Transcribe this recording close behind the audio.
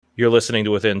You're listening to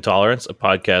Within Tolerance, a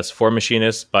podcast for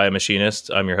machinists by a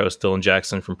machinist. I'm your host, Dylan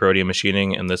Jackson from Protean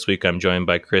Machining, and this week I'm joined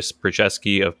by Chris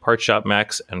Percheski of Part Shop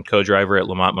Max and co-driver at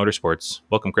Lamont Motorsports.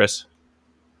 Welcome, Chris.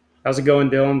 How's it going,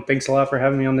 Dylan? Thanks a lot for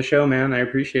having me on the show, man. I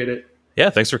appreciate it.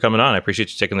 Yeah, thanks for coming on. I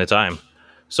appreciate you taking the time.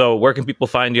 So where can people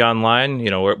find you online,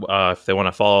 if they want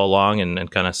to follow along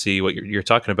and kind of see what you're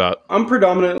talking about? I'm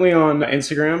predominantly on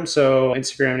Instagram, so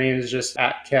Instagram name is just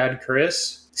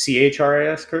 @CADChris.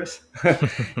 CHRIS, Chris.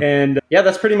 And yeah,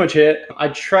 that's pretty much it. I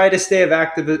try to stay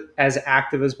as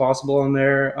active as possible on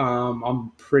there.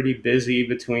 I'm pretty busy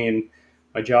between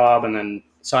my job and then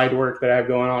side work that I have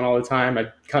going on all the time. I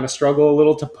kind of struggle a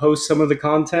little to post some of the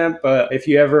content, but if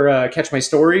you ever catch my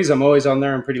stories, I'm always on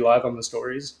there. I'm pretty live on the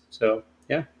stories. So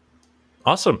yeah.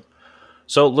 Awesome.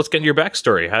 So let's get into your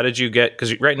backstory. How did you get,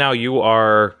 because right now you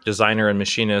are designer and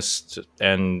machinist,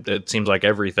 and it seems like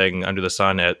everything under the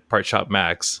sun at Part Shop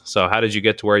Max. So how did you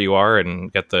get to where you are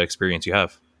and get the experience you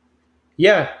have?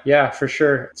 Yeah, for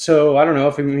sure. So I don't know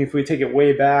if we take it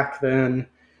way back, then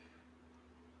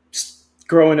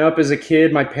growing up as a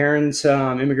kid, my parents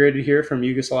immigrated here from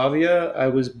Yugoslavia. I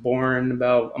was born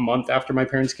about a month after my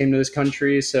parents came to this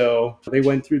country. So they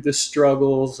went through the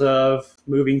struggles of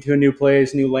moving to a new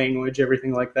place, new language,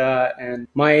 everything like that. And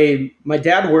my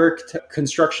dad worked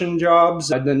construction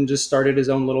jobs and then just started his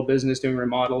own little business doing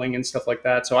remodeling and stuff like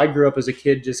that. So I grew up as a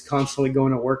kid just constantly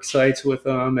going to work sites with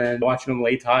them and watching them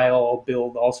lay tile,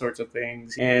 build all sorts of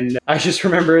things. And I just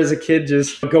remember as a kid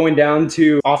just going down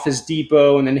to Office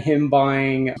Depot and then him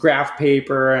buying graph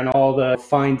paper and all the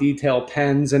fine detail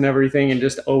pens and everything, and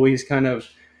just always kind of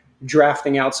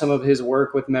drafting out some of his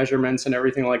work with measurements and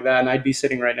everything like that. And I'd be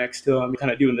sitting right next to him,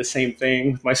 kind of doing the same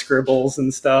thing with my scribbles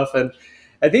and stuff. And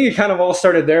I think it kind of all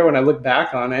started there when I look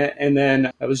back on it. And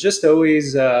then I was just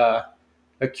always a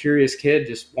curious kid,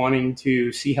 just wanting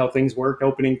to see how things work,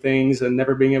 opening things and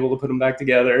never being able to put them back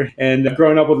together. And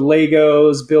growing up with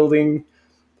Legos, building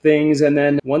things. And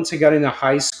then once I got into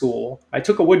high school, I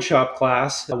took a woodshop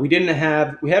class. We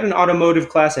had an automotive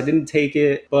class. I didn't take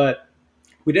it, but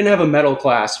we didn't have a metal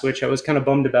class, which I was kind of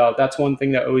bummed about. That's one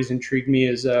thing that always intrigued me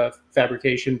is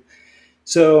fabrication.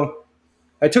 So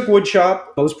I took woodshop.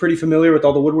 I was pretty familiar with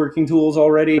all the woodworking tools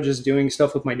already, just doing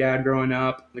stuff with my dad growing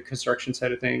up, the construction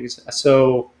side of things.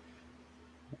 So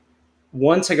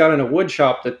once I got into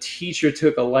woodshop, the teacher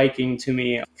took a liking to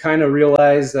me. I kind of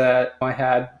realized that I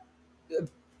had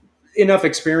enough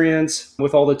experience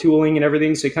with all the tooling and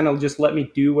everything. So he kind of just let me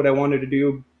do what I wanted to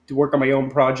do, to work on my own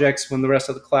projects when the rest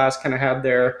of the class kind of had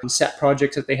their set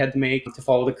projects that they had to make to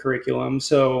follow the curriculum.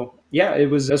 So yeah, it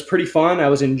was pretty fun. I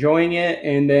was enjoying it.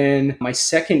 And then my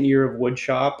second year of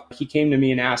woodshop, he came to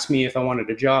me and asked me if I wanted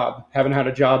a job. Haven't had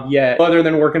a job yet, other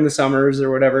than working the summers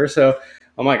or whatever. So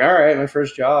I'm like, all right, my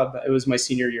first job. It was my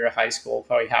senior year of high school,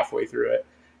 probably halfway through it.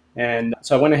 And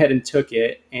so I went ahead and took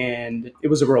it, and it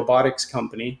was a robotics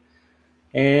company.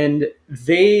 And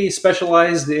they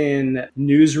specialized in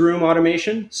newsroom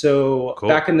automation. So Cool.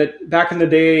 back in the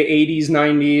day, 80s,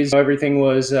 90s, everything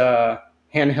was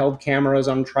handheld cameras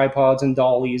on tripods and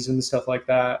dollies and stuff like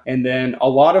that. And then a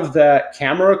lot of that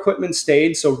camera equipment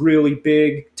stayed. So really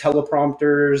big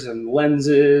teleprompters and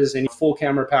lenses and full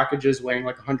camera packages weighing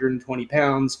like 120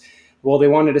 pounds. Well, they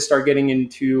wanted to start getting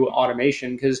into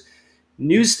automation because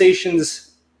news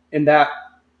stations in that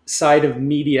side of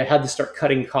media had to start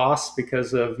cutting costs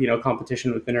because of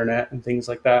competition with internet and things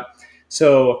like that.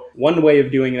 So one way of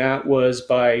doing that was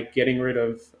by getting rid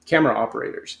of camera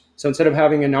operators. So instead of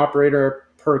having an operator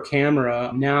per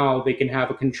camera, now they can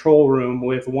have a control room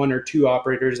with one or two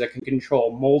operators that can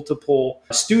control multiple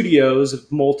studios of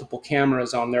multiple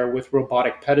cameras on there with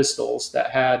robotic pedestals that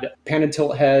had pan and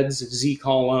tilt heads, Z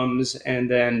columns, and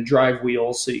then drive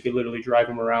wheels, so you could literally drive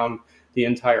them around the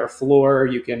entire floor.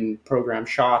 You can program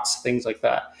shots, things like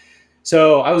that.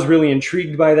 So I was really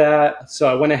intrigued by that. So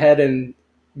I went ahead and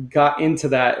got into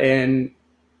that. And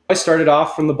I started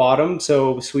off from the bottom,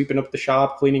 so sweeping up the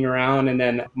shop, cleaning around. And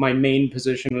then my main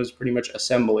position was pretty much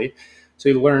assembly. So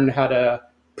you learn how to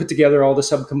put together all the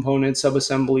subcomponents,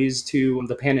 sub-assemblies to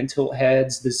the pan and tilt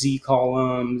heads, the Z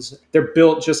columns. They're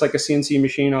built just like a CNC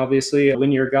machine, obviously.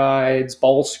 Linear guides,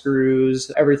 ball screws,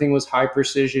 everything was high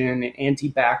precision,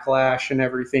 anti-backlash and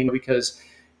everything, because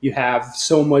you have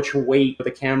so much weight with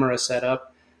the camera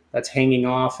setup that's hanging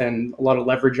off and a lot of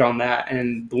leverage on that.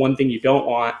 And the one thing you don't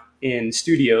want in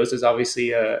studios is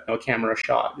obviously a camera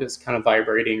shot just kind of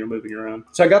vibrating or moving around.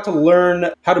 So I got to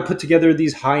learn how to put together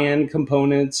these high-end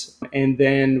components. And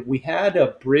then we had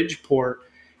a Bridgeport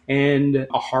and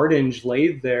a hard-hinge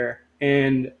lathe there.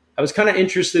 And I was kind of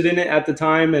interested in it at the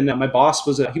time. And my boss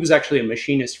he was actually a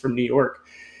machinist from New York.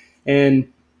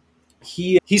 And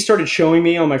he started showing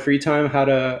me on my free time how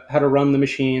to run the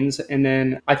machines. And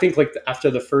then I think like after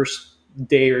the first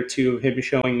day or two of him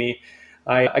showing me,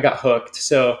 I got hooked.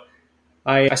 So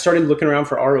I started looking around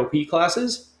for ROP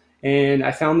classes, and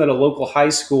I found that a local high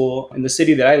school in the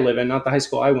city that I live in, not the high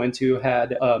school I went to,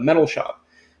 had a metal shop.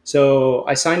 So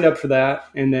I signed up for that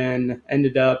and then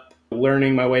ended up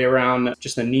learning my way around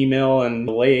just a knee mill and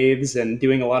lathes and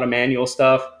doing a lot of manual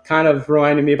stuff. Kind of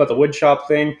reminded me about the wood shop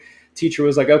thing. Teacher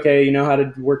was like, okay, you know how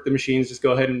to work the machines, just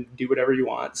go ahead and do whatever you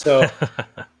want. So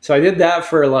I did that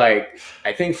for like,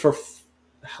 I think for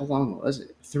how long was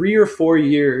it? 3 or 4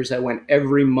 years. I went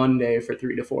every Monday for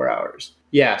 3 to 4 hours.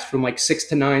 Yes, from like 6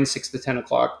 to 9, 6 to 10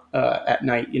 o'clock at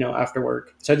night, after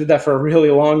work. So I did that for a really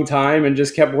long time and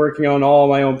just kept working on all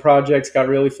my own projects, got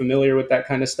really familiar with that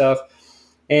kind of stuff.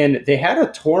 And they had a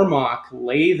Tormach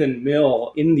lathe and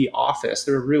mill in the office.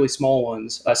 They were really small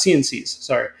ones, CNCs,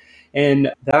 sorry.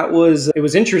 And it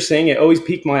was interesting. It always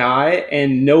piqued my eye,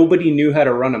 and nobody knew how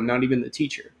to run them, not even the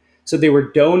teacher. So they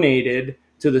were donated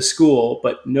to the school,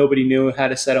 but nobody knew how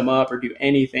to set them up or do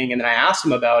anything. And then I asked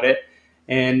him about it,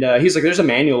 and he's like, there's a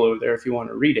manual over there if you want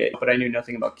to read it. But I knew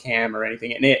nothing about CAM or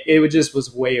anything. And it just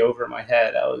was way over my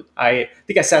head. I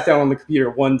think I sat down on the computer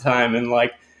one time and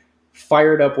like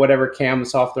fired up whatever CAM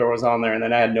software was on there, and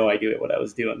then I had no idea what I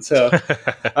was doing. So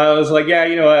I was like, yeah,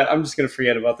 you know what? I'm just going to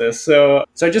forget about this. So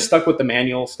I just stuck with the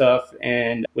manual stuff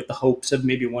and with the hopes of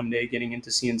maybe one day getting into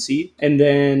CNC. And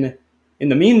then in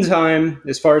the meantime,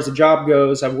 as far as the job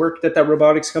goes, I worked at that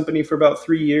robotics company for about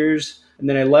 3 years. And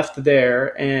then I left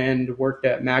there and worked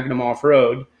at Magnum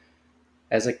Off-Road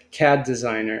as a CAD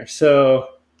designer. So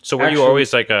were you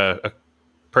always like a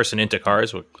person into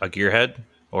cars, a gearhead?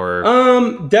 Or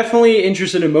definitely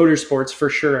interested in motorsports for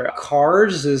sure.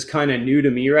 Cars is kind of new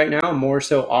to me right now, more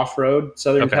so off-road,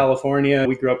 Southern California.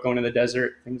 We grew up going to the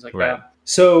desert, things like that.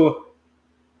 So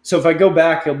if I go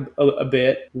back a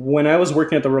bit, when I was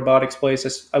working at the robotics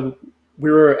place, we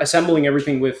were assembling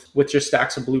everything with just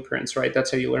stacks of blueprints, right?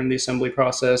 That's how you learn the assembly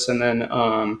process. And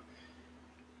then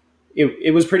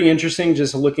it was pretty interesting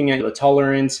just looking at the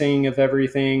tolerancing of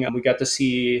everything. We got to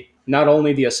see not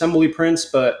only the assembly prints,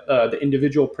 but the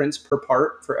individual prints per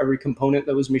part for every component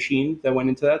that was machined that went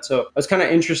into that. So I was kind of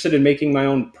interested in making my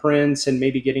own prints and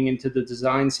maybe getting into the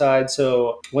design side.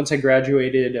 So once I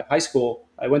graduated high school,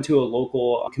 I went to a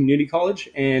local community college,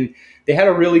 and they had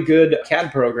a really good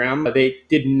CAD program. They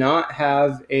did not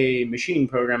have a machining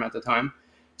program at the time.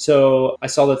 So I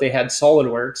saw that they had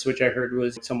SolidWorks, which I heard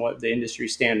was somewhat the industry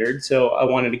standard. So I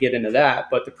wanted to get into that,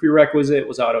 but the prerequisite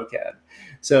was AutoCAD.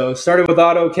 So started with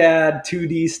AutoCAD,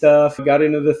 2D stuff, got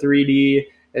into the 3D.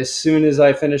 As soon as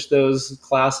I finished those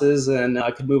classes and I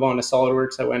could move on to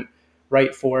SolidWorks, I went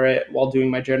right for it while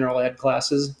doing my general ed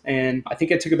classes. And I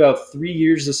think it took about 3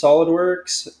 years of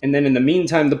SolidWorks. And then in the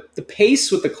meantime, the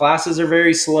pace with the classes are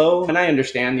very slow. And I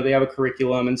understand they have a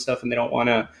curriculum and stuff, and they don't want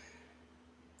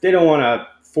to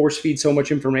force feed so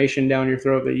much information down your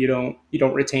throat that you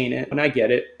don't retain it. And I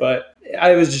get it, but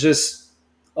I was just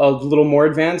a little more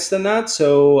advanced than that.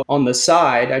 So on the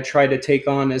side, I tried to take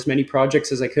on as many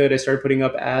projects as I could. I started putting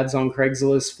up ads on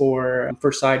Craigslist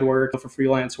for side work, for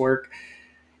freelance work,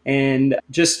 and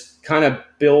just kind of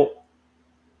built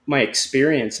my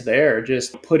experience there,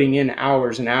 just putting in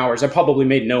hours and hours. I probably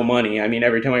made no money. I mean,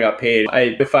 every time I got paid,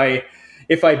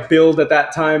 if I billed at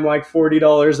that time like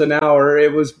 $40 an hour,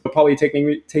 it was probably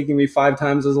taking me 5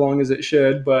 times as long as it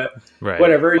should. But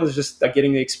Whatever, it was just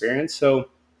getting the experience. So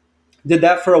did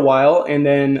that for a while, and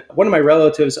then one of my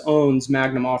relatives owns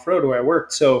Magnum Off-Road where I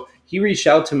worked. So he reached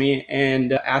out to me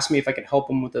and asked me if I could help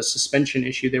him with a suspension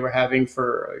issue they were having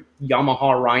for a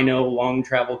Yamaha Rhino long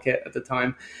travel kit at the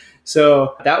time.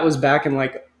 So that was back in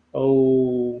like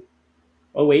 08,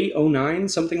 09,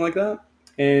 something like that.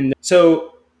 And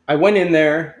so I went in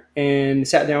there and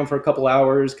sat down for a couple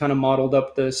hours, kind of modeled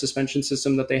up the suspension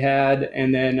system that they had.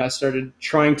 And then I started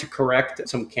trying to correct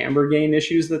some camber gain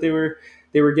issues that they were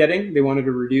getting. They wanted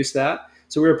to reduce that.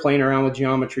 So we were playing around with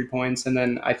geometry points, and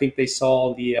then I think they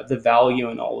saw the value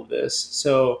in all of this.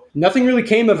 So nothing really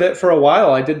came of it for a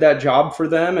while. I did that job for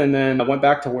them, and then I went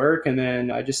back to work, and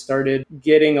then I just started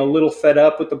getting a little fed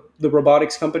up with the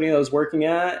robotics company that I was working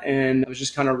at, and I was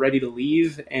just kind of ready to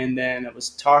leave. And then I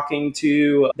was talking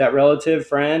to that relative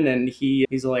friend, and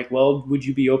he's like, well, would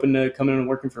you be open to coming and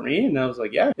working for me? And I was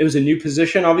like, yeah. It was a new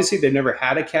position. Obviously, they've never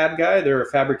had a CAD guy. They're a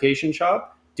fabrication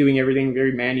shop, doing everything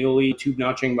very manually, tube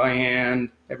notching by hand,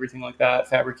 everything like that,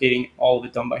 fabricating, all of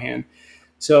it done by hand.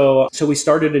 So we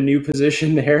started a new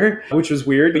position there, which was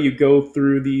weird. You go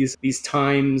through these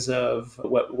times of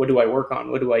what do I work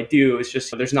on? What do I do? It's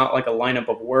just there's not like a lineup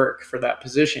of work for that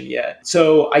position yet.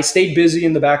 So I stayed busy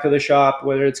in the back of the shop,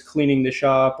 whether it's cleaning the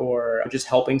shop or just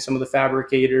helping some of the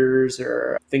fabricators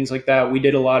or things like that. We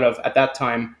did a lot of, at that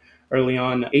time, early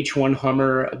on, H1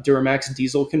 Hummer Duramax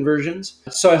diesel conversions.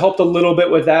 So I helped a little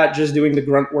bit with that, just doing the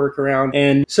grunt work around.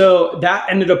 And so that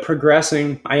ended up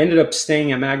progressing. I ended up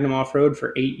staying at Magnum Off-Road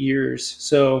for 8 years.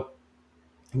 So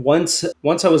once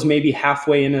I was maybe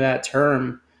halfway into that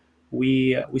term,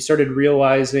 we started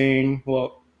realizing, that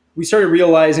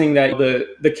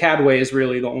the CAD way is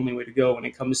really the only way to go when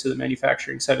it comes to the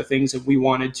manufacturing side of things. And we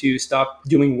wanted to stop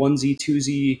doing onesie,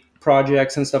 twosie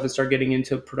projects and stuff and start getting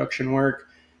into production work.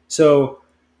 So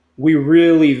we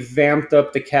really vamped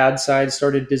up the CAD side,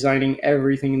 started designing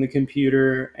everything in the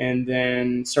computer, and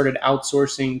then started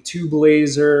outsourcing tube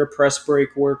laser, press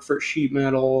brake work for sheet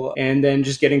metal, and then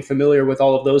just getting familiar with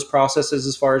all of those processes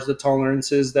as far as the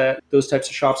tolerances that those types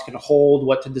of shops can hold,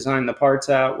 what to design the parts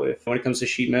at with when it comes to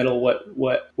sheet metal,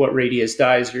 what radius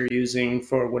dies you're using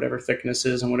for whatever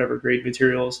thicknesses and whatever grade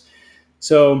materials.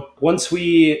 So once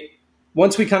we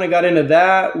kind of got into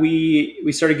that, we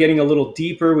started getting a little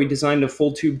deeper. We designed a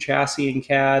full tube chassis in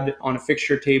CAD on a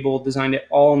fixture table, designed it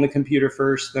all on the computer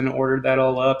first, then ordered that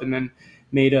all up, and then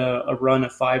made a run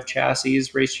of 5 chassis,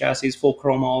 race chassis, full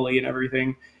chrome ollie and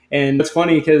everything. And it's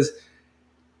funny because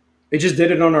we just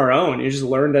did it on our own. We just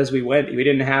learned as we went. We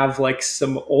didn't have like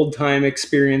some old time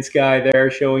experienced guy there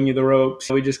showing you the ropes.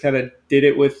 We just kind of did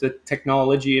it with the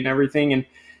technology and everything. And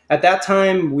at that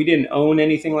time, we didn't own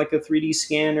anything like a 3D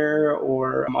scanner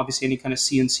or obviously any kind of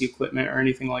CNC equipment or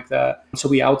anything like that. So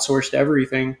we outsourced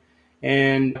everything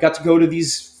and got to go to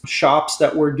these shops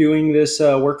that were doing this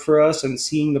work for us and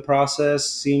seeing the process,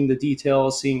 seeing the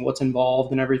details, seeing what's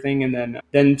involved and everything. And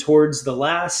then towards the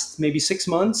last maybe 6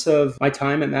 months of my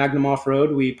time at Magnum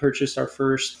Off-Road, we purchased our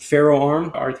first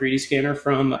FarrowArm, our 3D scanner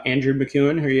from Andrew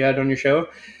McEwen, who you had on your show.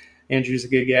 Andrew's a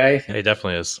good guy. Yeah, he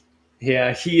definitely is.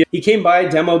 Yeah, he came by,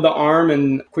 demoed the arm,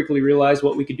 and quickly realized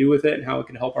what we could do with it and how it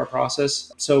could help our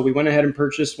process. So we went ahead and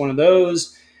purchased one of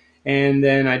those. And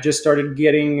then I just started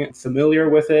getting familiar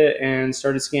with it and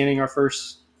started scanning our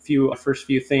first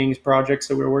few things, projects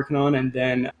that we were working on. And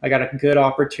then I got a good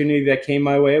opportunity that came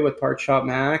my way with Parts Shop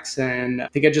Max. And I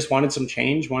think I just wanted some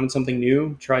change, wanted something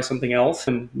new, try something else,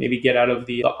 and maybe get out of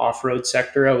the off-road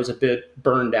sector. I was a bit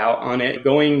burned out on it.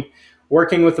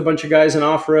 Working with a bunch of guys in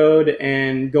off-road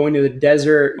and going to the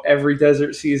desert every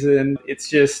desert season,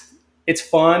 it's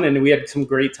fun and we had some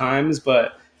great times,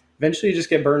 but eventually you just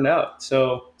get burned out.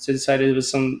 So I decided it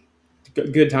was some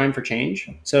good time for change.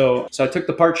 So I took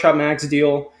the Parts Shop Max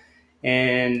deal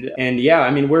and yeah,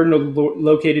 I mean, we're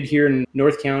located here in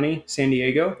North County, San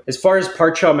Diego. As far as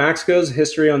Parts Shop Max goes,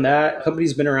 history on that, the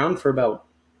company's been around for about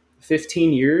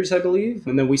 15 years, I believe.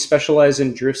 And then we specialize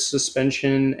in drift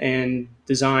suspension and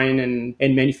design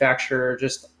and manufacture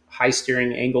just high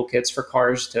steering angle kits for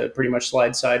cars to pretty much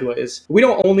slide sideways. We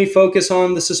don't only focus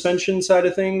on the suspension side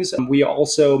of things. We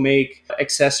also make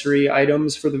accessory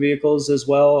items for the vehicles as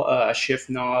well.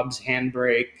 Shift knobs,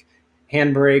 handbrakes,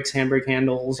 handbrake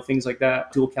handles, things like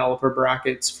that, dual caliper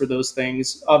brackets for those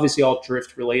things. Obviously all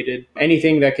drift related.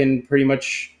 Anything that can pretty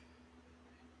much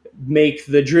make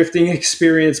the drifting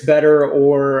experience better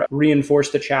or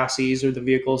reinforce the chassis or the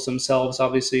vehicles themselves.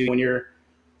 Obviously, when you're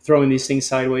throwing these things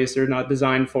sideways, they're not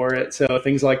designed for it. So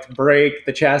things like to break,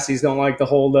 the chassis don't like to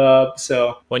hold up.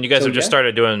 So when you guys have just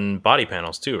started doing body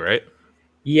panels too, right?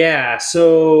 Yeah.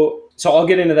 So I'll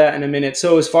get into that in a minute.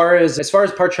 So as far as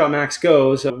Parts Shop Max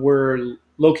goes, we're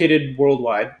located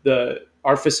worldwide.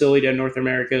 Our facility in North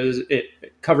America it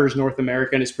covers North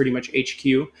America and is pretty much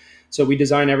HQ. So we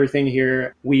design everything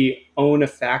here. We own a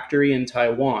factory in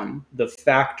Taiwan. The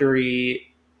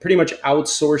factory pretty much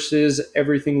outsources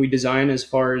everything we design as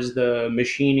far as the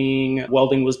machining.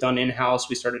 Welding was done in-house.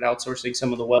 We started outsourcing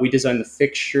some of the we designed the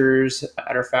fixtures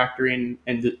at our factory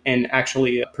and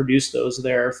actually produce those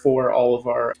there for all of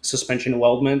our suspension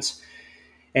weldments.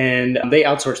 And they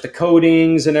outsource the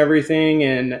coatings and everything.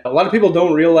 And a lot of people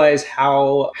don't realize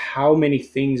how many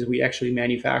things we actually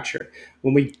manufacture.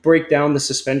 When we break down the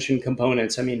suspension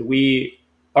components, I mean,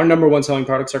 our number one selling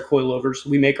products are coilovers.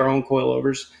 We make our own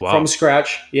coilovers from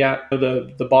scratch. Yeah,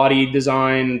 the body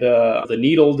design, the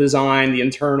needle design, the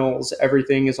internals,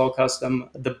 everything is all custom.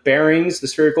 The bearings, the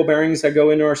spherical bearings that go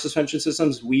into our suspension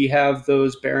systems, we have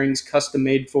those bearings custom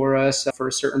made for us for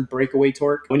a certain breakaway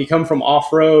torque. When you come from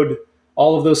off-road,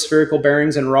 all of those spherical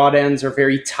bearings and rod ends are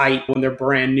very tight when they're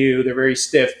brand new. They're very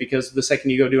stiff because the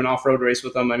second you go do an off-road race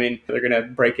with them, I mean, they're going to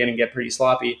break in and get pretty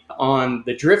sloppy. On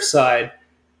the drift side,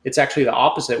 it's actually the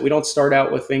opposite. We don't start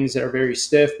out with things that are very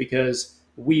stiff because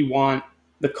we want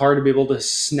the car to be able to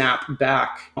snap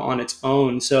back on its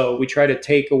own. So we try to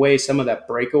take away some of that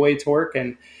breakaway torque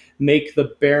and make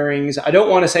the bearings, I don't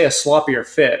want to say a sloppier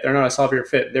fit. They're not a sloppier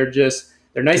fit. They're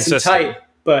nice Consistent. and tight,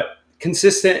 but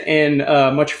consistent and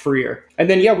much freer. And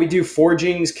then, yeah, we do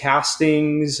forgings,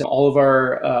 castings. All of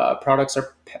our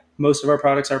most of our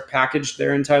products are packaged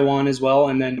there in Taiwan as well,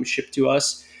 and then shipped to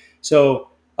us. So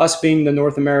us being the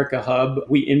North America hub,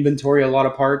 we inventory a lot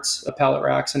of parts, pallet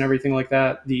racks and everything like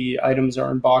that. The items are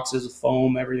in boxes of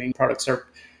foam, everything. Products are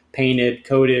painted,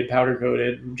 coated, powder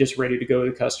coated, just ready to go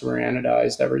to the customer,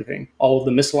 anodized, everything. All of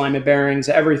the misalignment bearings,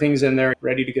 everything's in there,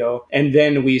 ready to go. And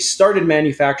then we started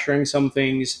manufacturing some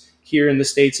things here in the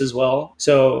States as well.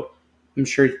 So I'm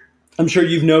sure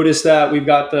you've noticed that we've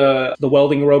got the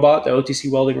welding robot, the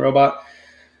OTC welding robot.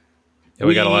 Yeah,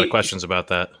 we got a lot of questions about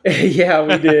that. Yeah,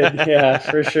 we did. Yeah,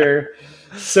 for sure.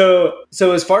 So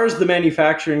as far as the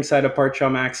manufacturing side of Part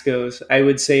Shop Max goes, I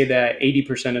would say that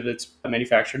 80% of it's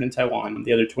manufactured in Taiwan.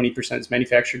 The other 20% is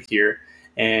manufactured here.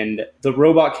 And the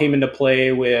robot came into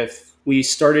play we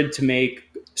started to make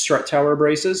strut tower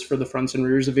braces for the fronts and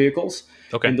rears of vehicles.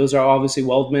 Okay. And those are obviously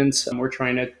weldments. And we're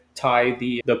trying to tie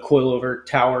the coilover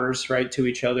towers right to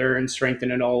each other and strengthen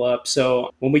it all up.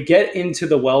 So when we get into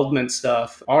the weldment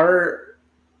stuff, our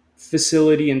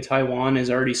facility in Taiwan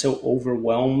is already so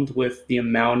overwhelmed with the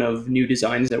amount of new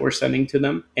designs that we're sending to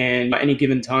them. And at any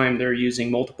given time, they're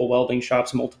using multiple welding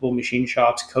shops, multiple machine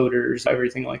shops, coders,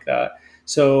 everything like that.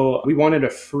 So we wanted to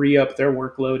free up their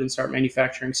workload and start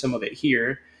manufacturing some of it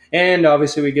here. And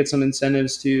obviously we get some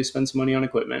incentives to spend some money on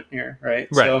equipment here, right?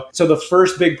 So the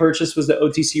first big purchase was the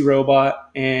OTC robot,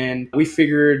 and we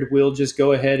figured we'll just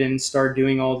go ahead and start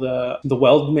doing all the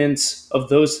weldments of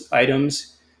those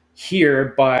items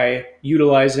here by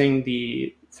utilizing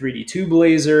the 3D tube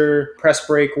laser, press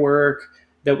brake work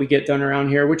that we get done around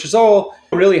here, which is all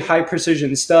really high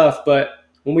precision stuff. But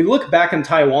when we look back in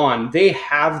Taiwan, they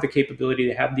have the capability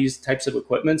to have these types of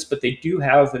equipments, but they do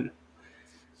have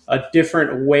a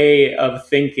different way of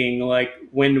thinking. Like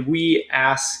when we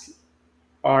ask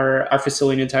our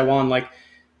facility in Taiwan, like,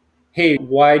 hey,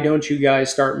 why don't you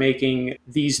guys start making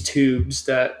these tubes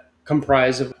that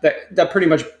comprise of that pretty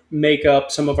much make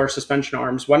up some of our suspension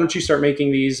arms? Why don't you start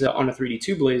making these on a 3D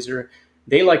tube laser?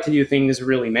 They like to do things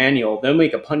really manual. They'll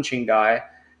make a punching die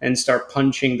and start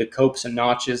punching the copes and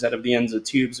notches out of the ends of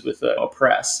tubes with a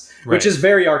press, which is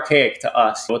very archaic to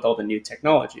us with all the new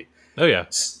technology. Oh, yeah.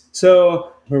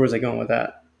 So where was I going with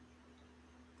that?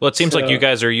 Well, it seems like you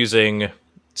guys are using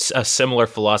a similar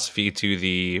philosophy to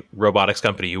the robotics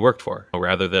company you worked for.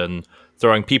 Rather than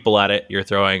throwing people at it, you're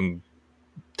throwing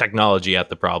technology at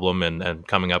the problem and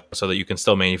coming up so that you can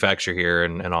still manufacture here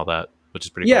and all that, which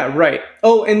is pretty cool. Yeah, right.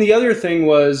 Oh, and the other thing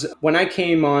was when I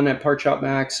came on at Part Shop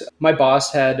Max, my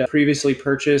boss had previously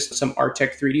purchased some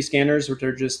Artec 3D scanners, which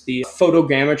are just the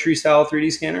photogrammetry style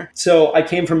 3D scanner. So I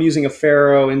came from using a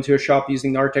Faro into a shop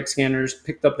using the Artec scanners,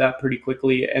 picked up that pretty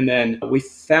quickly. And then we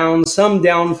found some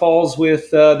downfalls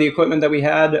with the equipment that we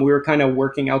had. We were kind of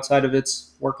working outside of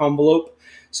its work envelope.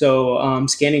 So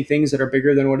scanning things that are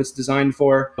bigger than what it's designed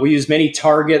for. We use many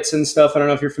targets and stuff. I don't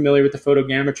know if you're familiar with the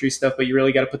photogrammetry stuff, but you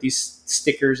really got to put these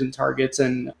stickers and targets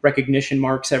and recognition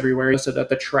marks everywhere so that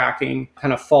the tracking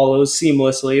kind of follows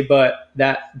seamlessly. But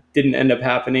that didn't end up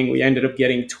happening. We ended up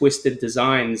getting twisted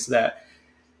designs that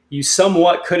you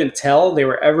somewhat couldn't tell. They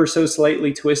were ever so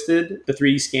slightly twisted, the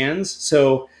 3D scans.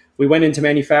 So we went into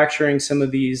manufacturing some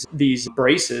of these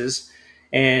braces,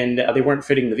 and they weren't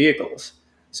fitting the vehicles.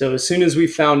 So as soon as we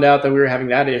found out that we were having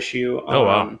that issue,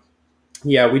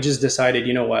 we just decided,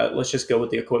 you know what, let's just go with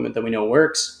the equipment that we know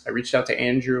works. I reached out to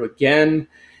Andrew again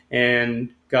and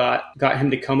got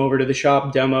him to come over to the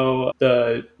shop, demo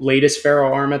the latest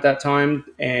Faro arm at that time.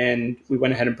 And we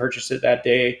went ahead and purchased it that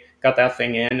day, got that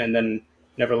thing in, and then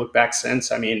never looked back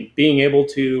since. I mean, being able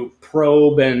to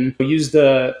probe and use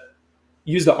the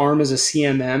arm as a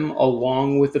CMM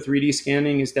along with the 3D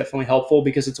scanning is definitely helpful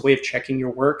because it's a way of checking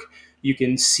your work. You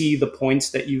can see the points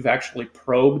that you've actually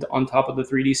probed on top of the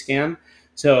 3D scan.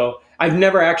 So I've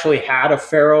never actually had a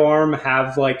Faro arm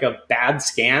have like a bad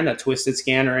scan, a twisted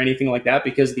scan or anything like that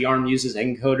because the arm uses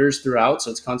encoders throughout.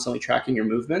 So it's constantly tracking your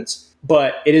movements.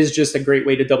 But it is just a great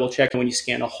way to double check when you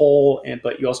scan a hole,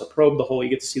 but you also probe the hole. You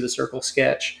get to see the circle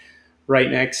sketch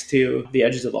right next to the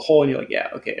edges of the hole. And you're like, yeah,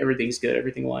 okay, everything's good.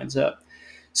 Everything lines up.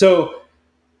 So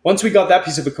once we got that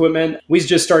piece of equipment, we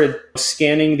just started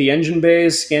scanning the engine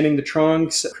bays, scanning the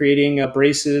trunks, creating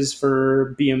braces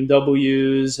for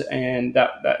BMWs. And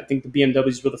that I think the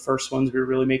BMWs were the first ones we were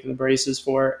really making the braces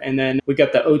for. And then we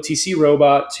got the OTC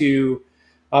robot to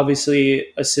obviously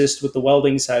assist with the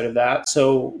welding side of that.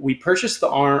 So we purchased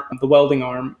the welding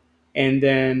arm, and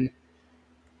then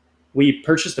we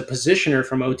purchased a positioner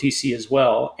from OTC as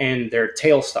well and their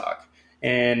tailstock.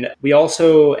 And we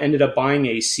also ended up buying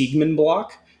a Siegmann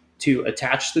block to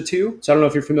attach the two. So I don't know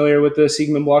if you're familiar with the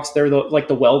Siegmann blocks. They're like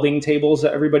the welding tables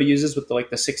that everybody uses with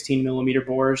the 16 millimeter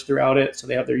bores throughout it. So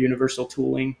they have their universal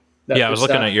tooling. Yeah, I was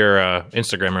looking at your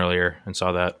Instagram earlier and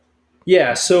saw that.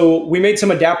 Yeah, so we made some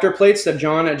adapter plates that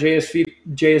John at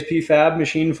JSP Fab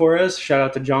machined for us. Shout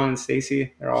out to John and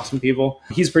Stacy. They're awesome people.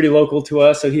 He's pretty local to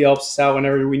us, so he helps us out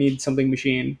whenever we need something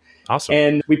machined. Awesome.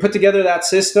 And we put together that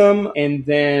system and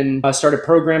then started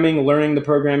programming, learning the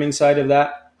programming side of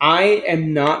that. I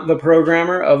am not the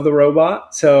programmer of the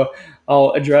robot, so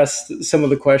I'll address some of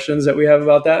the questions that we have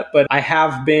about that. But I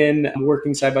have been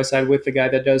working side by side with the guy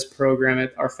that does program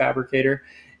it, our fabricator.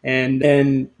 And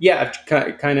then, yeah,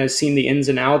 I've kind of seen the ins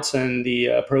and outs and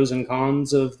the pros and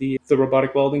cons of the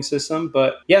robotic welding system.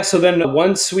 But yeah, so then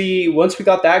once we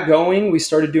got that going, we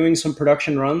started doing some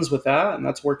production runs with that, and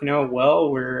that's working out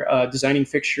well. We're designing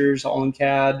fixtures all in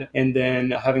CAD, and then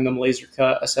having them laser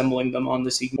cut, assembling them on the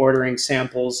Siegmann, ordering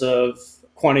samples of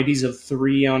quantities of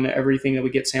 3 on everything that we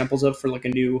get samples of for like a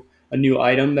new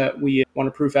item that we want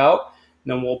to proof out.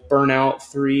 And then we'll burn out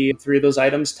three of those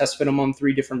items, test fit them on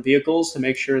 3 different vehicles to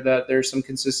make sure that there's some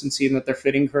consistency and that they're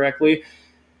fitting correctly.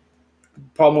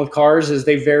 Problem with cars is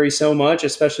they vary so much,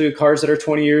 especially with cars that are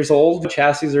 20 years old.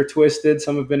 Chassis are twisted.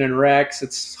 Some have been in wrecks.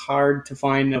 It's hard to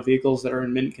find vehicles that are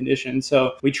in mint condition.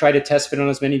 So we try to test fit on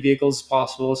as many vehicles as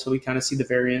possible so we kind of see the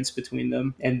variance between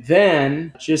them. And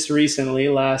then just recently,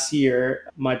 last year,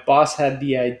 my boss had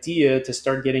the idea to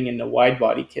start getting into wide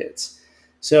body kits.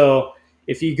 So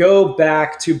if you go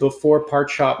back to before Part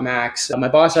Shop Max, my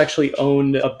boss actually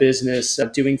owned a business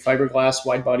doing fiberglass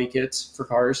wide body kits for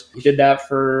cars. He did that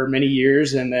for many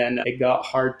years, and then it got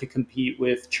hard to compete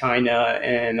with China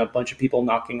and a bunch of people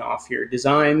knocking off your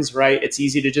designs, right? It's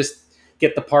easy to just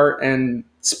get the part and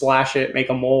splash it, make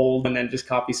a mold, and then just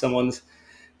copy someone's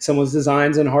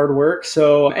designs and hard work.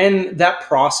 So, and that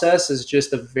process is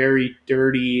just a very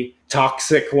dirty,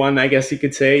 toxic one, I guess you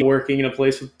could say, working in a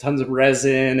place with tons of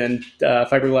resin and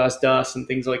fiberglass dust and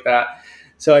things like that.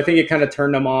 So I think it kind of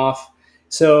turned them off.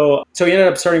 So he ended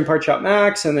up starting Part Shop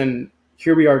Max, and then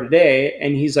here we are today.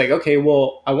 And he's like, okay,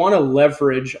 well, I want to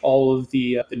leverage all of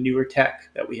the newer tech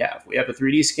that we have. We have a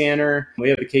 3D scanner. We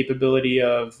have the capability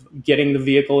of getting the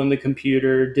vehicle in the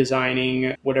computer,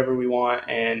 designing whatever we want,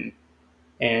 and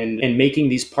making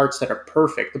these parts that are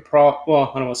perfect. Well,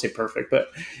 I don't want to say perfect, but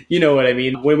you know what I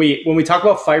mean. When we talk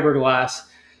about fiberglass,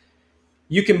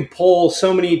 you can pull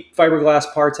so many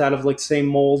fiberglass parts out of like the same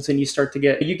molds, and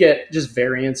you get just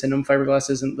variance in them.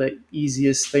 Fiberglass isn't the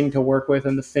easiest thing to work with,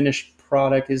 and the finished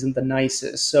product isn't the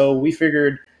nicest. So we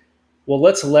figured, well,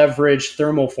 let's leverage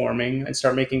thermoforming and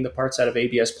start making the parts out of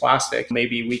ABS plastic.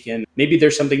 Maybe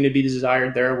there's something to be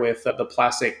desired there with the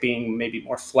plastic being maybe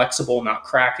more flexible, not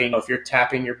cracking. If you're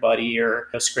tapping your buddy or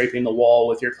scraping the wall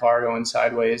with your car going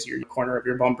sideways, your corner of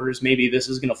your bumpers, maybe this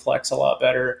is going to flex a lot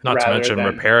better. Not to mention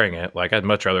repairing it. Like, I'd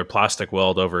much rather plastic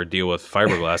weld over deal with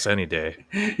fiberglass any day.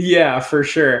 Yeah, for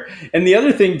sure. And the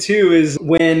other thing too is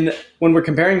when we're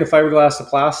comparing the fiberglass to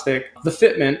plastic, the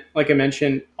fitment, like I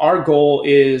mentioned, our goal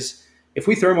is, if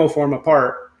we thermoform a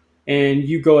part and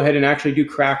you go ahead and actually do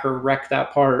crack or wreck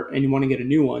that part and you want to get a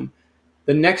new one,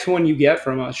 the next one you get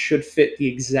from us should fit the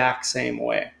exact same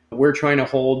way. We're trying to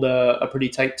hold a pretty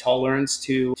tight tolerance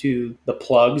to the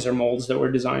plugs or molds that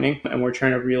we're designing, and we're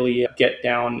trying to really get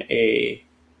down a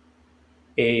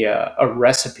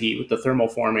recipe with the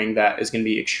thermoforming that is going to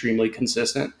be extremely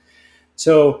consistent.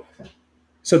 So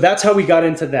that's how we got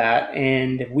into that,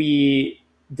 and we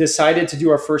decided to do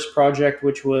our first project,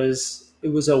 which was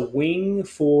a wing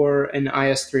for an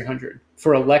IS300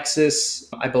 for a Lexus.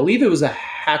 I believe it was a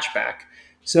hatchback.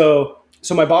 So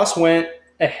my boss went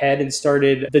ahead and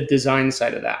started the design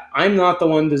side of that. I'm not the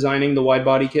one designing the wide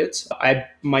body kits.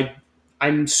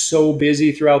 I'm so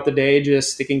busy throughout the day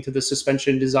just sticking to the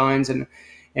suspension designs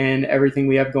and everything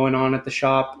we have going on at the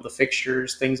shop, the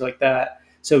fixtures, things like that.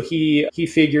 So he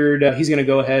figured he's going to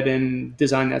go ahead and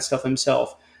design that stuff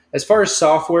himself. As far as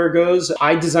software goes,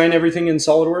 I design everything in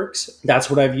SolidWorks. That's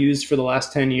what I've used for the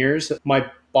last 10 years.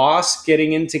 My boss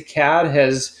getting into CAD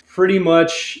has pretty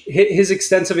much, his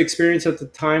extensive experience at the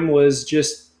time was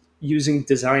just using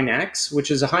DesignX,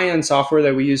 which is a high-end software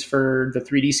that we use for the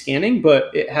 3D scanning,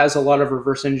 but it has a lot of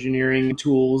reverse engineering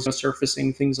tools,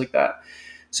 surfacing, things like that.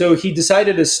 So he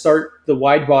decided to start the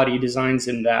wide body designs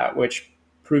in that, which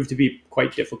proved to be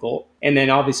quite difficult. And then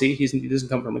obviously he doesn't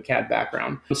come from a CAD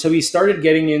background. So he started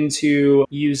getting into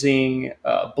using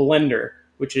Blender,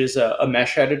 which is a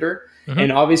mesh editor. Hmm.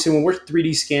 And obviously, when we're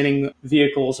 3D scanning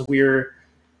vehicles, we're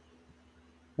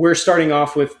starting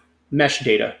off with mesh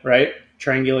data, right?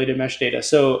 Triangulated mesh data.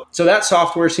 So that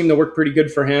software seemed to work pretty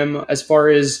good for him as far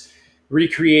as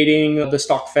recreating the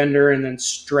stock fender and then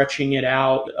stretching it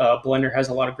out. Blender has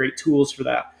a lot of great tools for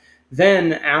that.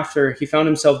 Then after he found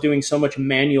himself doing so much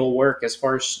manual work as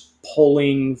far as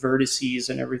pulling vertices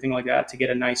and everything like that to get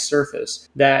a nice surface,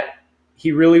 that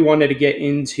he really wanted to get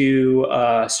into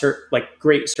like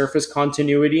great surface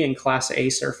continuity and class A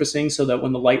surfacing so that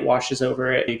when the light washes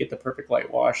over it, you get the perfect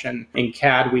light wash. And in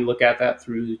CAD, we look at that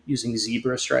through using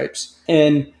zebra stripes.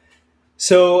 And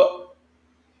so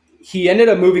he ended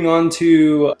up moving on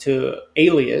to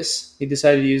Alias. He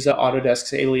decided to use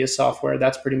Autodesk's Alias software.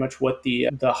 That's pretty much what the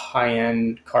high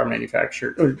end car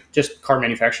manufacturer or just car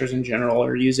manufacturers in general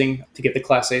are using to get the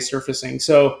class A surfacing.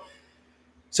 So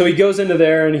he goes into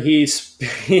there and he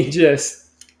just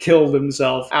killed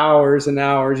himself hours and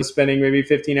hours. He's spending maybe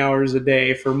 15 hours a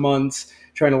day for months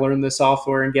trying to learn the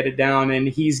software and get it down. And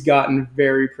he's gotten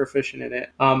very proficient in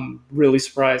it. I'm really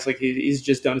surprised. Like he's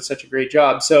just done such a great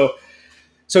job. So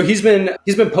he's been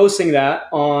posting that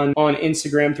on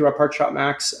Instagram through our Part Shop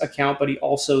Max account, but he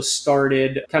also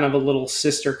started kind of a little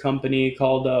sister company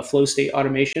called Flow State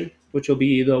Automation, which will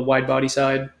be the wide body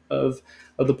side of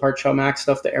the Part Shop Max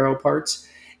stuff, the aero parts.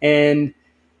 And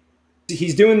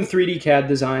he's doing 3D CAD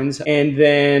designs. And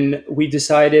then we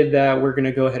decided that we're going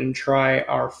to go ahead and try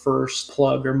our first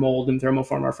plug or mold and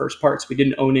thermoform our first parts. We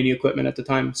didn't own any equipment at the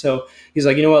time. So he's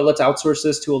like, you know what, let's outsource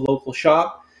this to a local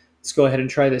shop. Let's go ahead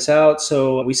and try this out.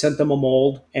 So we sent them a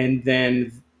mold, and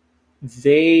then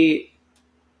we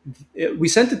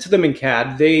sent it to them in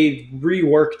CAD. They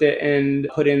reworked it and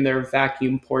put in their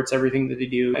vacuum ports, everything that they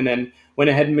do, and then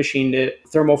went ahead and machined it,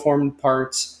 thermoformed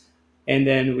parts. And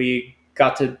then we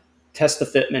got to test the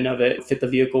fitment of it, fit the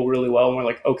vehicle really well. And we're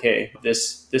like, okay,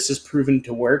 this is proven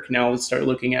to work. Now let's start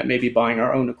looking at maybe buying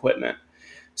our own equipment.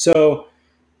 So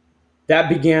that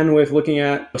began with looking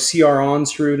at CR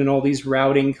Onsrud and all these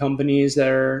routing companies that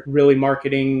are really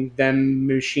marketing them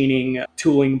machining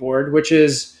tooling board,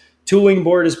 tooling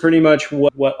board is pretty much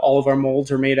what all of our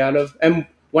molds are made out of. And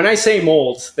when I say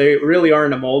molds, they really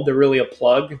aren't a mold. They're really a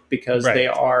plug because They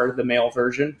are the male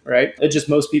version, right? It just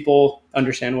most people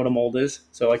understand what a mold is.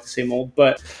 So I like to say mold.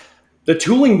 But the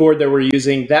tooling board that we're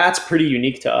using, that's pretty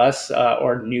unique to us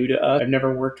or new to us. I've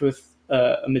never worked with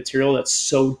a material that's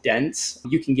so dense.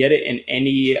 You can get it in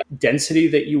any density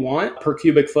that you want per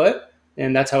cubic foot.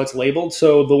 And that's how it's labeled.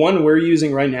 So the one we're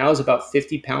using right now is about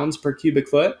 50 pounds per cubic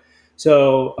foot.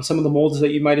 So some of the molds that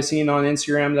you might have seen on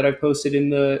Instagram that I've posted in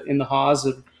the Haas,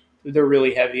 they're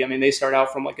really heavy. I mean, they start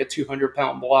out from like a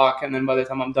 200-pound block, and then by the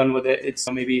time I'm done with it, it's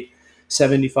maybe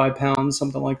 75 pounds,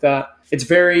 something like that. It's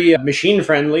very machine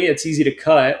friendly. It's easy to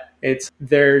cut.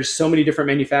 There's so many different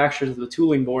manufacturers of the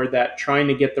tooling board that trying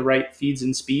to get the right feeds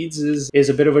and speeds is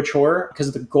a bit of a chore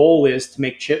because the goal is to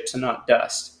make chips and not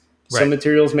dust. Right. Some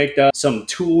materials make dust, some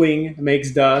tooling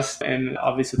makes dust, and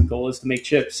obviously the goal is to make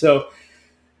chips.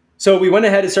 So we went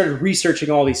ahead and started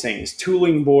researching all these things,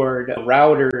 tooling board,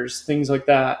 routers, things like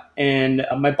that. And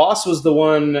my boss was the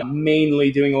one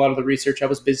mainly doing a lot of the research. I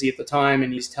was busy at the time,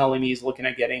 and he's telling me he's looking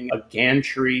at getting a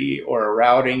gantry or a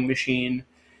routing machine.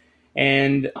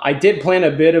 And I did plant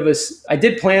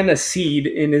a seed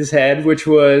in his head, which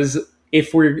was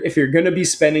if you're going to be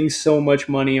spending so much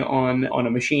money on a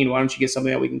machine, why don't you get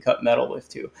something that we can cut metal with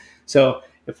too? So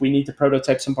if we need to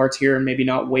prototype some parts here and maybe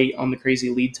not wait on the crazy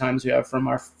lead times we have from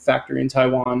our factory in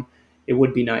Taiwan, it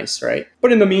would be nice, right?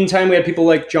 But in the meantime, we had people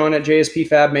like John at JSP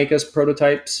Fab make us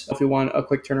prototypes if we want a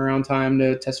quick turnaround time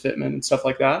to test fitment and stuff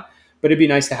like that. But it'd be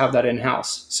nice to have that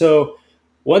in-house. So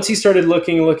once he started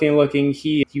looking,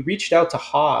 he reached out to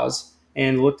Haas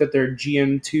and looked at their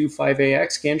GM2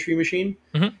 5AX gantry machine.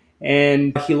 Mm-hmm.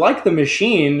 And he liked the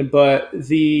machine, but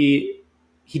he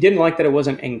didn't like that it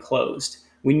wasn't enclosed.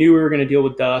 We knew we were going to deal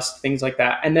with dust, things like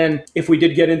that. And then if we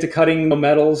did get into cutting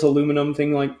metals, aluminum,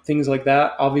 things like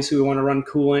that, obviously we want to run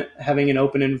coolant. Having an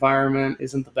open environment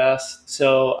isn't the best.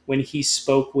 So when he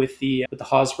spoke with the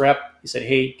Haas rep, he said,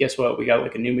 hey, guess what? We got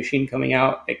like a new machine coming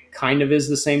out. It kind of is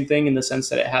the same thing in the sense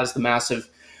that it has the massive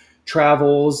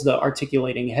travels, the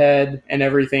articulating head and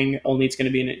everything. Only it's going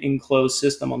to be an enclosed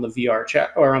system on the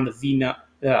or on the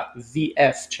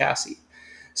VF chassis.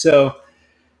 So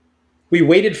we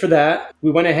waited for that.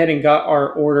 We went ahead and got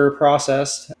our order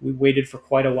processed. We waited for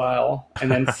quite a while.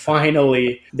 And then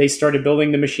finally, they started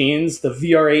building the machines. The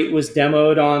VR8 was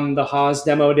demoed on the Haas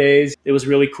demo days. It was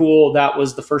really cool. That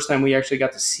was the first time we actually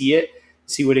got to see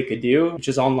what it could do, which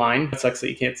is online. It sucks that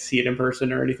you can't see it in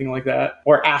person or anything like that,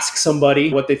 or ask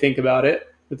somebody what they think about it.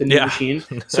 with a new Yeah. machine.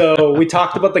 So we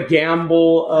talked about the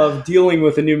gamble of dealing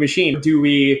with a new machine.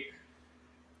 It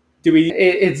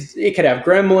could have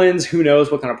gremlins, who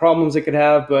knows what kind of problems it could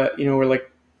have, but we're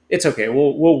like, it's okay,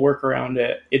 we'll work around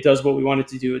it. It does what we want it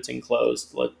to do. It's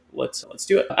enclosed. Let's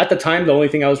do it. At the time, the only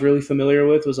thing I was really familiar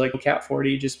with was like Cat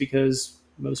 40, just because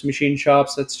most machine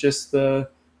shops, that's just the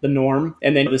norm.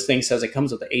 And then this thing says it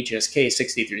comes with the HSK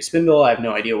 63 spindle. I have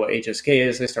no idea what HSK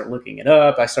is. I start looking it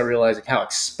up. I start realizing how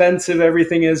expensive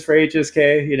everything is for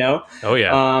HSK, Oh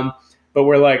yeah. but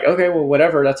we're like, okay, well,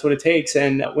 whatever, that's what it takes.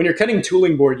 And when you're cutting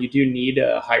tooling board, you do need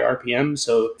a high RPM.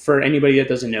 So for anybody that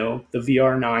doesn't know, the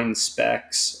VR9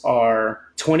 specs are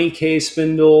 20K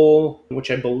spindle, which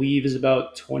I believe is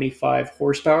about 25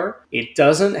 horsepower. It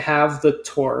doesn't have the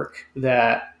torque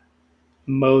that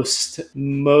most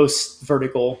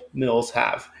vertical mills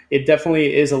have. It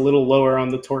definitely is a little lower on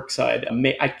the torque side.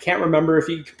 I can't remember if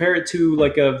you compare it to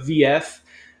like a VF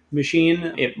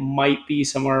machine, it might be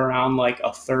somewhere around like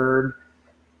a third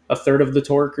of the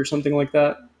torque or something like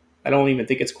that. I don't even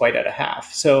think it's quite at a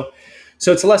half. So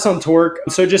it's less on torque.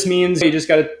 So it just means you just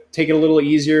got to take it a little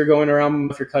easier going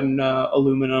around if you're cutting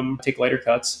aluminum, take lighter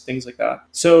cuts, things like that.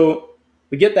 So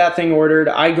we get that thing ordered.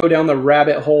 I go down the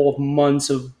rabbit hole of months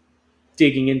of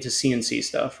digging into CNC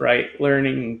stuff, right?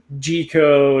 Learning G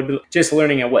code, just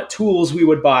learning at what tools we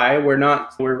would buy.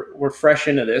 We're fresh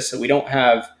into this, so we don't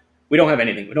have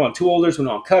anything. We don't have tool holders, we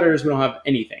don't have cutters, we don't have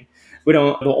anything.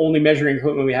 The only measuring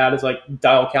equipment we had is like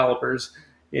dial calipers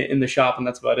in the shop, and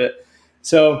that's about it.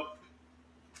 So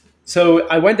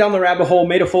I went down the rabbit hole,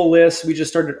 made a full list. We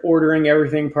just started ordering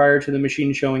everything prior to the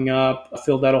machine showing up,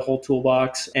 filled out a whole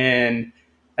toolbox. And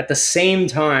at the same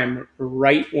time,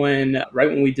 right when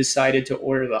we decided to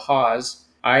order the Haas,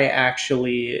 I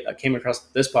actually came across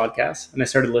this podcast and I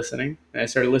started listening. And I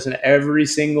started listening to every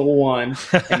single one.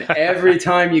 And every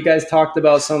time you guys talked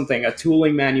about something, a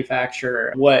tooling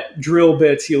manufacturer, what drill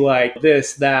bits you like,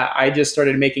 this, that, I just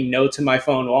started making notes in my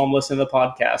phone while I'm listening to the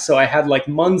podcast. So I had like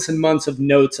months and months of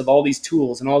notes of all these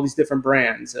tools and all these different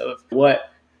brands of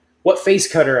what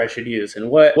face cutter I should use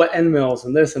and what end mills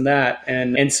and this and that.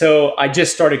 And so I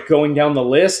just started going down the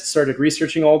list, started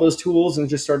researching all those tools and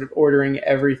just started ordering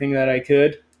everything that I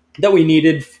could that we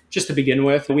needed just to begin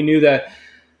with. We knew that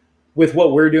with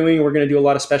what we're doing, we're going to do a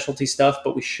lot of specialty stuff,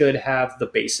 but we should have the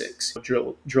basics,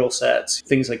 drill sets,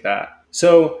 things like that.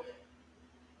 So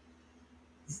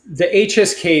the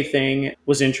HSK thing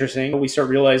was interesting. We start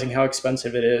realizing how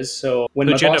expensive it is. So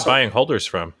who'd you end up buying holders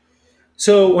from?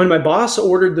 So when my boss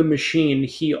ordered the machine,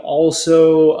 he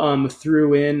also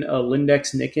threw in a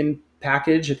Lindex Nikken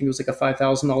package. I think it was like a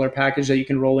 $5,000 package that you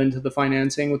can roll into the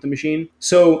financing with the machine.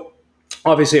 So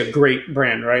obviously a great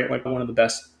brand, right? Like one of the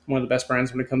best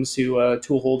brands when it comes to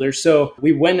tool holders. So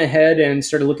we went ahead and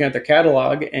started looking at their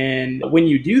catalog. And when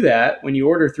you do that, when you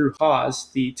order through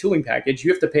Haas, the tooling package,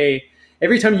 you have to pay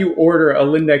every time you order a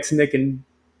Lindex Nikken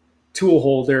tool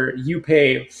holder, you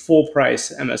pay full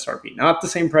price MSRP, not the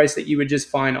same price that you would just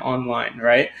find online,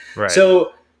 right? Right.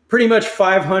 So pretty much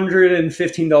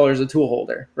 $515 a tool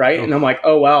holder, right? Oh. And I'm like,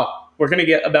 oh, wow, we're going to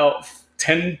get about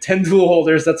 10 tool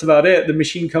holders. That's about it. The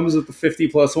machine comes with the 50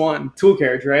 plus one tool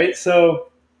carriage, right? So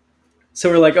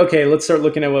we're like, okay, let's start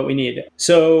looking at what we need.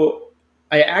 So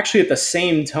I actually at the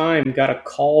same time got a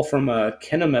call from a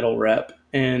Kennametal rep.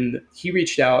 And he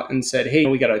reached out and said, hey,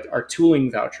 we got our tooling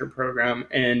voucher program.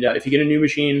 And if you get a new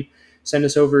machine, send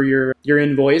us over your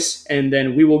invoice. And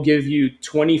then we will give you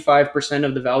 25%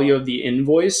 of the value of the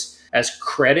invoice as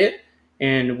credit.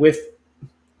 And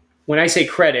when I say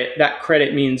credit, that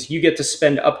credit means you get to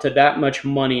spend up to that much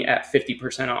money at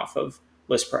 50% off of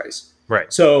list price.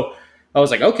 Right. So I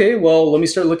was like, okay, well, let me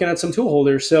start looking at some tool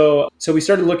holders. So we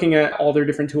started looking at all their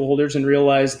different tool holders and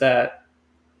realized that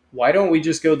why don't we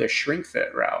just go the shrink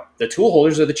fit route? The tool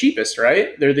holders are the cheapest,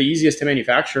 right? They're the easiest to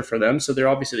manufacture for them, so they're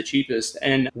obviously the cheapest.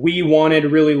 And we wanted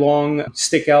really long,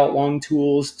 stick out long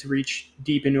tools to reach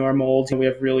deep into our molds. We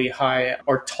have really high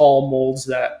or tall molds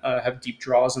that have deep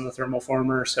draws in the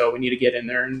thermoformer, so we need to get in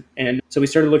there. And so we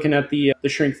started looking at the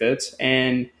shrink fits,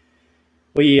 and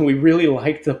we really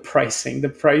liked the pricing. The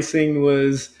pricing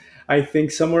was, I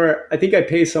think I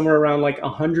pay somewhere around like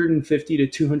 $150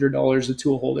 to $200 a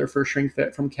tool holder for a shrink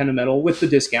fit from Kennametal with the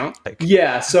discount.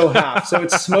 Yeah, so half. So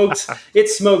it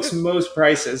smokes most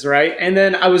prices, right? And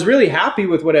then I was really happy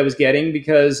with what I was getting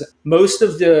because most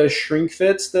of the shrink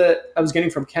fits that I was getting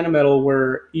from Kennametal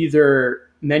were either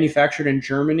manufactured in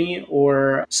Germany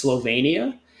or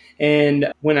Slovenia.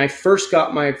 And when I first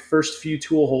got my first few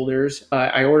tool holders,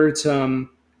 I ordered some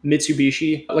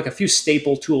Mitsubishi, like a few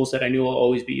staple tools that I knew I'll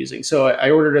always be using. So I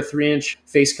ordered a 3-inch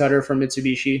face cutter from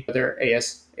Mitsubishi, their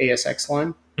ASX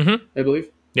line, I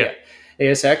believe. Yeah.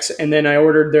 ASX. And then I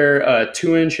ordered their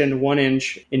 2-inch and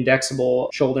 1-inch indexable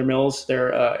shoulder mills,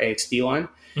 their AXD line.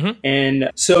 Mm-hmm.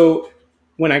 And so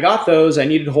when I got those, I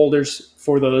needed holders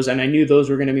for those, and I knew those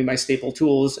were going to be my staple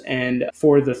tools. And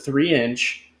for the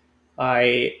 3-inch,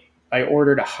 I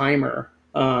ordered a Heimer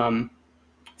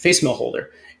face mill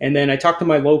holder. And then I talked to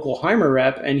my local Heimer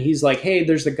rep, and he's like, hey,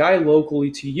 there's a guy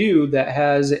locally to you that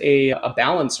has a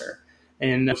balancer.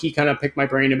 And he kind of picked my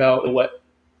brain about what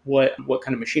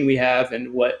kind of machine we have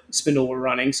and what spindle we're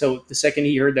running. So the second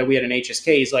he heard that we had an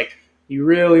HSK, he's like, you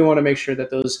really want to make sure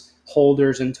that those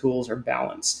holders and tools are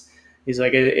balanced. He's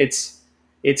like, it's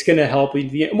going to help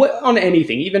on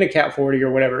anything, even a Cat 40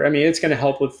 or whatever. I mean, it's going to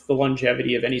help with the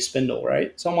longevity of any spindle,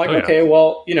 right? So I'm like, okay,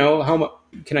 well, how much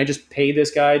can I just pay this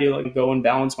guy to like go and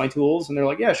balance my tools? And they're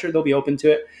like, yeah, sure, they'll be open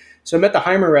to it. So I met the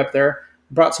Heimer rep there,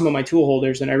 brought some of my tool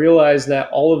holders, and I realized that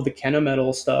all of the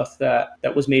Kennametal stuff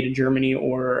that was made in Germany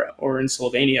or in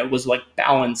Slovenia was like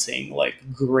balancing like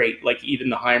great. Like even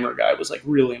the Heimer guy was like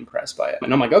really impressed by it.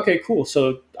 And I'm like, okay, cool.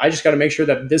 So I just got to make sure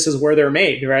that this is where they're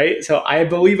made, right? So I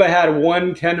believe I had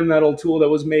one Kennametal tool that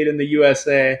was made in the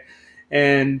USA,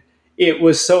 and it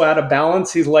was so out of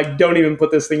balance. He's like, don't even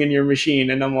put this thing in your machine.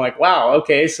 And I'm like, wow,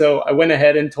 okay. So I went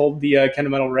ahead and told the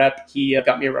Kennametal rep, he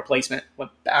got me a replacement,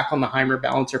 went back on the Heimer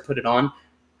balancer, put it on,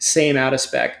 same out of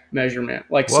spec measurement.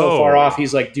 Like Whoa. So far off,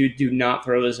 he's like, dude, do not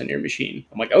throw this in your machine.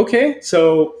 I'm like, okay,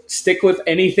 so stick with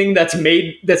anything that's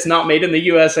not made in the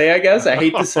USA, I guess. I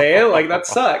hate to say it. Like that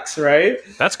sucks, right?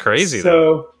 That's crazy.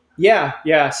 So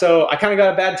yeah. So I kind of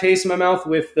got a bad taste in my mouth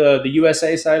with the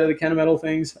USA side of the Kennametal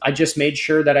things. I just made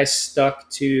sure that I stuck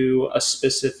to a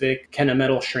specific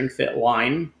Kennametal shrink fit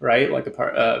line, right? Like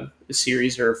a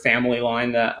series or family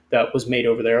line that was made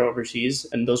over there overseas.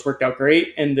 And those worked out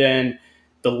great. And then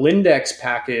the Lindex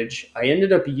package, I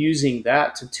ended up using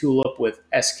that to tool up with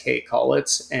SK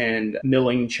collets and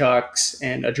milling chucks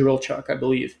and a drill chuck, I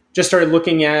believe. Just started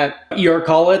looking at ER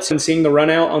collets and seeing the run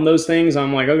out on those things.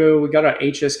 I'm like, okay, we got an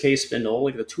HSK spindle.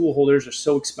 Like the tool holders are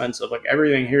so expensive. Like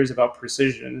everything here is about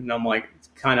precision. And I'm like,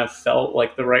 kind of felt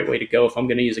like the right way to go if I'm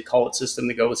going to use a collet system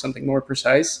to go with something more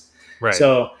precise. Right.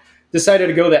 So decided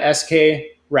to go the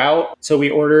SK route. So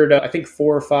we ordered, I think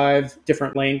 4 or 5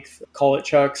 different length collet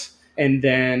chucks. And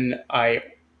then I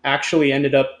actually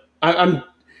ended up, I'm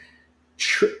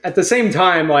at the same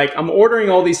time, like I'm ordering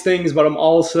all these things, but I'm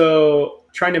also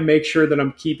trying to make sure that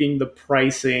I'm keeping the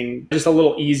pricing just a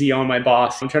little easy on my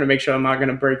boss. I'm trying to make sure I'm not going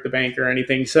to break the bank or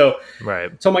anything. So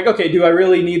I'm like, okay, do I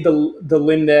really need the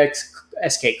Lindex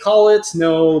SK collets?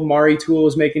 No, Mari Tool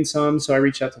is making some. So I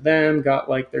reached out to them, got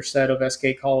like their set of SK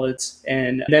collets.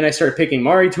 And then I started picking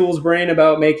Mari Tool's brain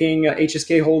about making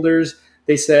HSK holders.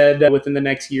 They said within the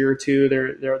next year or two,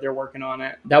 they're working on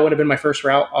it. That would have been my first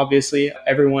route. Obviously,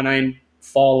 everyone I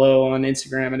follow on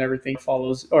Instagram and everything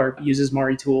follows or uses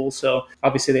Mari Tool. So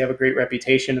obviously they have a great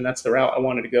reputation, and that's the route I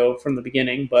wanted to go from the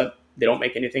beginning, but they don't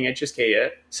make anything HSK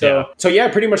yet. So I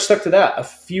pretty much stuck to that. A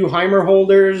few Heimer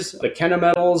holders, the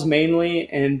Kennametals mainly,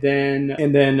 and then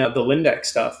the Lindex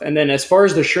stuff. And then as far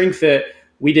as the shrink fit,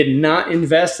 we did not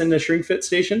invest in the shrink fit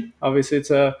station. Obviously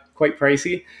it's quite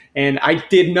pricey. And I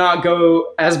did not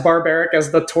go as barbaric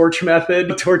as the torch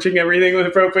method, torching everything with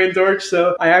a propane torch.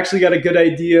 So I actually got a good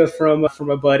idea from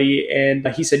a buddy, and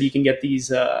he said you can get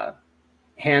these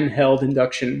handheld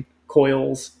induction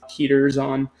coils heaters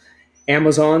on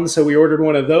Amazon. So we ordered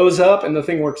one of those up, and the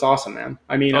thing works awesome, man.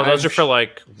 I mean, those are for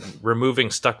like removing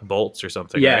stuck bolts or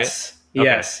something, yes, right?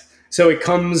 Yes. So it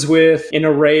comes with an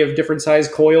array of different size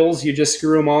coils. You just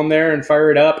screw them on there and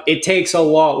fire it up. It takes a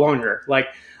lot longer. Like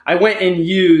I went and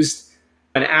used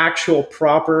an actual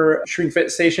proper shrink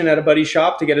fit station at a buddy's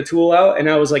shop to get a tool out, and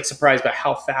I was like surprised by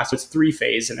how fast it's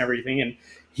 3-phase and everything, and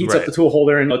heats up the tool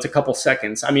holder in it's a couple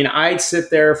seconds. I mean, I'd sit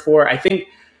there for I think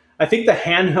the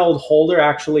handheld holder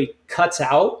actually cuts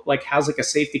out, like has like a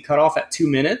safety cutoff at 2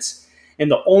 minutes. And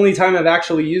the only time I've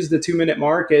actually used the 2-minute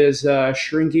mark is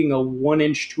shrinking a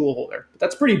 1-inch tool holder. But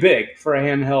that's pretty big for a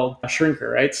handheld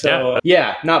shrinker, right? So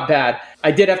yeah, not bad.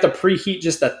 I did have to preheat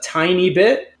just a tiny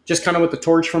bit, just kind of with the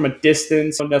torch from a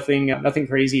distance. Nothing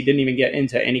crazy. Didn't even get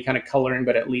into any kind of coloring,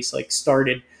 but at least like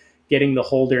started getting the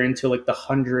holder into like the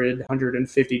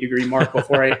 150 degree mark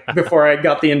before I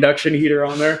got the induction heater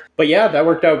on there. But yeah, that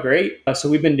worked out great. So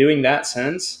we've been doing that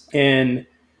since. And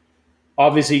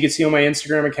obviously, you can see on my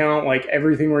Instagram account, like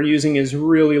everything we're using is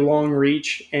really long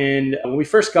reach. And when we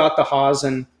first got the Haas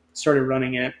and started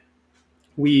running it,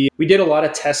 we did a lot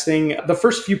of testing. The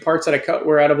first few parts that I cut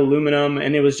were out of aluminum,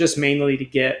 and it was just mainly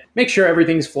to make sure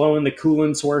everything's flowing, the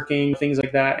coolant's working, things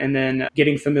like that, and then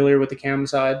getting familiar with the cam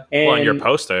side. And on your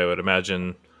post, I would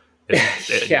imagine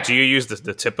Yeah. Do you use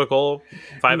the typical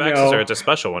 5-axis, or No. it's a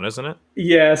special one, isn't it?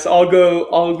 Yes, I'll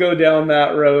go down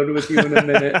that road with you in a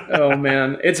minute. Oh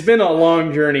man, it's been a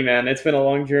long journey, man. It's been a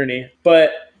long journey.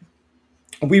 But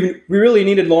we really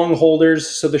needed long holders,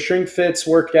 so the shrink fits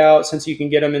worked out since you can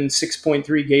get them in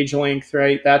 6.3 gauge length,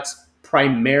 right? That's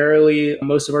primarily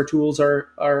most of our tools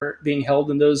are being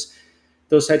held in those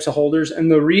types of holders.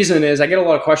 And the reason is I get a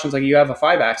lot of questions like, you have a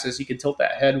 5-axis, you can tilt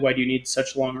that head, why do you need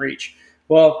such long reach?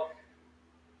 Well,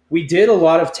 we did a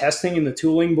lot of testing in the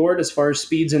tooling board as far as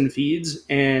speeds and feeds,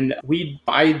 and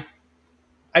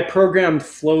I programmed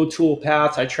flow tool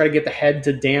paths. I try to get the head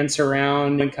to dance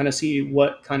around and kind of see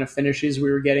what kind of finishes we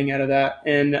were getting out of that.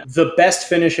 And the best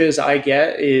finishes I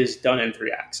get is done in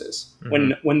 3-axis.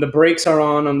 Mm-hmm. When the brakes are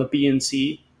on the B and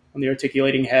C on the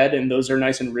articulating head, and those are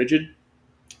nice and rigid,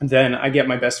 then I get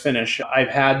my best finish. I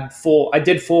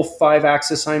did full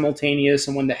 5-axis simultaneous,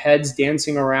 and when the head's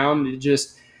dancing around, it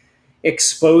just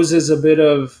exposes a bit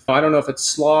of, I don't know if it's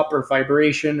slop or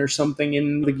vibration or something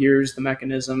in the gears, the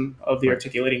mechanism of the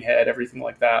articulating head, everything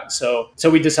like that. So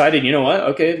we decided, you know what?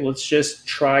 Okay, let's just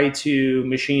try to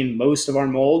machine most of our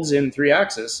molds in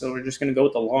 3-axis. So we're just going to go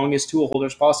with the longest tool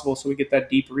holders possible so we get that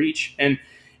deep reach. And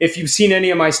if you've seen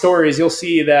any of my stories, you'll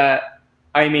see that,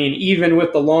 I mean, even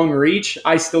with the long reach,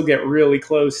 I still get really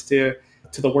close to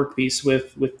the workpiece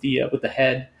with the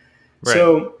head. Right.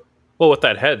 So, well, with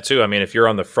that head too, I mean, if you're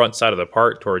on the front side of the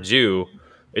part towards you,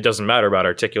 it doesn't matter about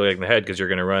articulating the head because you're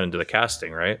going to run into the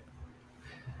casting, right?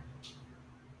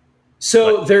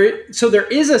 So there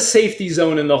is a safety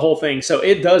zone in the whole thing. So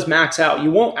it does max out. You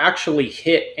won't actually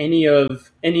hit any of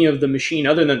the machine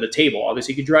other than the table.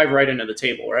 Obviously, you could drive right into the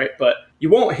table, right? But you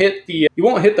won't hit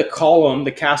the column,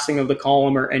 the casting of the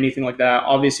column, or anything like that.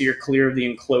 Obviously, you're clear of the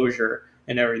enclosure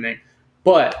and everything.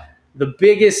 But the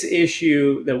biggest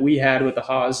issue that we had with the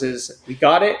Haas is we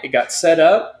got it got set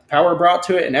up, power brought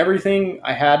to it and everything.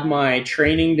 I had my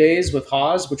training days with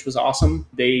Haas, which was awesome.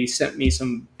 They sent me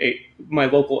my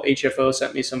local HFO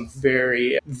sent me some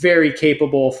very, very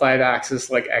capable 5-axis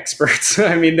like experts.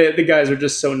 I mean, the guys are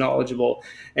just so knowledgeable,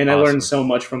 and awesome. I learned so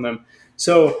much from them.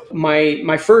 So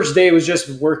my first day was just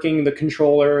working the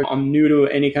controller. I'm new to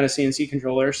any kind of CNC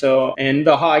controller. So, and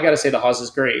I got to say the Haas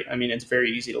is great. I mean, it's very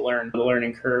easy to learn. The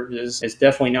learning curve is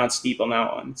definitely not steep on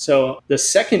that one. So the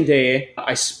second day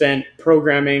I spent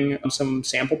programming some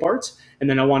sample parts. And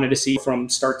then I wanted to see from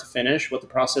start to finish what the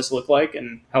process looked like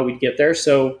and how we'd get there.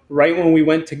 So right when we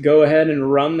went to go ahead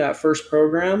and run that first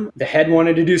program, the head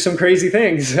wanted to do some crazy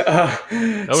things.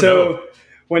 No.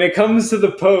 When it comes to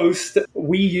the post,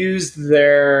 we used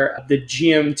the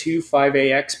GM2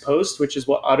 5AX post, which is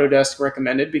what Autodesk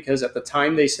recommended, because at the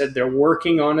time they said they're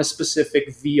working on a specific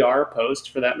VR post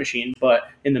for that machine. But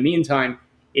in the meantime,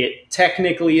 it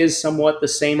technically is somewhat the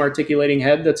same articulating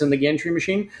head that's in the gantry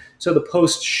machine. So the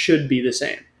post should be the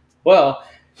same. Well,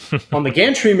 on the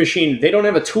gantry machine, they don't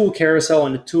have a tool carousel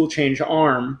and a tool change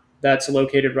arm that's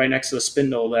located right next to the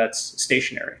spindle that's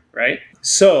stationary, right?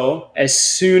 So as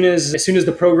soon as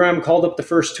the program called up the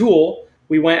first tool,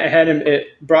 we went ahead and it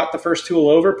brought the first tool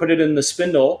over, put it in the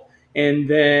spindle, and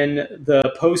then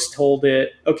the post told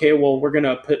it, okay, well, we're going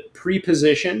to put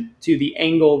pre-position to the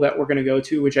angle that we're going to go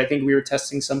to, which I think we were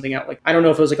testing something at I don't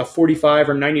know if it was like a 45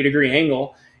 or 90 degree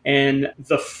angle. And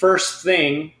the first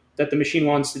thing that the machine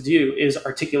wants to do is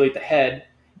articulate the head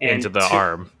into the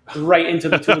arm. Right into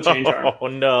the tool change arm. Oh,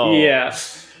 no. Yeah.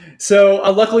 So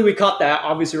luckily we caught that.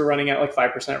 Obviously, we're running at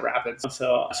 5% rapid.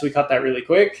 So we caught that really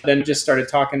quick. Then just started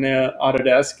talking to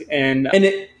Autodesk. And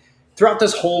throughout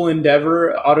this whole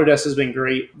endeavor, Autodesk has been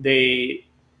great. They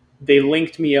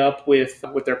linked me up with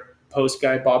their post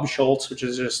guy, Bob Schultz, which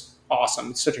is just awesome.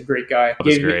 He's such a great guy.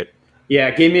 That's great.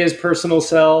 Gave me his personal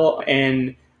cell,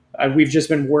 and we've just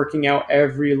been working out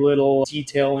every little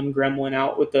detail and gremlin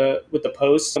out with the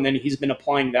posts, and then he's been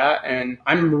applying that. And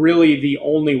I'm really the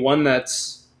only one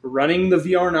that's running the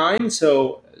VR9,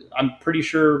 so I'm pretty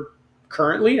sure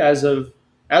currently, as of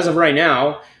right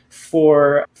now,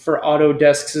 for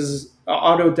Autodesk's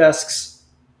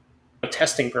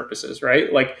testing purposes, right?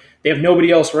 They have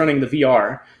nobody else running the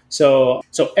VR. So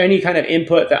any kind of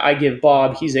input that I give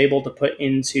Bob, he's able to put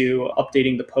into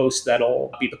updating the post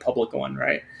that'll be the public one,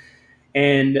 right?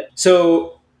 And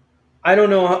so I don't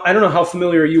know how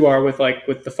familiar you are with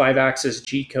the 5-axis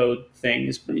G code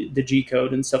things, the G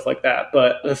code and stuff like that.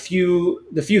 But the few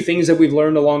things that we've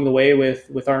learned along the way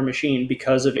with our machine,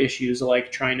 because of issues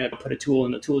like trying to put a tool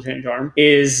in the tool change arm,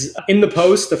 is in the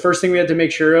post. The first thing we had to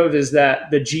make sure of is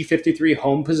that the G53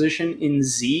 home position in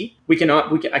Z,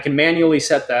 I can manually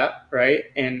set that, right?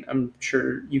 And I'm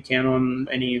sure you can on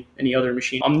any other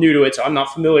machine. I'm new to it, so I'm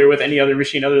not familiar with any other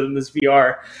machine other than this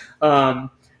VR.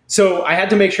 So I had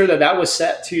to make sure that that was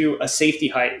set to a safety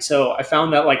height. So I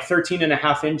found that like 13 and a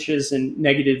half inches and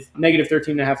negative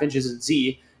 13 and a half inches in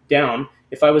Z down.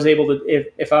 If I was able to,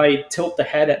 if I tilt the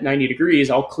head at 90 degrees,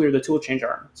 I'll clear the tool change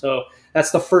arm. So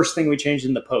that's the first thing we changed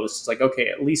in the post. It's like, okay,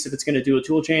 at least if it's going to do a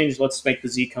tool change, let's make the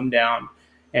Z come down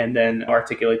and then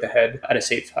articulate the head at a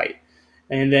safe height.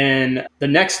 And then the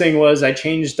next thing was I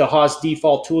changed the Haas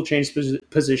default tool change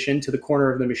position to the corner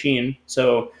of the machine.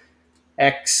 So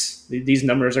X, these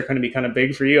numbers are going to be kind of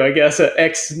big for you, I guess.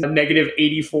 X negative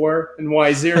 84 and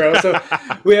Y 0. So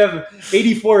we have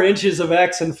 84 inches of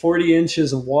X and 40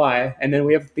 inches of Y. And then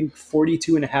we have, I think,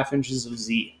 42 and a half inches of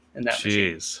Z in that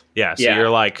machine. Yeah. So you're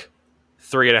like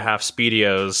 3.5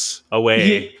 Speedios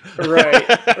away.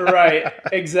 Right.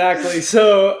 Exactly.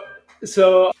 So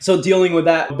dealing with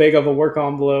that big of a work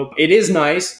envelope, it is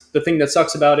nice. The thing that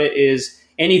sucks about it is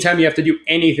anytime you have to do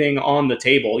anything on the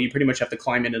table, you pretty much have to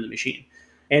climb into the machine.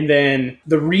 And then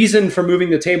the reason for moving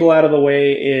the table out of the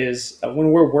way is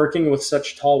when we're working with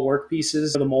such tall work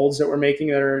pieces, the molds that we're making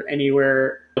that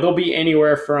are they'll be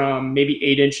anywhere from maybe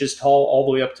 8 inches tall all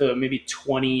the way up to maybe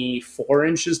 24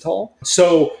 inches tall.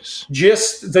 So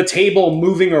just the table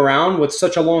moving around with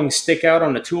such a long stick out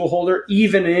on the tool holder,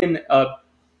 even in a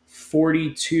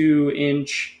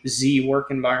 42-inch Z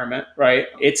work environment, right?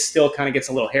 It still kind of gets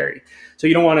a little hairy. So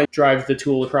you don't want to drive the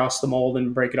tool across the mold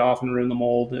and break it off and ruin the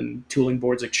mold, and tooling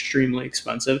board's extremely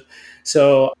expensive.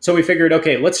 So we figured,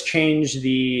 okay, let's change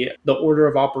the order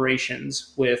of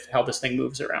operations with how this thing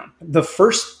moves around. The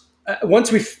first,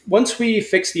 once we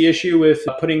fix the issue with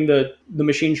putting the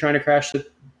machine trying to crash the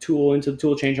tool into the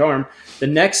tool change arm, the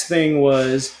next thing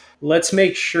was, let's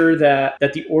make sure that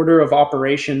the order of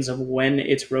operations of when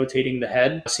it's rotating the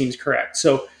head seems correct.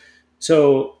 So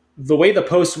the way the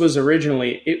post was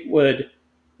originally, it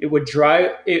would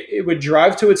drive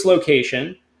to its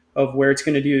location of where it's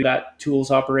going to do that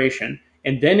tool's operation,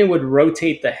 and then it would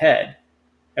rotate the head,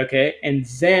 okay, and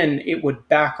then it would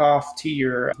back off to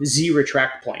your Z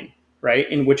retract plane,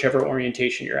 right, in whichever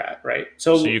orientation you're at, right?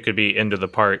 So you could be into the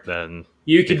part then.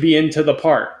 You could be into the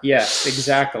part, yes,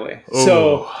 exactly. Ooh.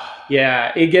 So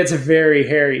yeah, it gets very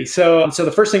hairy. So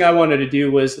the first thing I wanted to do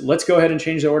was let's go ahead and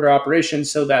change the order of operations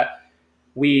so that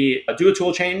we do a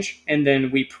tool change and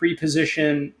then we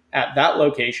pre-position at that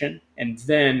location and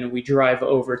then we drive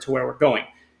over to where we're going.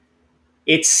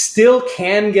 It still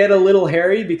can get a little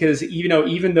hairy because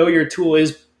even though your tool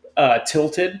is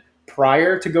tilted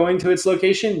prior to going to its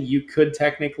location, you could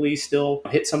technically still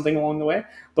hit something along the way.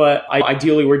 But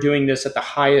ideally, we're doing this at the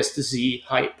highest Z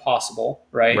height possible,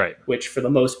 right? Which for the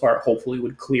most part, hopefully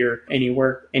would clear any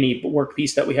work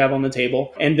piece that we have on the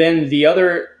table. And then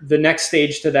the next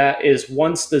stage to that is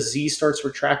once the Z starts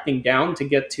retracting down to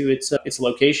get to its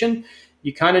location,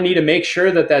 you kind of need to make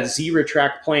sure that Z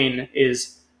retract plane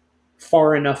is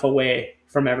far enough away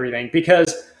from everything.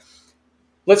 Because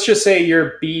let's just say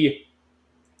your B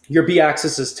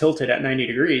axis is tilted at 90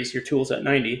 degrees, your tool's at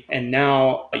 90, and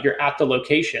now you're at the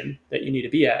location that you need to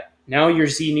be at. Now your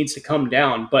Z needs to come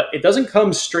down, but it doesn't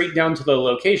come straight down to the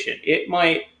location. It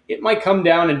might come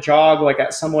down and jog like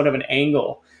at somewhat of an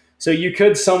angle. So you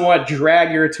could somewhat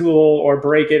drag your tool or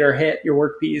break it or hit your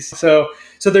workpiece. So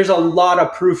there's a lot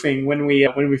of proofing when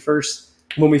we first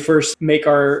make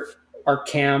our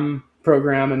cam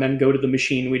program and then go to the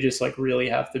machine. We just really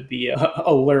have to be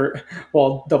alert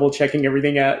while double checking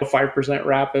everything at 5%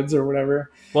 rapids or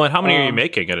whatever. Well, and how many are you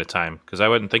making at a time? Because I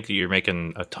wouldn't think that you're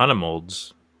making a ton of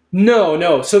molds.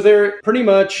 No. So they're pretty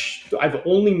much, I've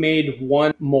only made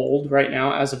one mold right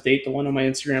now as of date, the one on my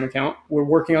Instagram account. We're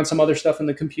working on some other stuff in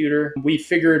the computer. We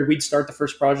figured we'd start the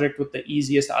first project with the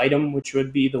easiest item, which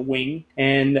would be the wing.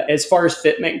 And as far as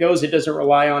fitment goes, it doesn't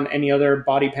rely on any other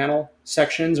body panel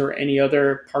sections or any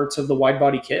other parts of the wide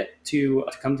body kit to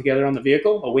come together on the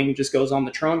vehicle. A wing just goes on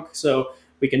the trunk. So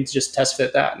we can just test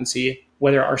fit that and see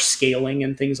whether our scaling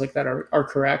and things like that are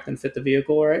correct and fit the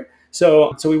vehicle, right?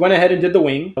 So we went ahead and did the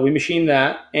wing. We machined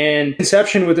that. And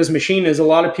conception with this machine is a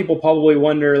lot of people probably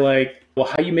wonder well,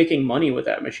 how are you making money with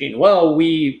that machine? Well,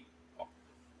 we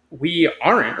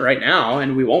aren't right now,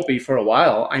 and we won't be for a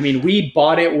while. I mean, we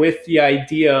bought it with the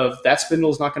idea of that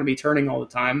spindle's not going to be turning all the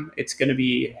time. It's going to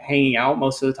be hanging out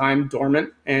most of the time,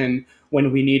 dormant. And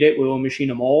when we need it, we will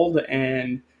machine a mold.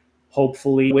 And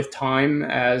hopefully with time,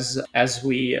 as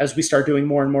we start doing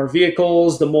more and more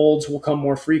vehicles, the molds will come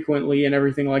more frequently and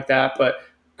everything like that. But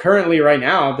currently right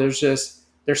now, there's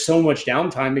so much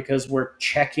downtime because we're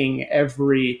checking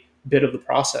every bit of the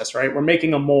process, right? We're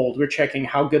making a mold. We're checking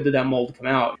how good did that mold come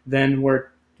out. Then we're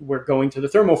going to the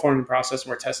thermoforming process and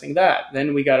we're testing that.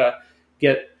 Then we got to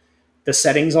get the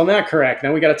settings on that correct.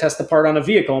 Now we got to test the part on a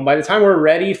vehicle. And by the time we're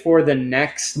ready for the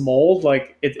next mold,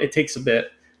 like it takes a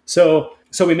bit. So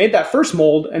we made that first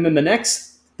mold, and then the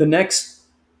next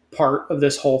part of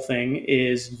this whole thing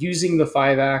is using the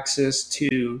 5-axis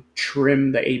to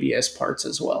trim the ABS parts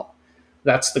as well.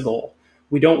 That's the goal.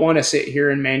 We don't want to sit here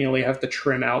and manually have to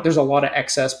trim out. There's a lot of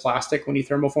excess plastic when you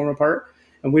thermoform a part,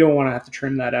 and we don't want to have to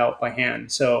trim that out by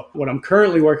hand. So what I'm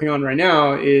currently working on right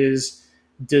now is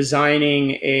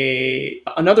designing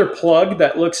another plug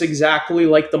that looks exactly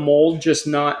like the mold, just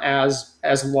not as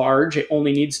large. It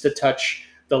only needs to touch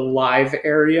the live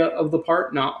area of the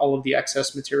part, not all of the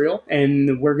excess material.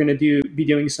 And we're going to be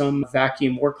doing some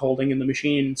vacuum work holding in the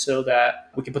machine so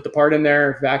that we can put the part in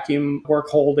there, vacuum work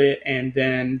hold it, and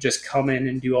then just come in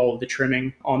and do all of the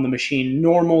trimming on the machine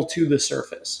normal to the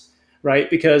surface, right?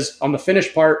 Because on the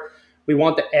finished part, we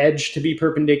want the edge to be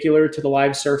perpendicular to the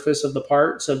live surface of the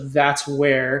part. So that's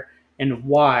where and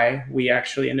why we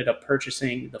actually ended up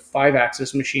purchasing the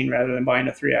 5-axis machine rather than buying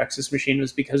a 3-axis machine,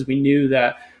 was because we knew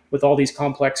that with all these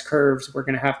complex curves, we're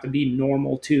going to have to be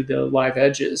normal to the live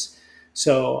edges.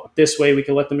 So this way we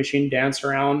can let the machine dance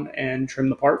around and trim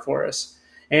the part for us.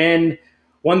 And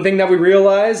one thing that we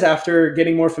realized after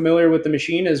getting more familiar with the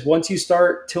machine is once you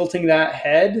start tilting that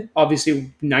head,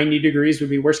 obviously 90 degrees would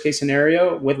be worst case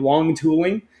scenario with long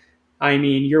tooling. I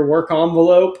mean, your work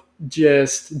envelope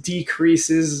just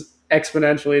decreases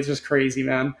exponentially. It's just crazy,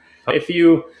 man. If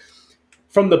you,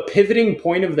 from the pivoting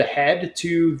point of the head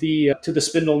to the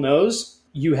spindle nose,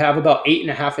 you have about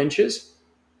 8.5 inches.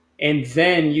 And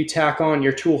then you tack on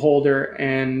your tool holder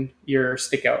and your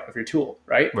stick out of your tool,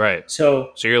 right? Right.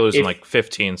 So you're losing like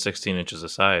 15, 16 inches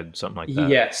aside, something like that.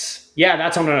 Yes. Yeah,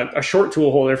 that's on a short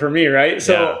tool holder for me, right?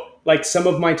 So like some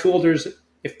of my tool holders,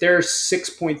 if they're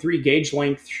 6.3 gauge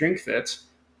length shrink fits,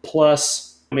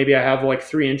 plus maybe I have like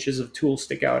 3 inches of tool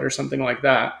stick out or something like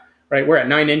that, right? We're at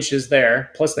 9 inches there,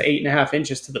 plus the 8.5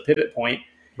 inches to the pivot point.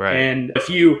 Right. And if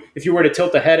you were to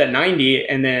tilt the head at 90,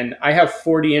 and then I have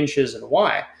 40 inches in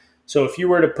Y. So if you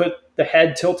were to put the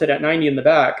head tilted at 90 in the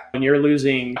back and you're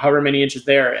losing however many inches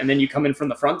there, and then you come in from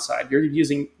the front side, you're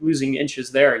losing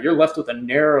inches there. You're left with a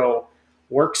narrow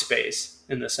workspace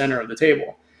in the center of the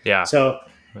table. Yeah. So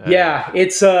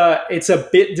it's a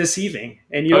bit deceiving,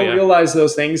 and you don't realize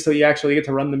those things till you actually get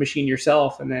to run the machine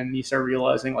yourself, and then you start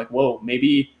realizing like, whoa,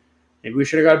 maybe we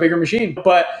should have got a bigger machine.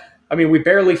 But I mean, we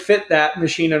barely fit that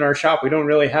machine in our shop. We don't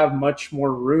really have much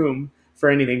more room for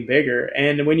anything bigger.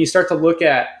 And when you start to look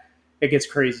at, it gets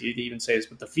crazy to even say this,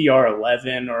 but the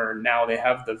VR11, or now they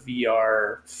have the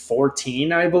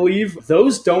VR14, I believe,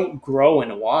 those don't grow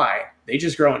in Y. They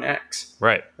just grow in X.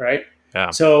 Right. Right?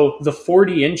 Yeah. So the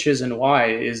 40 inches in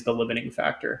Y is the limiting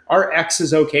factor. Our X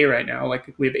is okay right now.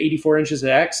 Like we have 84 inches of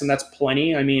X, and that's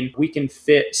plenty. I mean, we can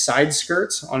fit side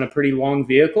skirts on a pretty long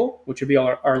vehicle, which would be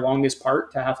our longest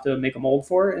part to have to make a mold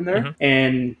for in there.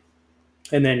 Mm-hmm.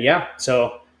 And then,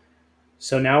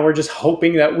 So now we're just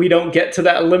hoping that we don't get to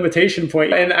that limitation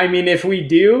point. And I mean, if we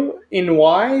do in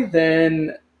Y,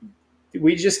 then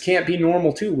we just can't be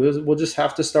normal too. We'll just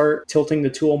have to start tilting the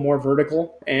tool more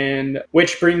vertical. And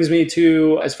which brings me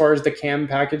to, as far as the cam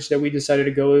package that we decided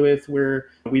to go with, where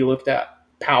we looked at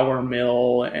Power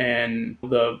Mill and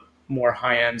the more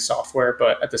high-end software,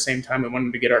 but at the same time we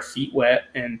wanted to get our feet wet.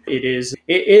 And it is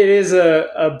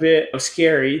a bit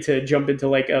scary to jump into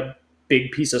like a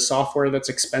big piece of software that's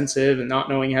expensive and not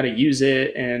knowing how to use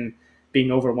it and being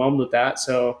overwhelmed with that.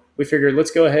 So we figured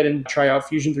let's go ahead and try out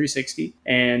Fusion 360.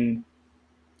 And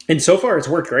so far it's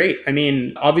worked great. I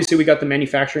mean, obviously we got the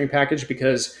manufacturing package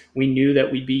because we knew that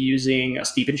we'd be using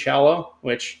Steep and Shallow,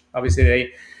 which obviously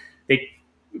they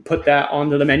put that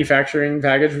onto the manufacturing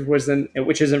package,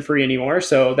 which isn't free anymore.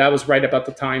 So that was right about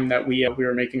the time that we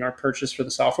were making our purchase for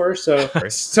the software. So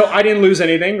I didn't lose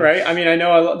anything, right? I mean, I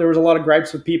know there was a lot of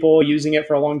gripes with people using it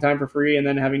for a long time for free and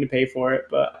then having to pay for it.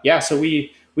 But yeah, so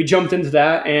we jumped into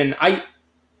that, and I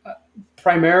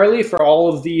primarily for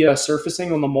all of the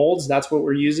surfacing on the molds, that's what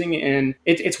we're using, and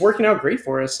it's working out great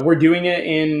for us. We're doing it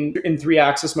in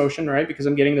 3-axis motion, right? Because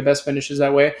I'm getting the best finishes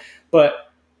that way. But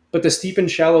the Steep and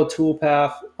Shallow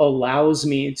toolpath allows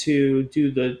me to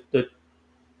do the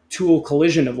tool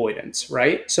collision avoidance,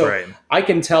 right? So I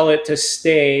can tell it to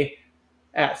stay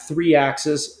at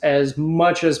 3-axis as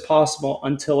much as possible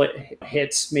until it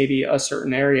hits maybe a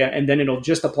certain area, and then it'll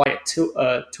just apply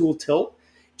a tool tilt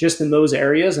just in those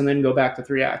areas and then go back to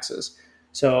 3-axis.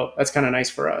 So that's kind of nice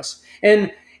for us.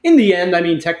 And in the end, I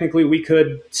mean, technically we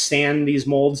could sand these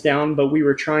molds down, but we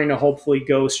were trying to hopefully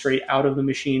go straight out of the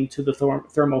machine to the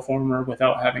thermoformer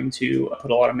without having to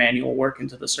put a lot of manual work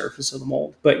into the surface of the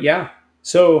mold. But yeah,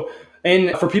 so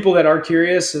And for people that are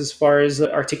curious, as far as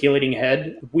the articulating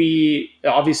head, we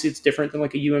obviously it's different than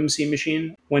like a UMC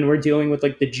machine. When we're dealing with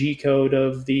like the G code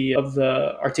of the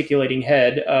articulating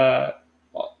head,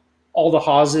 all the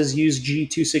Haases use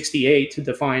G268 to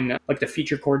define like the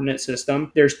feature coordinate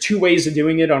system. There's two ways of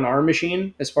doing it on our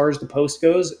machine as far as the post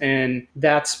goes, and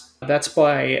that's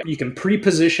by you can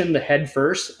pre-position the head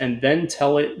first and then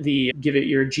give it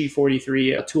your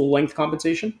G43 tool length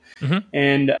compensation. Mm-hmm.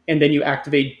 And then you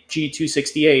activate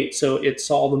G268, so it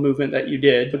saw the movement that you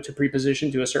did to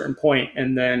pre-position to a certain point,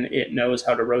 and then it knows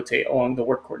how to rotate along the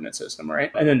work coordinate system, right?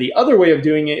 And then the other way of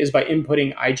doing it is by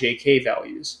inputting IJK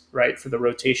values, right, for the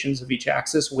rotations of each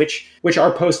axis, which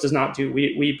our post does not do.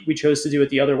 We chose to do it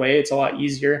the other way. It's a lot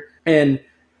easier.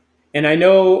 And I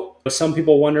know some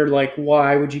people wondered, like,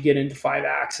 why would you get into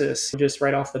 5-axis just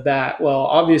right off the bat? Well,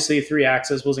 obviously,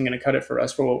 3-axis wasn't going to cut it for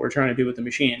us for what we're trying to do with the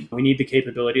machine. We need the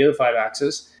capability of the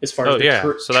 5-axis as far as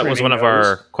so that was one of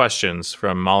our questions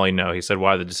from Molly. No, he said,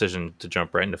 why the decision to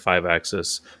jump right into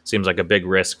 5-axis? Seems like a big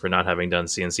risk for not having done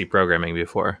CNC programming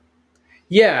before.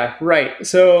 Yeah, right.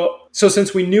 So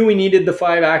since we knew we needed the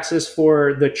 5-axis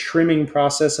for the trimming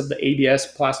process of the ABS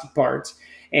plastic parts,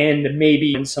 and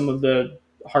maybe in some of the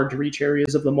hard to reach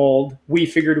areas of the mold, we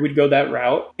figured we'd go that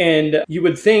route. And you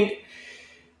would think,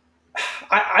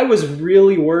 I was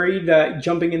really worried that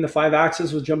jumping in the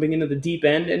 5-axis was jumping into the deep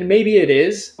end, and maybe it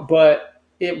is, but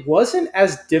it wasn't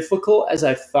as difficult as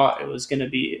I thought it was going to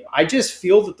be. I just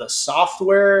feel that the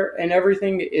software and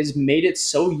everything is made it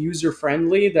so user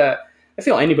friendly that I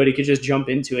feel anybody could just jump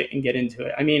into it and get into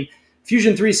it. I mean,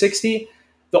 Fusion 360,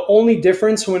 the only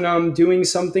difference when I'm doing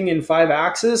something in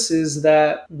 5-axis is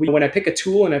that when I pick a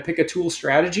tool and I pick a tool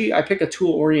strategy, I pick a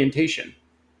tool orientation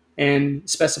and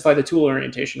specify the tool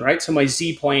orientation, right? So my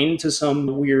Z plane to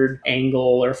some weird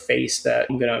angle or face that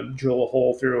I'm going to drill a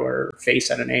hole through, or face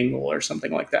at an angle or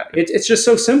something like that. It's just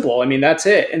so simple. I mean, that's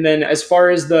it. And then as far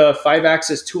as the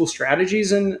 5-axis tool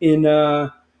strategies in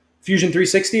Fusion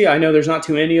 360, I know there's not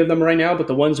too many of them right now, but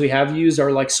the ones we have used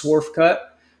are like swarf cut.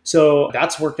 So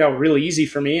that's worked out really easy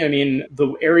for me. I mean,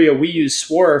 the area we use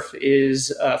swarf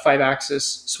is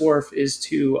 5-axis swarf is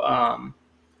to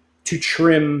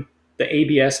trim the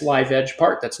ABS live edge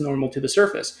part that's normal to the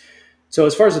surface. So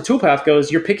as far as the toolpath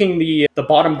goes, you're picking the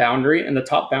bottom boundary and the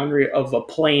top boundary of a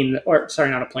plane, or sorry,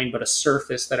 not a plane, but a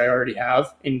surface that I already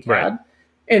have in CAD. Right.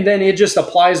 And then it just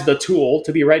applies the tool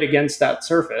to be right against that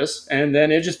surface. And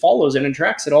then it just follows it and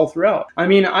tracks it all throughout. I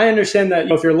mean, I understand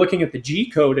that if you're looking at the G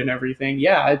code and everything,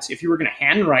 yeah, if you were going to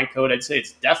handwrite code, I'd say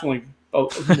it's definitely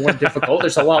more difficult.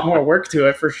 There's a lot more work to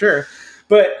it for sure.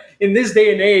 But in this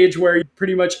day and age where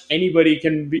pretty much anybody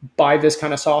can buy this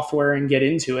kind of software and get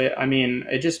into it, I mean,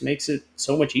 it just makes it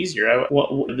so much easier.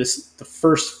 The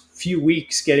first few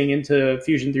weeks getting into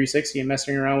Fusion 360 and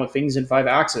messing around with things in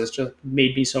 5-axis just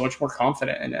made me so much more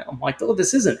confident in it. I'm like, oh,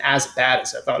 this isn't as bad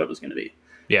as I thought it was going to be.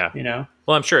 Yeah. You know?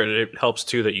 Well, I'm sure it helps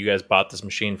too that you guys bought this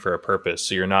machine for a purpose.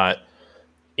 So you're not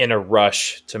in a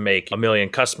rush to make a million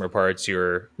customer parts.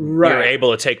 You're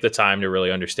able to take the time to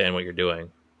really understand what you're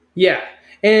doing. Yeah.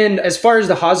 And as far as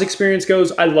the Haas experience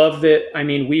goes, I loved it. I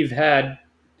mean, we've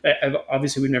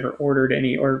never ordered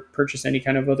any or purchased any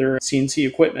kind of other CNC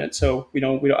equipment. So I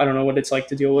don't know what it's like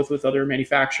to deal with other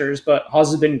manufacturers, but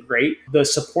Haas has been great. The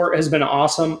support has been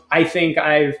awesome. I think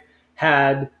I've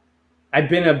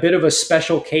been a bit of a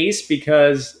special case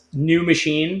because new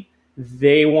machine,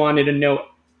 they wanted to know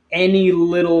any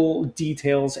little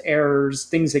details, errors,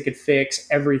 things they could fix,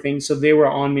 everything. So they were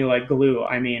on me like glue.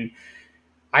 I mean,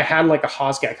 I had like a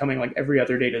Haas guy coming like every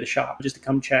other day to the shop just to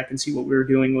come check and see what we were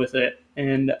doing with it.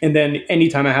 And then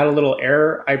anytime I had a little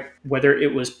error, whether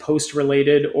it was post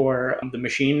related or the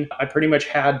machine, I pretty much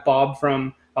had Bob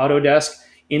from Autodesk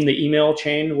in the email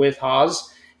chain with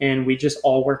Haas. And we just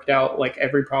all worked out like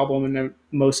every problem and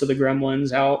most of the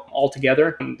gremlins out all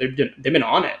together. And they've been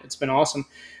on it. It's been awesome.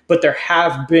 But there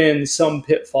have been some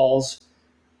pitfalls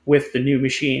with the new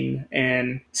machine.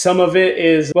 And some of it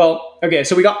is,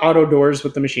 so we got auto doors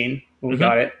with the machine when we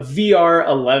got it.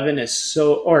 VR9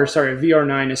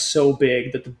 is so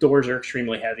big that the doors are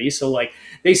extremely heavy. So like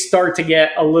they start to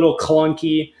get a little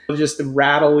clunky, just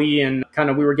rattly, and kind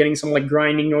of we were getting some like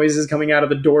grinding noises coming out of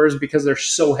the doors because they're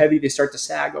so heavy, they start to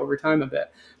sag over time a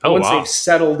bit. But once they've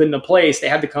settled into place, they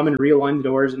had to come and realign the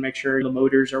doors and make sure the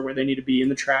motors are where they need to be in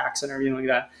the tracks and everything like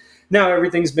that. Now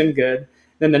everything's been good.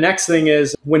 Then the next thing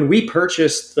is when we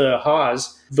purchased the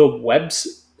Haas, the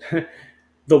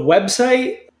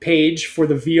website page for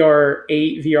the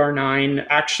VR8, VR9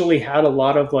 actually had a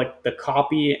lot of like the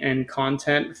copy and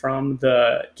content from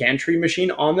the gantry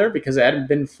machine on there because it hadn't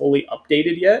been fully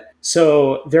updated yet.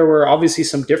 So there were obviously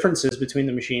some differences between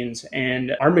the machines,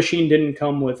 and our machine didn't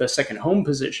come with a second home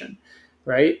position.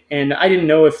 Right. And I didn't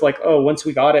know if like, oh, once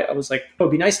we got it, I was like, oh,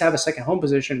 it'd be nice to have a second home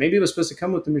position. Maybe it was supposed to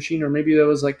come with the machine, or maybe that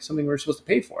was like something we were supposed to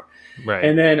pay for. Right.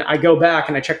 And then I go back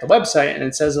and I check the website, and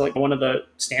it says like one of the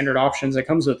standard options that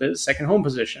comes with it is second home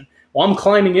position. Well, I'm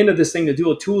climbing into this thing to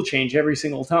do a tool change every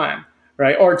single time,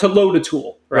 right? Or to load a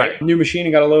tool, right? New machine,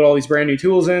 and got to load all these brand new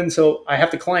tools in. So I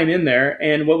have to climb in there.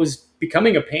 And what was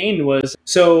becoming a pain was,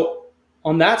 so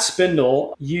on that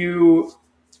spindle, you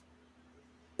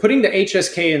putting the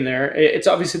HSK in there, it's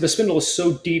obviously the spindle is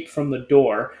so deep from the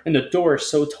door, and the door is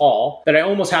so tall that I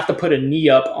almost have to put a knee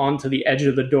up onto the edge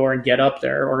of the door and get up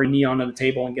there, or a knee onto the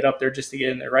table and get up there just to get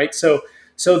in there, right? So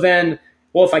then,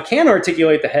 well, if I can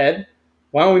articulate the head,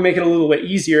 why don't we make it a little bit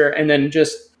easier and then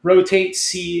just rotate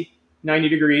C 90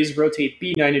 degrees, rotate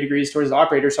B 90 degrees towards the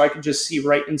operator, so I can just see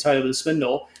right inside of the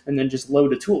spindle and then just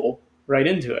load a tool right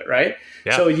into it, right?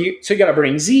 Yeah. So you got to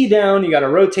bring Z down, you got to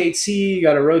rotate C, you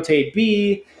got to rotate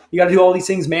B, you got to do all these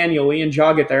things manually and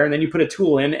jog it there, and then you put a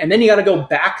tool in, and then you got to go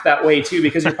back that way too,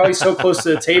 because you're probably so close to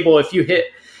the table. If you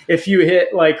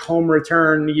hit like home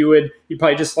return, you'd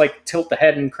probably just like tilt the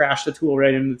head and crash the tool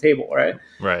right into the table, right?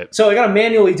 Right. So I got to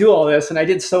manually do all this, and I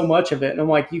did so much of it, and I'm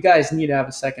like, you guys need to have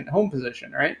a second home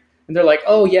position, right? And they're like,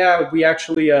 oh yeah, we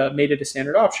actually made it a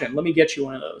standard option. Let me get you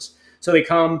one of those. So they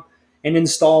come and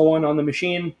install one on the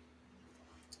machine.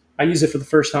 I use it for the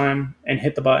first time and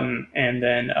hit the button, and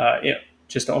then it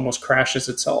just almost crashes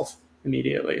itself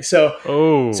immediately. So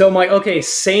I'm like, okay,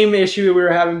 same issue we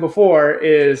were having before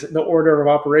is the order of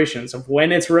operations of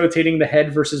when it's rotating the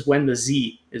head versus when the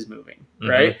Z is moving,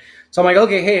 right? So I'm like,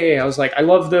 okay, hey, I was like, I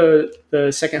love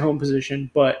the second home position,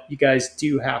 but you guys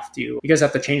have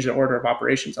to change the order of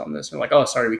operations on this. And they're like, oh,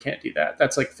 sorry, we can't do that.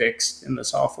 That's like fixed in the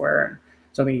software, and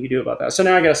something you can do about that. So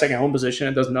now I got a second home position.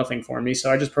 It does nothing for me. So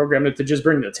I just programmed it to just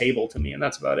bring the table to me, and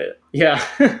that's about it. Yeah.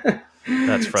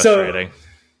 That's frustrating.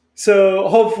 So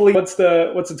hopefully once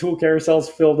the tool carousel's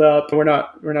filled up, we're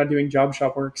not doing job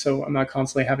shop work. So I'm not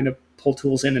constantly having to pull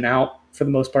tools in and out. For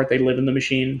the most part, they live in the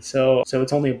machine. So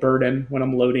it's only a burden when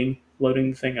I'm loading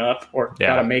the thing up, or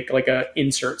gotta make like a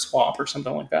insert swap or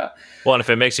something like that. Well, and if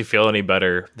it makes you feel any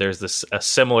better, there's a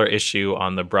similar issue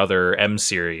on the Brother M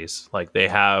series. Like they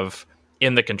have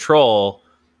in the control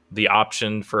the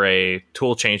option for a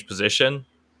tool change position,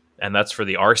 and that's for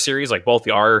the R series. Like both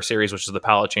the R series, which is the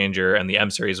pallet changer, and the M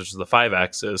series, which is the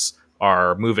 5-axis,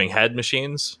 are moving head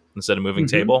machines instead of moving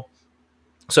table.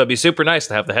 So it'd be super nice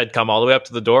to have the head come all the way up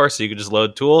to the door so you could just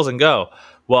load tools and go.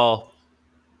 Well,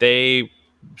 they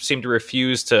seem to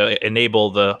refuse to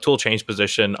enable the tool change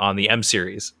position on the M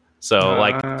series. So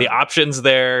like the options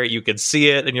there, you can see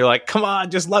it and you're like, come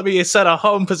on, just let me set a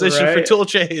home position for tool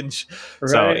change.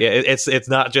 Right. So it's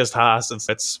not just Haas.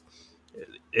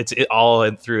 It's all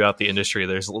in throughout the industry.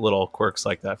 There's little quirks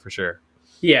like that for sure.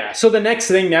 Yeah. So the next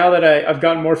thing, now that I've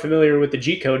gotten more familiar with the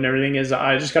G code and everything, is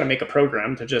I just got to make a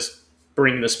program to just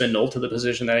bring the spindle to the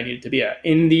position that I need it to be at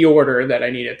in the order that I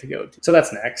need it to go to. So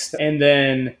that's next. And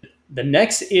then the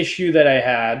next issue that I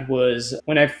had was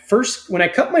when I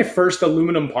cut my first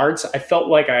aluminum parts, I felt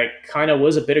like I kind of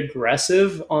was a bit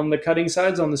aggressive on the cutting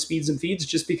sides, on the speeds and feeds,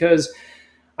 just because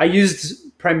I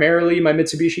used primarily my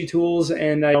Mitsubishi tools,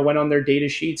 and I went on their data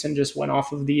sheets and just went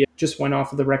off of the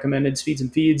recommended speeds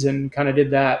and feeds and kind of did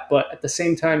that. But at the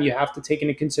same time, you have to take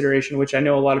into consideration, which I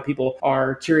know a lot of people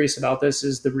are curious about this,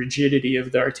 is the rigidity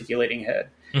of the articulating head.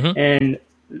 And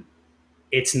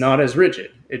it's not as rigid.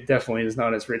 It definitely is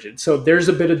not as rigid. So there's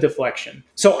a bit of deflection.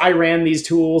 So I ran these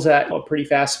tools at a pretty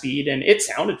fast speed, and it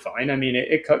sounded fine. I mean,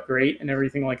 it cut great and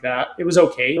everything like that. It was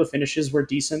okay. The finishes were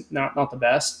decent, not the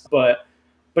best, but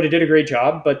it did a great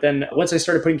job. But then once I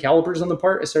started putting calipers on the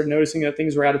part, I started noticing that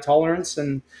things were out of tolerance,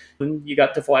 and you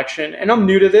got deflection. And I'm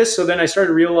new to this, so then I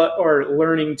started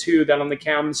learning too that on the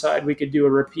cam side, we could do a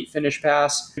repeat finish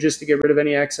pass just to get rid of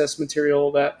any excess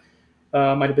material that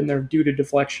might have been there due to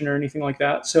deflection or anything like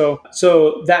that. So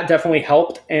that definitely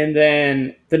helped. And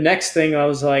then the next thing, I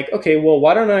was like, okay, well,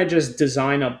 why don't I just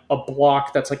design a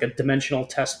block that's like a dimensional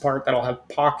test part that'll have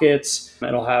pockets,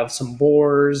 it'll have some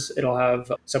bores, it'll have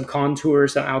some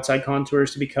contours, some outside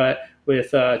contours to be cut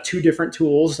with 2 different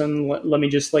tools. And let me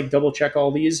just like double check all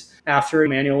these after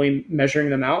manually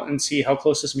measuring them out and see how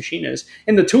close this machine is.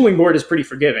 And the tooling board is pretty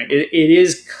forgiving. It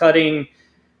is cutting.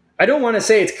 I don't want to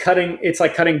say it's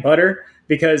like cutting butter,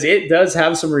 because it does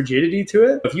have some rigidity to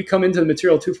it. If you come into the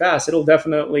material too fast, it'll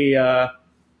definitely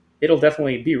it'll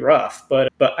definitely be rough.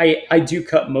 But I do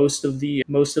cut most of the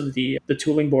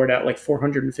tooling board at like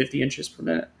 450 inches per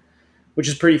minute, which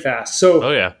is pretty fast. Oh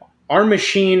So yeah. our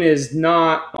machine is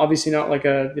not obviously not like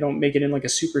they don't make it in like a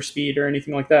super speed or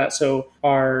anything like that. So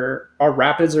our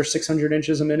rapids are 600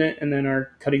 inches a minute, and then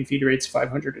our cutting feed rate's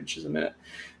 500 inches a minute.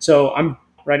 So I'm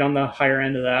right on the higher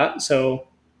end of that. So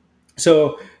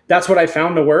that's what I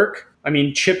found to work. I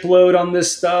mean, chip load on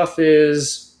this stuff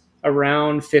is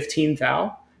around 15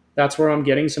 thou. That's where I'm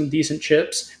getting some decent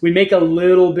chips. We make a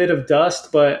little bit of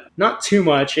dust, but not too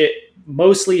much. It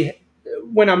mostly,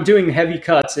 when I'm doing heavy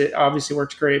cuts, it obviously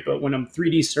works great. But when I'm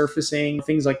 3D surfacing,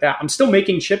 things like that, I'm still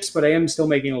making chips, but I am still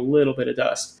making a little bit of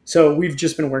dust. So we've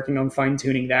just been working on fine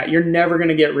tuning that. You're never going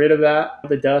to get rid of that.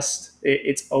 The dust,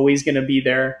 it's always going to be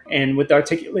there. And with the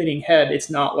articulating head, it's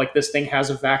not like this thing has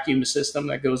a vacuum system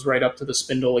that goes right up to the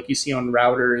spindle like you see on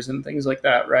routers and things like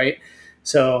that, right?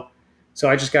 So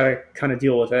I just got to kind of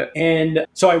deal with it. And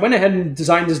so I went ahead and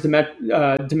designed this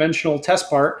dimensional test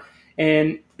part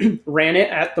and ran it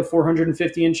at the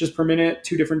 450 inches per minute,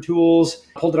 two different tools,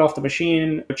 pulled it off the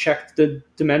machine, checked the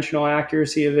dimensional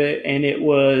accuracy of it. And it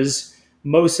was,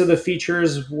 most of the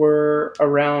features were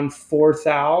around 4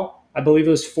 thou. I believe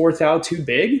it was 4 thou too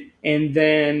big. And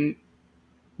then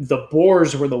the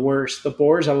bores were the worst. The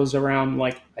bores, I was around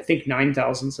like, I think 9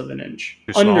 thousandths of an inch.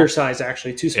 Too small. Undersized,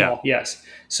 actually, too small. Yeah. Yes.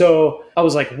 So I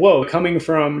was like, whoa, coming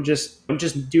from just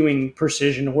doing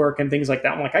precision work and things like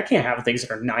that. I'm like, I can't have things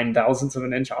that are 9 thousandths of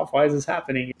an inch off. Why is this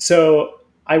happening? So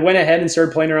I went ahead and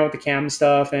started playing around with the cam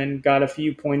stuff and got a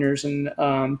few pointers and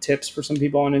tips for some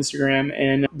people on Instagram.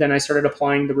 And then I started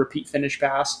applying the repeat finish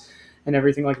pass and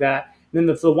everything like that. And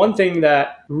then the one thing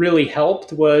that really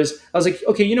helped was I was like,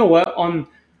 okay, you know what?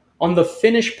 On the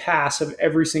finish pass of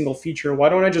every single feature, why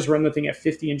don't I just run the thing at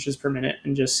 50 inches per minute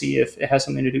and just see if it has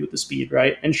something to do with the speed,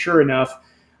 right? And sure enough,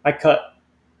 I cut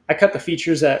the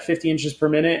features at 50 inches per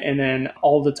minute, and then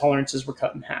all the tolerances were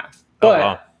cut in half.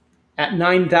 But at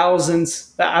 9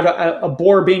 thousandths, a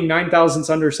bore being 9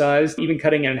 thousandths undersized, even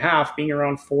cutting it in half, being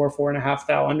around 4.5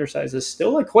 thou undersized is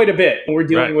still like quite a bit. And we're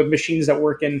dealing with machines that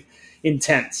work in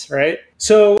tenths, right?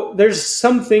 So there's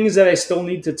some things that I still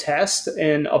need to test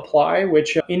and apply,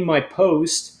 which in my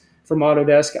post from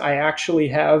Autodesk, I actually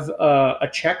have a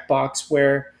checkbox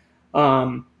where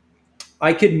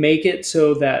I could make it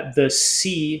so that the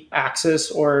C axis,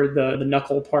 or the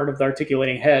knuckle part of the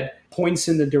articulating head, points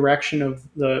in the direction of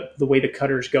the way the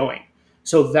cutter is going.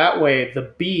 So that way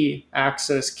the B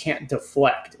axis can't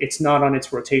deflect. It's not on its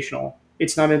rotational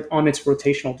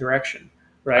direction,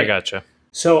 right? I gotcha.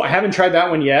 So I haven't tried that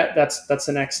one yet. That's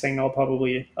the next thing I'll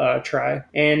probably try.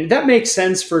 And that makes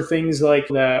sense for things like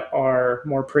that are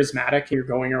more prismatic. You're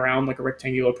going around like a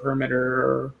rectangular perimeter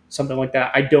or something like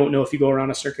that. I don't know if you go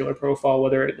around a circular profile,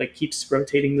 whether it like keeps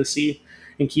rotating the C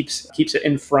and keeps it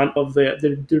in front of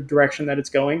the direction that it's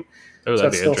going. Oh, so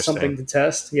that's still something to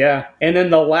test. Yeah. And then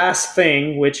the last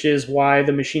thing, which is why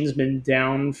the machine's been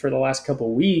down for the last couple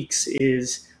of weeks,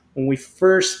 is when we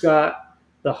first got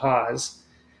the Haas,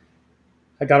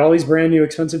 I got all these brand new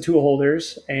expensive tool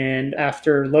holders, and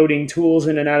after loading tools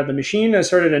in and out of the machine, I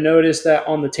started to notice that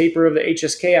on the taper of the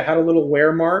HSK, I had a little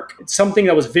wear mark. It's something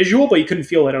that was visual, but you couldn't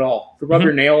feel it at all. If you rub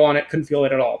your nail on it, couldn't feel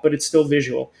it at all, but it's still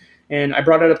visual. And I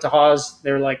brought it up to Haas.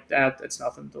 They were like, that's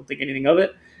nothing. Don't think anything of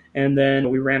it. And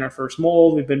then we ran our first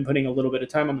mold. We've been putting a little bit of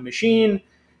time on the machine.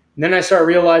 And then I start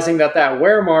realizing that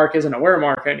wear mark isn't a wear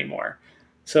mark anymore.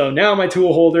 So now my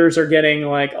tool holders are getting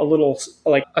like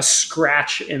a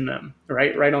scratch in them,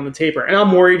 right on the taper. And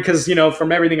I'm worried because,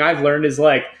 from everything I've learned is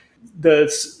like the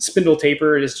spindle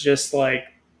taper is just like,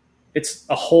 it's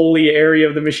a holy area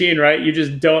of the machine, right? You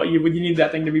just you need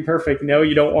that thing to be perfect. No,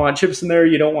 you don't want chips in there.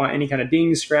 You don't want any kind of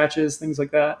dings, scratches, things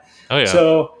like that. Oh, yeah.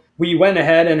 So we went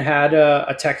ahead and had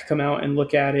a tech come out and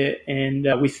look at it, and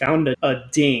we found a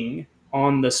ding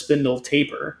on the spindle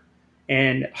taper.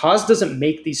 And Haas doesn't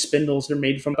make these spindles. They're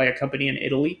made by a company in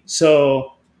Italy.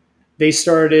 So they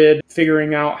started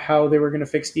figuring out how they were going to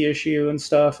fix the issue and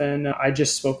stuff. And I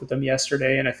just spoke with them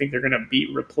yesterday, and I think they're going to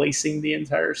be replacing the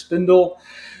entire spindle,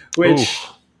 which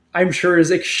I'm sure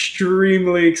is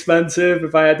extremely expensive.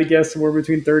 If I had to guess, somewhere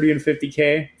between 30 and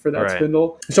 50K for that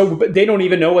spindle. So they don't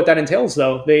even know what that entails,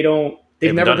 though.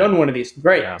 They've never done one of these.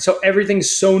 Right. Yeah. So everything's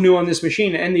so new on this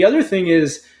machine. And the other thing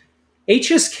is,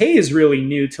 HSK is really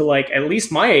new to like at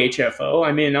least my HFO.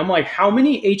 I mean, I'm like, how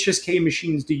many HSK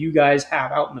machines do you guys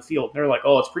have out in the field? And they're like,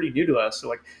 oh, it's pretty new to us. So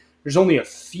like, there's only a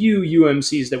few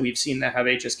UMCs that we've seen that have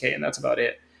HSK, and that's about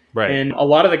it. Right. And a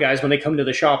lot of the guys, when they come to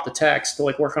the shop, the techs to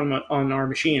like work on our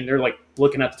machine, they're like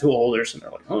looking at the tool holders and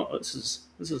they're like, "Oh, this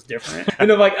is different."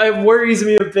 And I'm like, it worries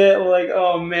me a bit. Like,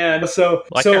 oh man. Well,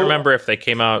 I can't remember if they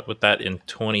came out with that in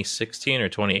 2016 or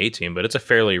 2018, but it's a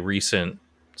fairly recent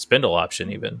spindle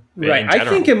option, even. Right. I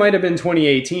think it might have been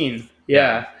 2018.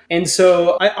 Yeah. And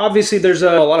so obviously there's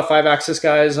a lot of 5-axis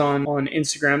guys on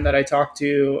Instagram that I talk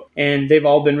to, and they've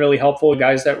all been really helpful,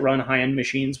 guys that run high-end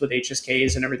machines with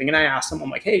HSKs and everything. And I asked them, I'm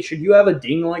like, hey, should you have a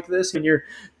ding like this in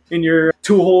your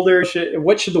tool holder?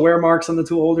 What should the wear marks on the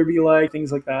tool holder be like?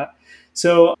 Things like that.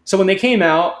 So when they came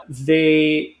out,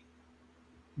 they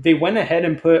went ahead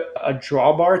and put a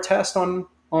drawbar test on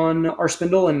our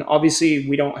spindle. And obviously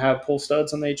we don't have pull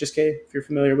studs on the HSK. If you're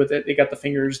familiar with it, they got the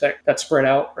fingers that spread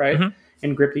out, right? Mm-hmm.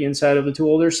 And grip the inside of the tool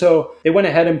holder. So they went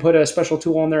ahead and put a special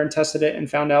tool on there and tested it and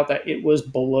found out that it was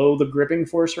below the gripping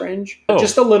force range. Oh.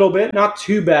 Just a little bit, not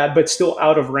too bad, but still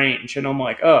out of range. And I'm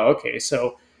like, oh, okay.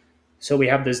 So we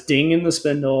have this ding in the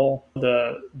spindle.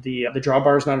 The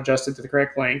drawbar is not adjusted to the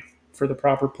correct length for the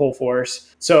proper pull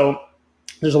force. So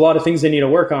there's a lot of things they need to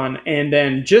work on. And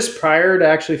then just prior to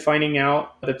actually finding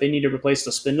out that they need to replace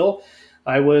the spindle,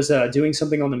 I was doing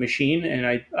something on the machine and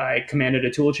I commanded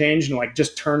a tool change and like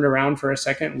just turned around for a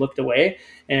second, looked away.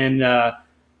 And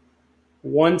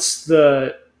once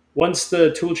the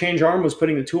tool change arm was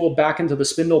putting the tool back into the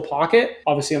spindle pocket,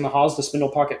 obviously on the Haas, the spindle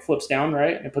pocket flips down,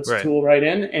 right? And it puts the tool right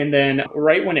in. And then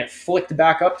right when it flicked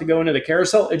back up to go into the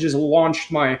carousel, it just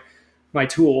launched my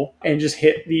tool and just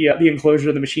hit the enclosure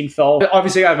of the machine. Fell.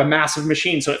 Obviously I have a massive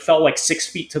machine, so it fell like 6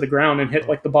 feet to the ground and hit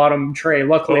like the bottom tray.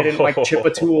 Luckily I didn't like chip a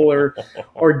tool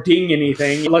or ding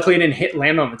anything. Luckily it didn't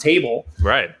land on the table,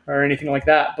 right, or anything like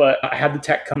that. But I had the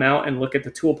tech come out and look at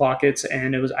the tool pockets,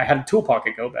 and I had a tool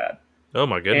pocket go bad. Oh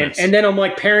my goodness. And then I'm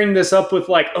like pairing this up with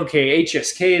like, okay,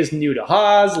 HSK is new to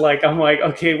Haas. Like, I'm like,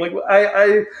 okay, like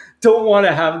I don't want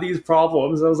to have these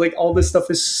problems. I was like, all this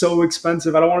stuff is so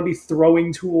expensive. I don't want to be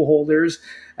throwing tool holders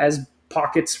as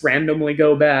pockets randomly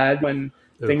go bad when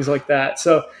things like that.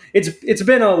 So it's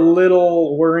been a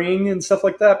little worrying and stuff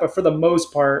like that. But for the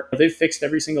most part, they've fixed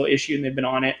every single issue and they've been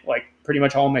on it. Like pretty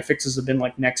much all my fixes have been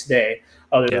like next day,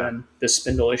 other than this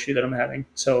spindle issue that I'm having.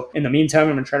 So in the meantime,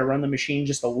 I'm going to try to run the machine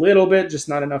just a little bit, just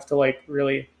not enough to like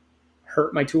really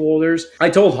hurt my tool holders. I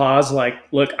told Haas, like,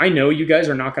 look, I know you guys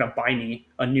are not going to buy me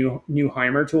a new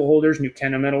Heimer tool holders, new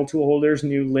Kennametal tool holders,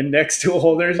 new Lindex tool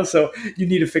holders. So you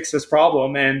need to fix this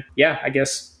problem. And yeah, I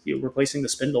guess replacing the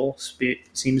spindle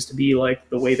seems to be like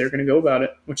the way they're going to go about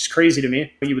it, which is crazy to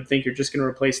me. You would think you're just going to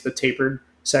replace the tapered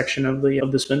section of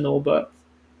the spindle, but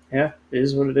yeah, it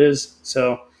is what it is.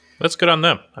 So that's good on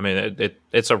them. I mean,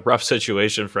 it's a rough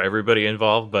situation for everybody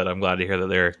involved, but I'm glad to hear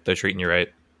that they're treating you right.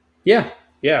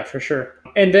 Yeah, for sure.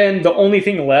 And then the only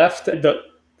thing left,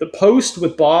 the post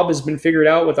with Bob has been figured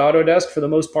out with Autodesk for the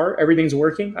most part. Everything's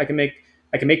working. I can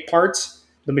make parts.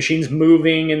 The machine's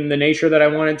moving in the nature that I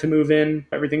want it to move in.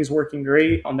 Everything's working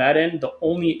great on that end. The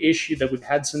only issue that we've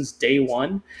had since day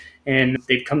one, and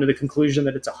they've come to the conclusion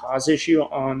that it's a Haas issue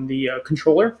on the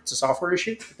controller. It's a software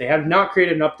issue. They have not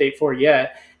created an update for it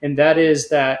yet, and that is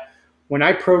that when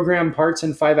I program parts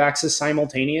in 5-axis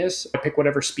simultaneous, I pick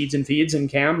whatever speeds and feeds in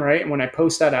CAM, right? And when I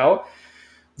post that out,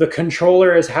 the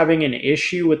controller is having an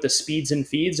issue with the speeds and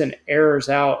feeds and errors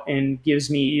out and gives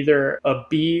me either a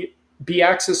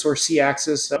B-axis or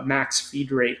C-axis max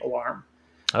feed rate alarm.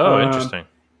 Oh, interesting.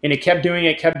 And it kept doing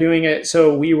it.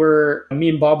 So me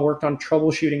and Bob worked on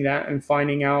troubleshooting that and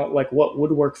finding out like what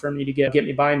would work for me to get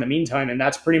me by in the meantime. And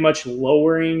that's pretty much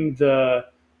lowering the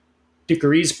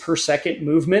degrees per second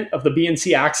movement of the B and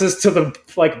C axis to the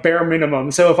like bare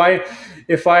minimum. So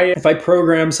if I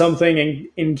program something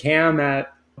in CAM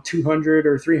at 200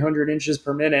 or 300 inches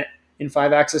per minute in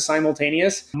 5-axis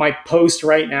simultaneous, my post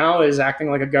right now is acting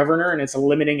like a governor and it's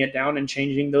limiting it down and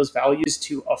changing those values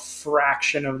to a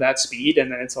fraction of that speed.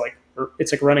 And then it's like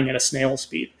running at a snail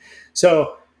speed.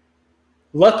 So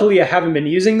luckily I haven't been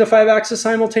using the 5-axis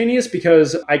simultaneous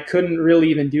because I couldn't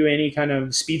really even do any kind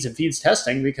of speeds and feeds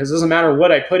testing, because it doesn't matter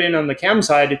what I put in on the CAM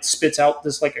side, it spits out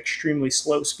this like extremely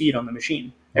slow speed on the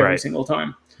machine every single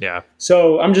time. Yeah.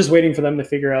 So I'm just waiting for them to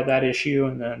figure out that issue,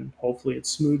 and then hopefully it's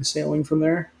smooth sailing from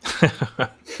there.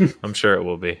 I'm sure it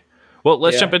will be. Well,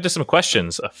 let's jump into some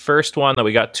questions. First one that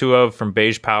we got two of from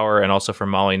Beige Power and also from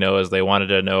Molly Noah, they wanted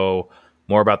to know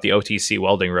more about the OTC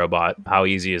welding robot. How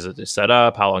easy is it to set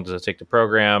up? How long does it take to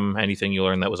program? Anything you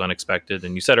learned that was unexpected?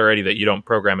 And you said already that you don't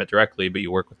program it directly, but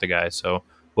you work with the guy. So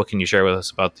what can you share with us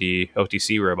about the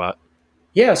OTC robot?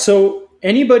 Yeah, so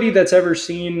anybody that's ever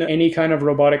seen any kind of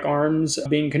robotic arms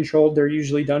being controlled, they're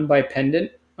usually done by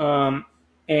pendant.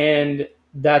 And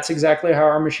that's exactly how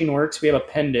our machine works. We have a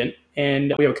pendant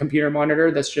And we have a computer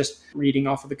monitor that's just reading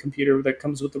off of the computer that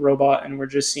comes with the robot. And we're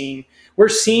seeing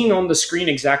on the screen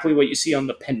exactly what you see on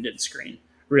the pendant screen,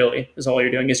 really, is all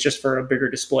you're doing. It's just for a bigger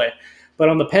display. But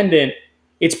on the pendant,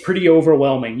 it's pretty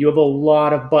overwhelming. You have a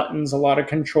lot of buttons, a lot of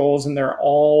controls, and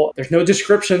there's no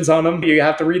descriptions on them. You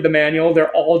have to read the manual. They're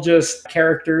all just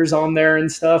characters on there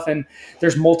and stuff. And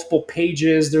there's multiple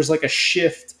pages. There's like a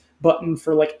shift button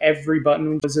for like every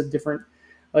button is a different,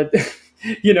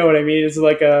 you know what I mean? It's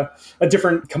like a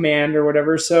different command or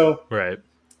whatever. Right.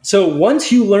 So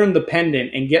once you learn the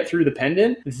pendant and get through the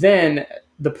pendant, then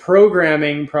the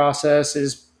programming process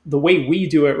is the way we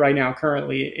do it right now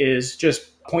currently is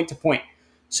just point to point.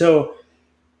 So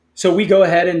we go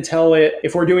ahead and tell it,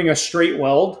 if we're doing a straight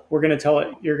weld, we're going to tell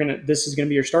it, this is going to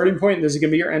be your starting point. This is going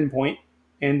to be your end point.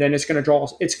 And then it's going to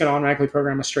automatically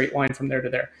program a straight line from there to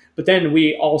there. But then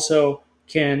we also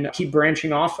can keep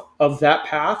branching off of that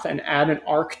path and add an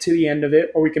arc to the end of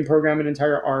it, or we can program an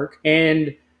entire arc.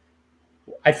 And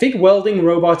I think welding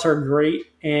robots are great.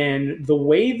 And the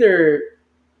way they're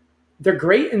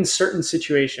great in certain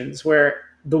situations where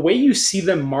the way you see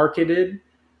them marketed,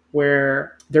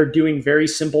 where they're doing very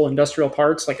simple industrial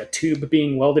parts, like a tube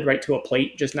being welded right to a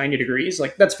plate, just 90 degrees.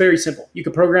 Like that's very simple. You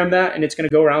could program that and it's going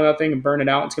to go around that thing and burn it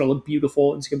out. It's going to look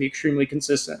beautiful. It's going to be extremely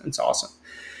consistent. It's awesome.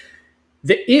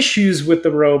 The issues with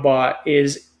the robot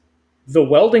is the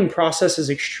welding process is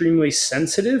extremely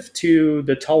sensitive to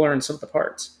the tolerance of the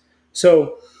parts.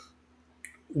 So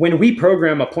when we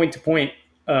program a point to point,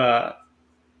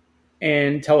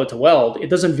 and tell it to weld, it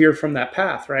doesn't veer from that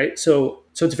path, right? So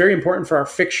it's very important for our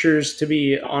fixtures to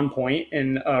be on point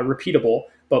and repeatable,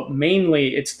 but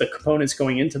mainly it's the components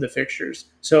going into the fixtures.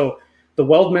 So the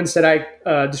weldments that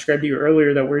I described to you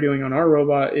earlier that we're doing on our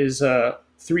robot is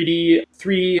 3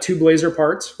 tube laser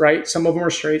parts, right? Some of them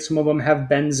are straight, some of them have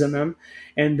bends in them,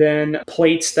 and then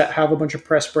plates that have a bunch of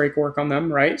press brake work on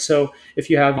them, right? So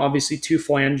if you have obviously 2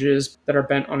 flanges that are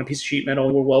bent on a piece of sheet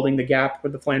metal, we're welding the gap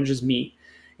where the flanges meet.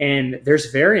 And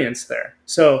there's variance there.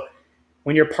 So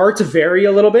when your parts vary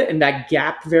a little bit and that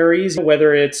gap varies,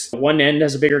 whether it's one end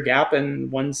has a bigger gap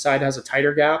and one side has a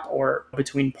tighter gap, or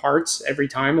between parts every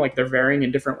time, like they're varying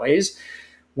in different ways.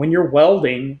 When you're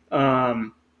welding,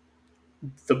 the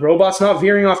robot's not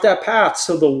veering off that path.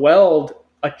 So the weld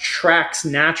attracts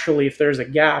naturally, if there's a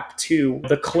gap, to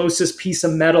the closest piece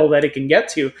of metal that it can get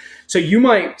to. So you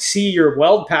might see your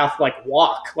weld path like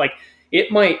walk, like it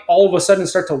might all of a sudden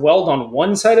start to weld on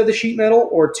one side of the sheet metal,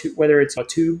 or whether it's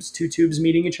two tubes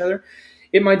meeting each other.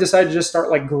 It might decide to just start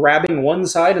like grabbing one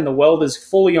side and the weld is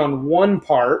fully on one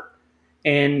part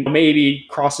and maybe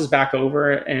crosses back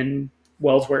over and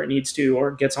welds where it needs to,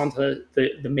 or gets onto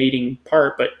the mating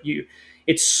part. But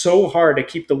it's so hard to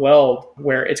keep the weld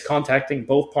where it's contacting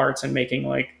both parts and making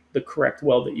like the correct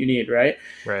weld that you need, right?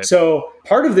 Right. So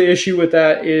part of the issue with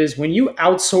that is when you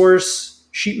outsource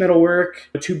sheet metal work,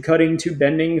 tube cutting, tube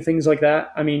bending, things like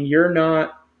that, I mean, you're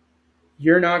not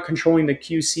controlling the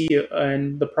QC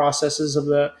and the processes of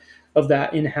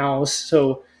that in-house.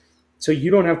 So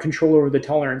you don't have control over the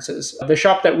tolerances. The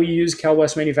shop that we use, Cal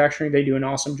West Manufacturing, they do an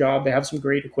awesome job. They have some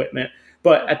great equipment.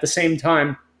 But at the same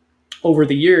time, over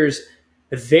the years,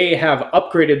 they have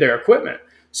upgraded their equipment.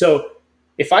 So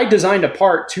if I designed a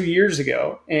part 2 years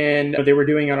ago and they were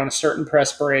doing it on a certain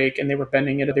press brake and they were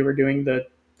bending it, they were doing the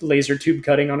laser tube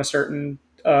cutting on a certain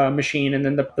machine, and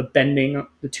then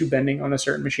the tube bending on a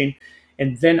certain machine,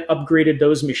 and then upgraded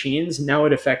those machines, now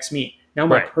it affects me. Now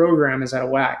my program is out of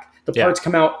whack. The parts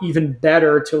come out even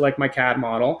better to like my CAD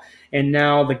model, and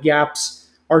now the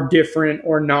gaps are different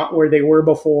or not where they were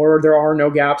before. There are no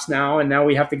gaps now, and now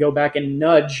we have to go back and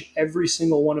nudge every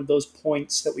single one of those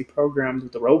points that we programmed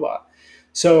with the robot.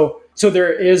 So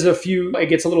there is it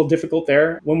gets a little difficult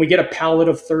there. When we get a pallet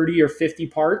of 30 or 50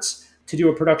 parts to do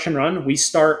a production run, we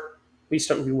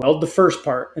weld the first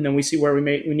part, and then we see where we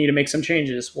need to make some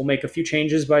changes. We'll make a few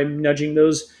changes by nudging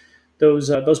those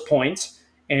points,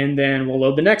 and then we'll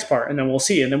load the next part, and then we'll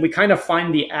see. And then we kind of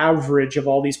find the average of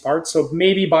all these parts. So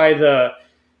maybe by the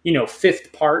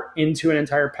 5th part into an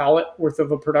entire pallet worth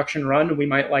of a production run, we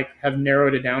might like have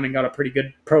narrowed it down and got a pretty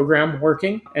good program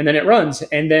working, and then it runs.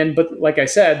 And then, but like I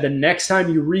said, the next time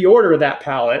you reorder that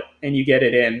pallet and you get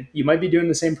it in, you might be doing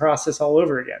the same process all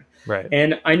over again. Right.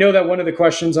 And I know that one of the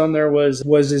questions on there was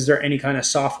is there any kind of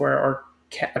software or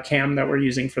a CAM that we're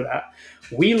using for that?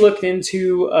 We looked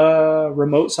into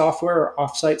remote software or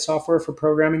offsite software for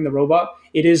programming the robot.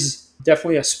 It is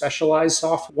definitely a specialized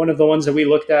software. One of the ones that we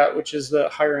looked at, which is the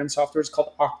higher end software, is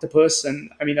called Octopus.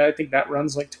 And I mean, I think that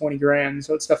runs like 20 grand.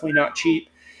 So it's definitely not cheap.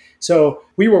 So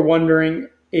we were wondering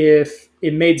if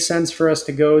it made sense for us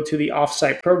to go to the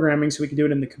offsite programming so we could do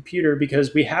it in the computer,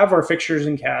 because we have our fixtures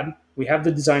in CAD. We have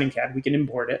the design in CAD. We can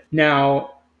import it.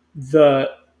 Now, the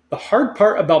hard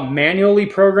part about manually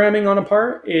programming on a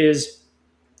part is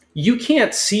you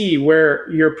can't see where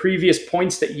your previous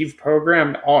points that you've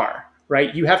programmed are,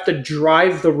 right? You have to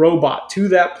drive the robot to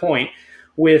that point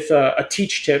with a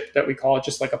teach tip that we call it,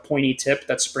 just like a pointy tip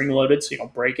that's spring loaded so you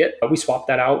don't break it. We swap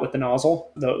that out with the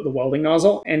nozzle, the welding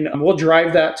nozzle, and we'll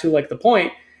drive that to like the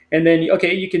point. And then,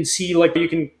 okay, you can see like you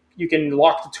can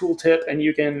lock the tooltip and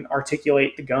you can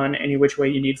articulate the gun any which way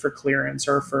you need for clearance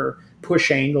or for push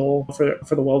angle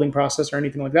for the welding process or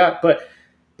anything like that.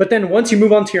 But then once you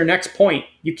move on to your next point,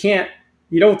 you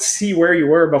don't see where you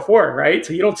were before, right?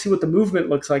 So you don't see what the movement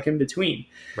looks like in between.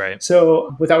 Right.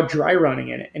 So without dry running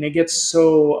in it, and it gets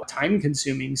so time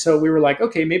consuming. So we were like,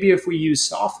 okay, maybe if we use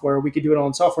software, we could do it all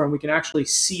in software and we can actually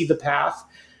see the path.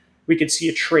 We could see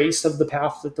a trace of the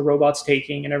path that the robot's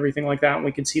taking and everything like that. And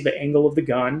we can see the angle of the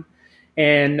gun.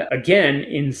 And again,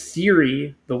 in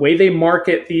theory, the way they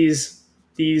market these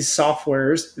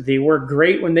softwares, they work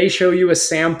great when they show you a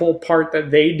sample part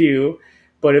that they do,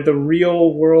 but the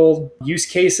real world use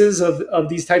cases of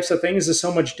these types of things is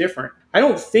so much different. I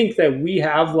don't think that we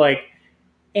have like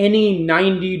any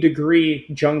 90-degree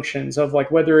junctions of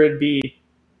like whether it be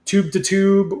tube to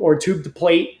tube or tube to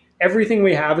plate. Everything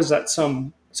we have is at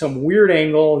some weird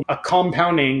angle, a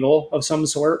compound angle of some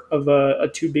sort of a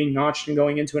tube being notched and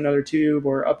going into another tube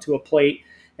or up to a plate.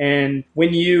 And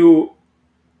when you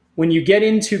get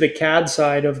into the CAD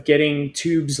side of getting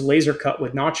tubes laser cut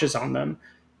with notches on them,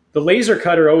 the laser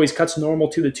cutter always cuts normal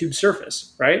to the tube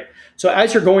surface, right? So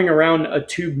as you're going around a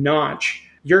tube notch,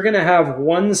 you're going to have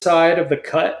one side of the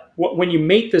cut. When you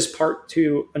mate this part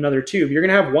to another tube, you're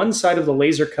going to have one side of the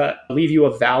laser cut leave you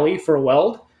a valley for a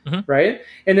weld, right?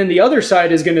 And then the other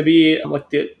side is going to be like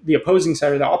the opposing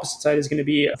side, or the opposite side is going to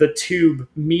be the tube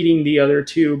meeting the other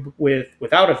tube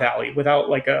without a valley, without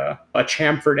like a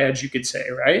chamfered edge, you could say,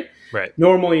 right? Right.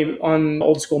 Normally, on the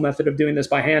old school method of doing this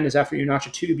by hand is after you notch a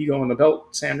tube, you go on the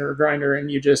belt sander or grinder and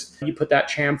you put that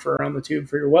chamfer around the tube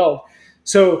for your weld.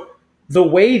 So the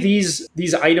way these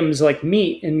items like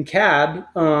meet in CAD,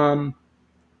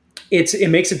 it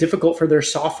makes it difficult for their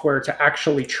software to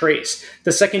actually trace.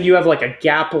 The second you have like a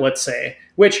gap, let's say,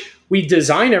 which we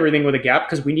design everything with a gap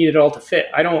because we need it all to fit.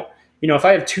 I don't, if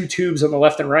I have two tubes on the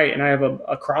left and right and I have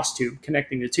a cross tube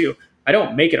connecting the two, I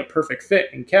don't make it a perfect fit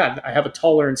in CAD. I have a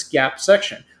tolerance gap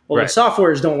section. Well, right. The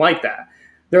softwares don't like that.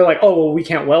 They're like, oh, well, we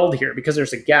can't weld here because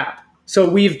there's a gap. So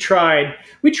we tried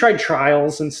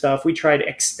trials and stuff. We tried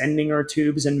extending our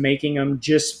tubes and making them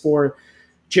just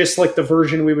like the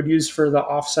version we would use for the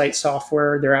offsite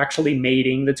software. They're actually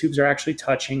mating. The tubes are actually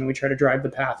touching, and we try to drive the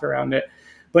path around it.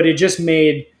 But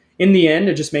in the end,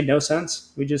 it just made no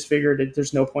sense. We just figured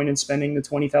there's no point in spending the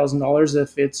 $20,000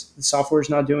 if the software is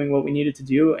not doing what we need it to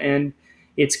do, and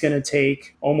it's going to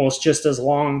take almost just as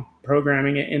long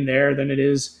programming it in there than it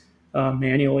is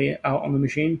manually out on the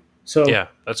machine. So yeah,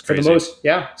 that's crazy.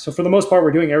 So for the most part,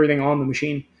 we're doing everything on the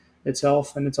machine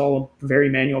itself, and it's all a very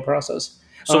manual process.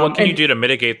 So what can you do to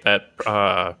mitigate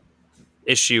that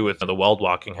issue with the weld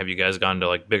walking? Have you guys gone to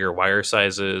like bigger wire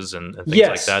sizes and things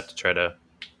like that to try to?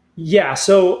 Yeah.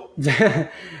 So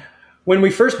when we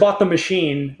first bought the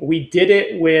machine, we did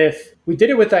it with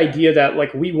the idea that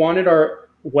like we wanted our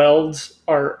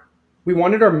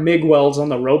MIG welds on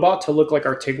the robot to look like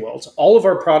our TIG welds. All of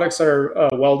our products that are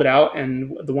welded out,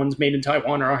 and the ones made in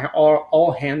Taiwan are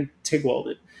all hand TIG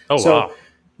welded. Oh, wow.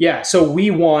 Yeah. So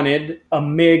we wanted a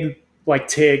MIG like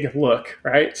TIG look,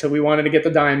 right? So we wanted to get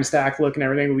the dime stack look and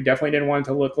everything. We definitely didn't want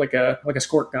it to look like a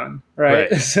squirt gun,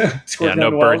 right? No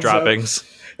bird droppings.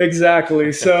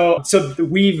 Exactly. So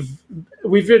we've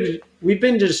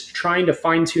been just trying to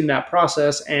fine tune that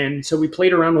process, and so we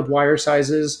played around with wire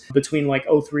sizes between like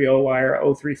 030 wire,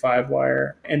 035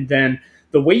 wire, and then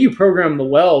the way you program the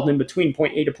weld in between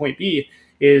point A to point B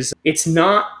is it's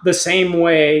not the same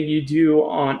way you do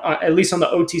on, at least on the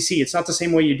OTC, it's not the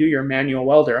same way you do your manual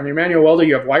welder. On your manual welder,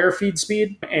 you have wire feed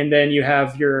speed, and then you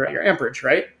have your amperage,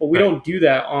 right? Well, we don't do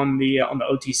that on the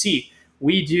OTC.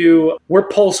 We're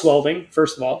pulse welding,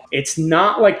 first of all. It's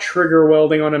not like trigger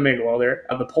welding on a MIG welder.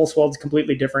 The pulse weld is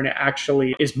completely different. It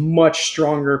actually is much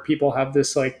stronger. People have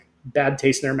this like bad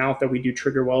taste in their mouth that we do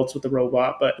trigger welds with the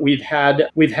robot, but we've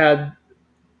had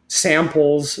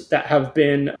samples that have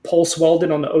been pulse welded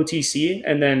on the OTC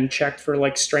and then checked for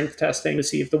like strength testing to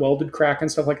see if the weld would crack and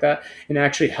stuff like that, and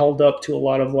actually held up to a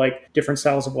lot of like different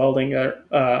styles of welding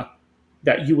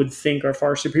that you would think are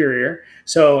far superior.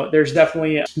 So there's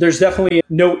definitely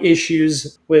no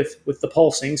issues with the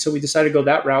pulsing. So we decided to go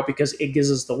that route because it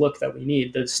gives us the look that we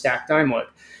need, the stacked dime look.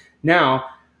 Now,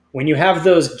 when you have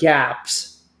those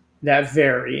gaps, that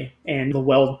vary and the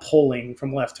weld pulling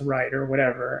from left to right or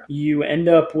whatever, you end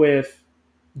up with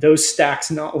those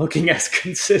stacks not looking as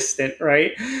consistent,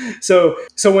 right? So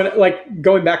when, like,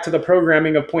 going back to the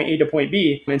programming of point A to point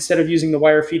B, instead of using the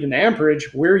wire feed and the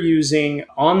amperage, we're using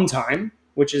on time,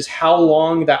 which is how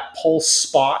long that pulse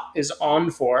spot is on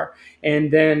for.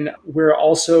 And then we're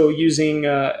also using,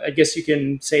 I guess you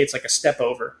can say it's like a step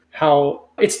over. How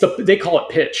it's they call it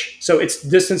pitch. So it's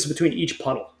distance between each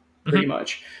puddle, pretty Mm-hmm.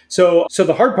 much. So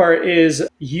the hard part is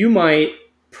you might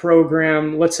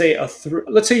program, let's say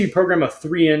let's say you program a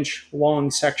 3-inch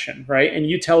long section, right? And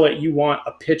you tell it you want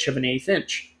a pitch of an 1/8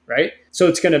 inch, right? So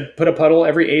it's going to put a puddle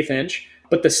every 1/8 inch.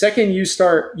 But the second you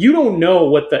start, you don't know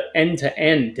what the end to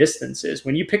end distance is.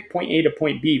 When you pick point A to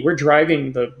point B, we're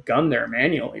driving the gun there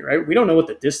manually, right? We don't know what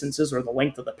the distance is or the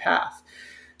length of the path.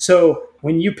 So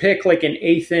when you pick like an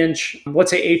 1/8 inch,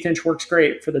 let's say 1/8 inch works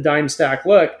great for the dime stack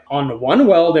look, on one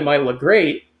weld, it might look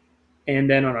great. And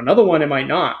then on another one, it might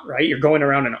not, right? You're going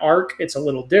around an arc, it's a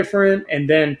little different. And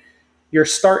then your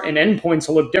start and end points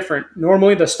will look different.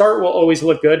 Normally, the start will always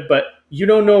look good, but you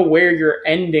don't know where you're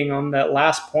ending on that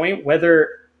last point, whether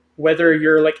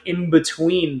you're like in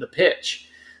between the pitch.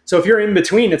 So if you're in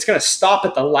between, it's going to stop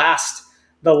at the last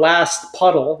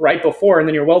puddle right before, and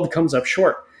then your weld comes up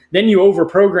short. Then you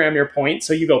overprogram your point,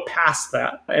 so you go past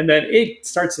that, and then it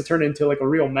starts to turn into like a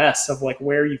real mess of like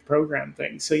where you've programmed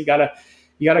things. So you gotta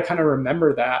kind of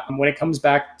remember that when it comes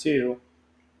back to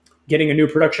getting a new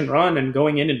production run and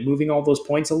going in and moving all those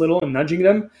points a little and nudging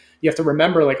them. You have to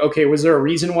remember, like, okay, was there a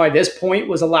reason why this point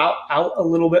was allowed out a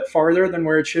little bit farther than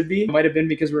where it should be? It might have been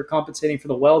because we were compensating for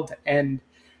the weld to end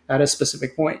at a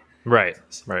specific point. Right.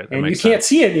 That And you makes can't sense.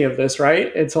 see any of this, right?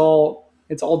 It's all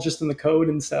just in the code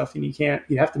and stuff, and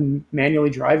you have to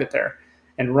manually drive it there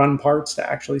and run parts to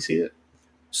actually see it.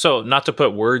 So, not to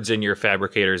put words in your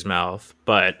fabricator's mouth,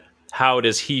 but how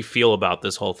does he feel about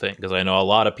this whole thing? Because I know a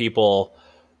lot of people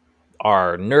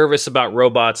are nervous about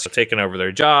robots taking over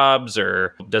their jobs,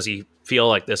 or does he feel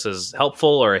like this is helpful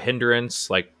or a hindrance?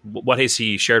 Like, what has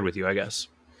he shared with you, I guess?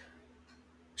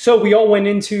 So we all went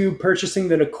into purchasing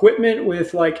that equipment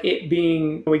with like it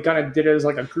being, we kind of did it as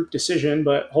like a group decision,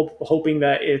 but hoping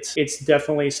that it's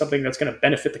definitely something that's going to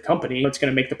benefit the company. It's going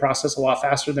to make the process a lot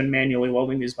faster than manually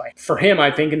welding these by. For him,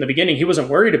 I think in the beginning he wasn't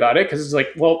worried about it because it's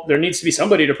like, well, there needs to be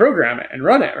somebody to program it and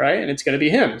run it, right? And it's going to be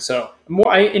him. So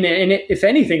more, if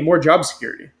anything, more job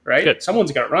security, right? Good.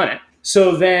 Someone's got to run it.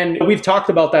 So then we've talked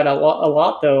about that a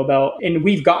lot though, and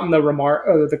we've gotten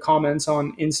the comments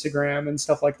on Instagram and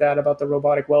stuff like that about the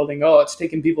robotic welding. Oh, it's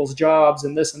taking people's jobs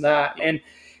and this and that. And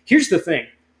here's the thing.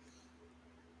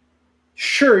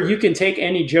 Sure, you can take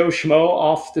any Joe Schmo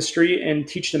off the street and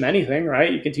teach them anything,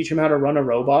 right? You can teach them how to run a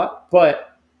robot,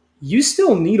 but you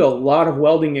still need a lot of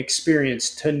welding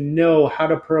experience to know how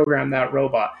to program that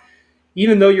robot.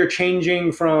 Even though you're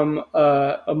changing from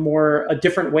a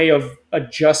different way of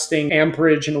adjusting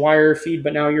amperage and wire feed,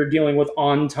 but now you're dealing with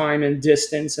on time and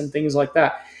distance and things like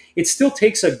that. It still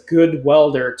takes a good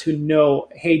welder to know,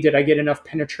 hey, did I get enough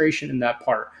penetration in that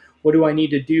part? What do I need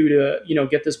to do to,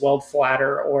 get this weld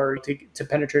flatter or to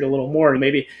penetrate a little more?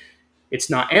 Maybe it's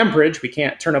not amperage. We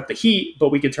can't turn up the heat,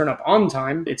 but we can turn up on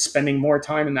time. It's spending more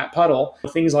time in that puddle,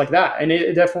 things like that. And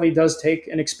it definitely does take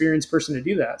an experienced person to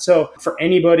do that. So for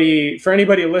anybody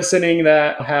listening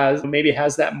that has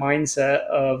that mindset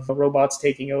of robots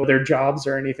taking over their jobs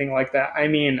or anything like that, I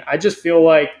mean, I just feel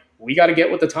like we got to get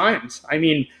with the times. I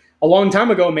mean, a long time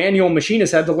ago, manual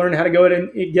machinists had to learn how to go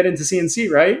and get into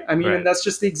CNC, right? I mean, right. And that's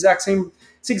just the exact same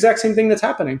thing that's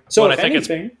happening. So I think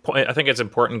it's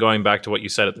important, going back to what you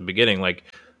said at the beginning, like,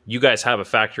 you guys have a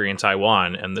factory in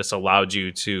Taiwan and this allowed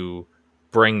you to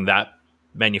bring that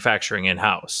manufacturing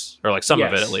in-house, or like some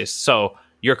of it at least. So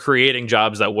you're creating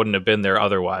jobs that wouldn't have been there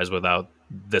otherwise without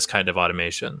this kind of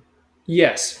automation.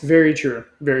 Yes, very true.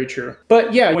 Very true.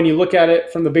 But yeah, when you look at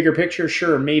it from the bigger picture,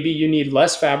 sure, maybe you need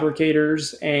less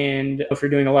fabricators. And if you're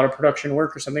doing a lot of production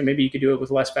work or something, maybe you could do it with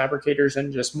less fabricators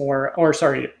and just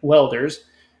welders,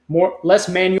 less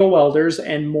manual welders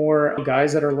and more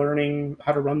guys that are learning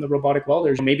how to run the robotic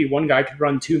welders. Maybe one guy could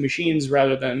run two machines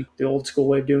rather than the old school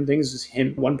way of doing things is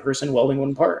one person welding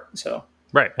one part. So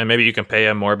right. And maybe you can pay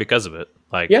him more because of it.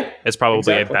 Like, yeah, it's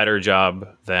probably a better job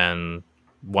than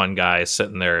one guy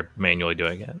sitting there manually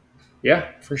doing it. Yeah,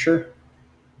 for sure.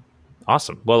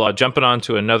 Awesome. Well, jumping on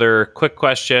to another quick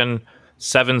question.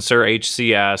 7 Sir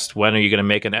HC asked, when are you going to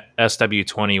make an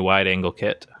SW20 wide angle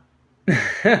kit?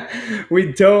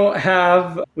 We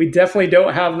definitely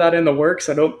don't have that in the works.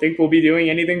 I don't think we'll be doing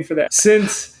anything for that.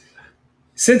 Since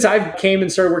Since I came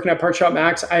and started working at Part Shop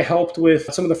Max, I helped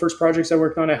with some of the first projects I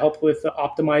worked on. I helped with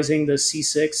optimizing the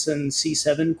C6 and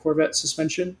C7 Corvette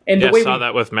suspension. And the Yeah, I way saw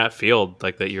that with Matt Field,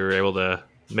 like that you were able to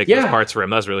make those yeah, parts for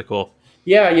him. That was really cool.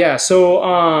 yeah. So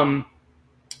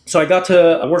I got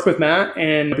to work with Matt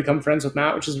and become friends with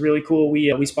Matt, which is really cool.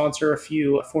 We sponsor a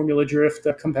few Formula Drift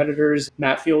competitors,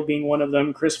 Matt Field being one of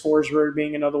them, Chris Forsberg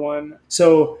being another one.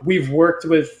 So we've worked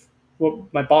with, well,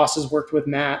 my boss has worked with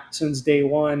Matt since day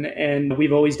one, and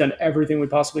we've always done everything we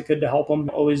possibly could to help him,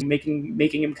 always making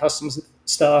him custom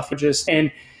stuff,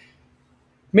 and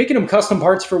making him custom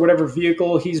parts for whatever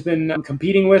vehicle he's been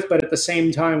competing with. But at the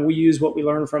same time, we use what we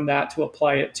learn from that to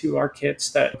apply it to our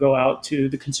kits that go out to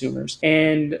the consumers.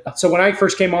 And so when I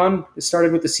first came on, it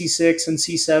started with the C6 and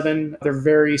C7. They're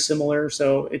very similar,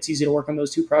 so it's easy to work on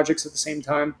those two projects at the same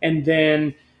time. And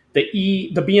then the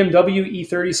BMW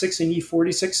E36 and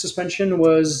E46 suspension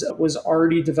was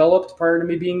already developed prior to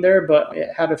me being there, but it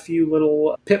had a few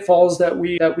little pitfalls that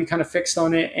we kind of fixed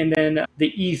on it. And then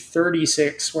the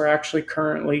E36, we're actually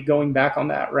currently going back on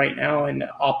that right now and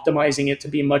optimizing it to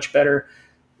be much better.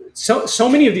 So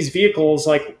many of these vehicles,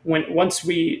 like once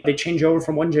they change over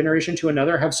from one generation to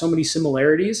another, have so many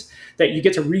similarities that you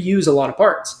get to reuse a lot of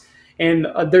parts. And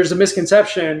there's a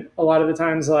misconception a lot of the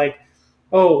times, like,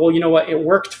 oh, well, you know what? It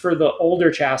worked for the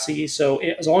older chassis, so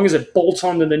as long as it bolts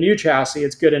onto the new chassis,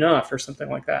 it's good enough, or something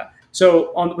like that.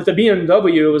 So with the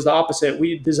BMW, it was the opposite.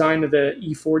 We designed the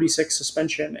E46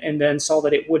 suspension and then saw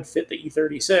that it would fit the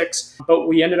E36, but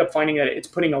we ended up finding that it's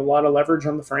putting a lot of leverage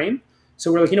on the frame. So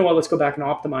we're like, you know what, let's go back and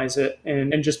optimize it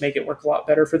and just make it work a lot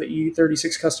better for the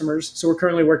E36 customers. So we're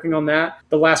currently working on that.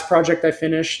 The last project I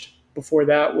finished before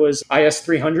that was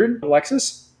IS300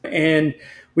 Lexus, and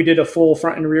we did a full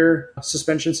front and rear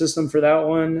suspension system for that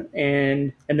one.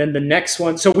 And then the next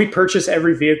one, so we purchase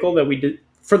every vehicle that we did.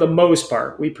 For the most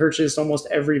part, we purchased almost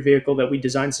every vehicle that we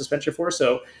designed suspension for.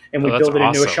 And we build it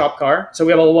into a shop car. So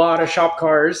we have a lot of shop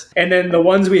cars. And then the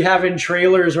ones we have in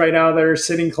trailers right now that are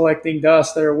sitting collecting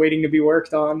dust that are waiting to be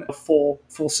worked on, a full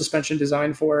suspension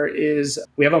design for, is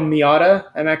we have a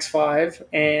Miata MX-5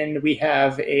 and we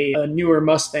have a newer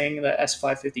Mustang, the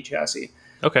S550 chassis.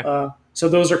 Okay. So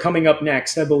those are coming up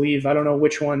next, I believe. I don't know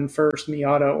which one first,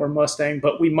 Miata or Mustang,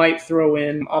 but we might throw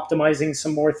in optimizing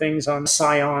some more things on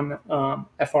Scion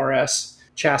FRS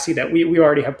chassis that we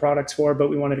already have products for, but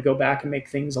we wanted to go back and make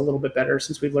things a little bit better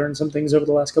since we've learned some things over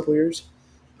the last couple of years.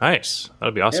 Nice.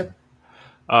 That'd be awesome.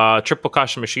 Yeah. Triple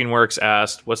Caution Machine Works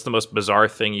asked, what's the most bizarre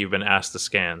thing you've been asked to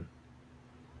scan?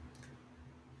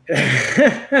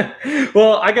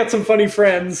 Well, I got some funny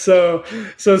friends, so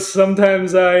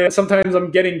sometimes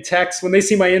I'm getting texts when they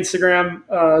see my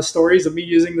Instagram stories of me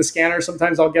using the scanner.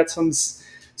 Sometimes I'll get some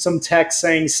text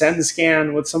saying "send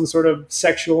scan" with some sort of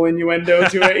sexual innuendo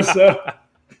to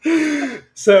it.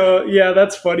 So yeah,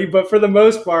 that's funny. But for the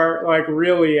most part, like,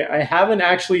 really, I haven't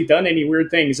actually done any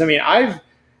weird things. I mean,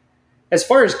 as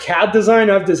far as CAD design,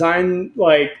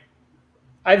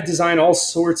 I've designed all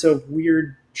sorts of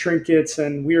weird trinkets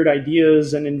and weird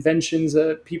ideas and inventions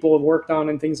that people have worked on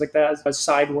and things like that as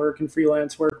side work and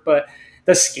freelance work. But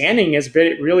the scanning has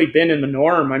really been in the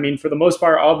norm. I mean, for the most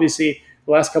part, obviously,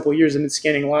 the last couple of years I've been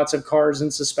scanning lots of cars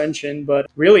and suspension, but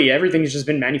really everything's just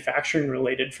been manufacturing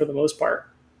related for the most part.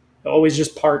 Always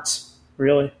just parts,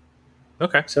 really.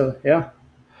 Okay. So, yeah.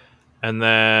 And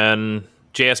then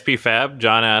JSP Fab,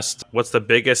 John asked, what's the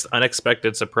biggest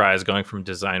unexpected surprise going from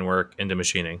design work into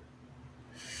machining?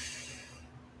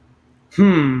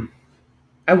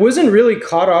 I wasn't really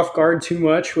caught off guard too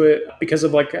much because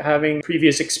of like having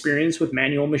previous experience with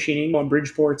manual machining on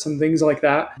Bridgeports and things like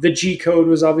that. The G code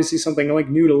was obviously something like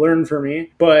new to learn for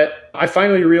me, but I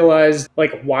finally realized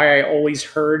like why I always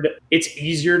heard it's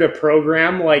easier to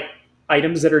program like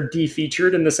items that are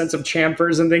defeatured in the sense of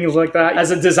chamfers and things like that. As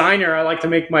a designer, I like to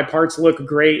make my parts look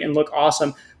great and look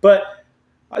awesome, but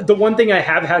the one thing I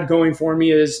have had going for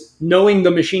me is knowing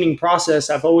the machining process.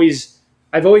 I've always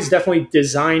definitely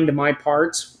designed my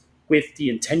parts with the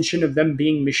intention of them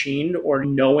being machined, or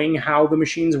knowing how the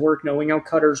machines work, knowing how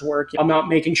cutters work. I'm not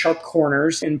making sharp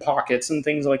corners in pockets and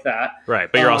things like that. Right,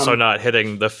 but you're also not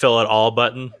hitting the fillet all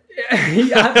button.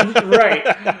 Yeah,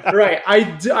 right.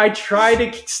 I try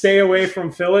to stay away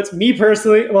from fillets. Me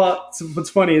personally, well, what's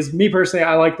funny is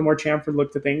I like the more chamfered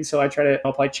look to things, so I try to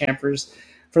apply chamfers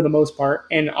for the most part.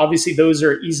 And obviously those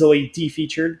are easily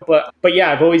defeatured. But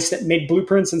yeah, I've always made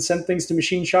blueprints and sent things to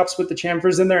machine shops with the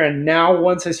chamfers in there. And now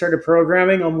once I started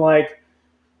programming, I'm like,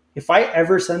 if I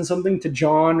ever send something to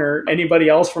John or anybody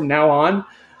else from now on,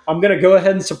 I'm going to go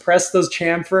ahead and suppress those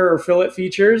chamfer or fillet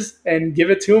features and give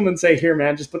it to them and say, here,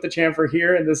 man, just put the chamfer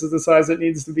here. And this is the size it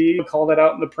needs to be. Call that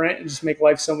out in the print and just make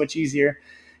life so much easier.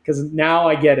 because now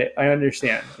I get it. I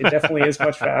understand. It definitely is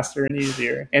much faster and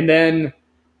easier. And then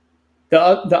the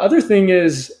other thing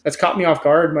is that's caught me off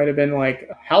guard might have been like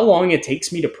how long it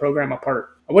takes me to program a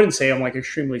part. I wouldn't say I'm like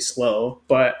extremely slow,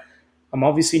 but I'm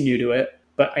obviously new to it.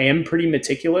 But I am pretty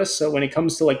meticulous. So when it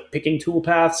comes to like picking tool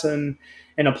paths and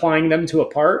applying them to a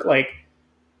part, like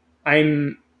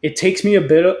it takes me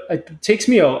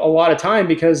a lot of time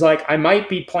because like I might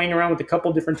be playing around with a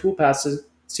couple different tool paths to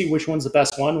see which one's the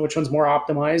best one, which one's more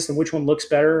optimized, and which one looks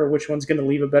better, or which one's going to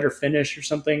leave a better finish or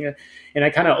something. And I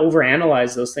kind of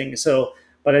overanalyze those things. So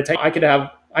by the time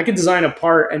I could design a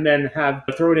part and then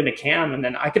throw it in a cam, and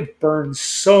then I could burn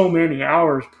so many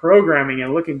hours programming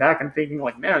and looking back and thinking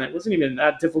like, man, it wasn't even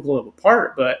that difficult of a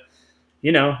part, but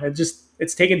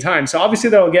it's taken time. So obviously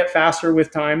that'll get faster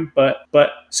with time, but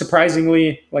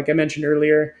surprisingly, like I mentioned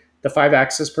earlier, the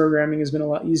 5-axis programming has been a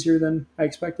lot easier than I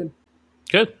expected.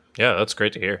 Good. Yeah, that's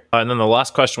great to hear. And then the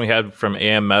last question we had from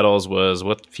AM Metals was,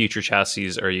 what future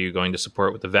chassis are you going to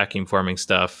support with the vacuum forming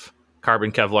stuff?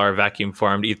 Carbon Kevlar vacuum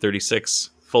formed E36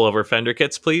 full over fender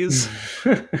kits, please.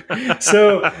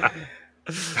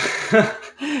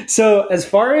 So as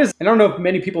far as, I don't know if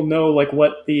many people know like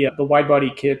what the wide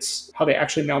body kits, how they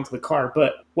actually mount to the car,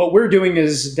 but what we're doing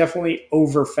is definitely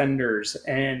over fenders,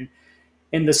 and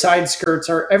the side skirts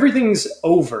everything's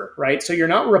over, right? So you're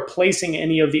not replacing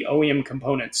any of the OEM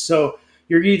components. So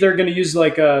you're either going to use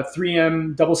like a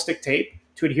 3M double stick tape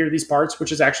to adhere to these parts,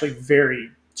 which is actually very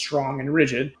strong and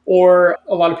rigid, or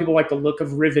a lot of people like the look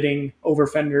of riveting over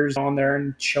fenders on there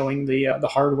and showing the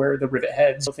hardware, the rivet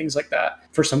heads, so things like that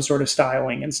for some sort of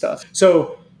styling and stuff.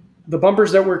 So the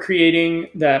bumpers that we're creating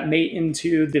that mate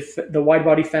into the wide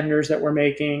body fenders that we're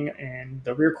making, and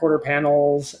the rear quarter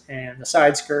panels and the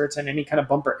side skirts and any kind of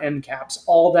bumper end caps,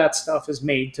 all that stuff is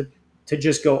made to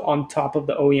just go on top of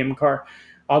the OEM car.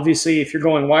 Obviously, if you're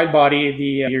going wide body,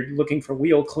 you're looking for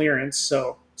wheel clearance.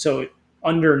 So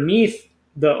underneath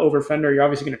the over fender, you're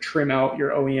obviously going to trim out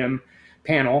your OEM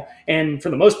panel. And for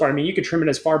the most part, I mean, you can trim it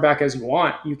as far back as you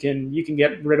want. You can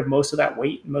get rid of most of that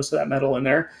weight, most of that metal in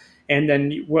there. And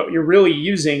then what you're really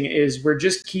using is we're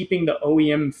just keeping the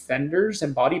OEM fenders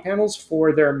and body panels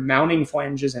for their mounting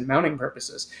flanges and mounting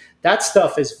purposes. That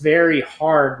stuff is very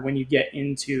hard when you get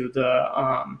into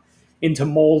into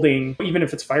molding, even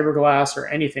if it's fiberglass or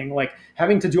anything, like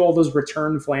having to do all those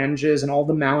return flanges and all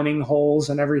the mounting holes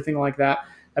and everything like that.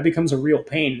 That becomes a real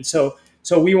pain. So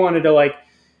we wanted to like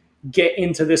get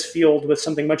into this field with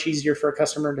something much easier for a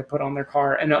customer to put on their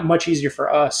car, and much easier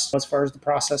for us as far as the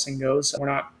processing goes.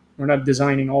 We're not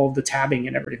designing all of the tabbing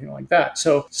and everything like that.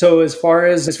 So as far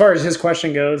as his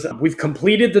question goes, we've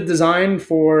completed the design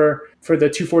for the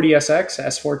 240SX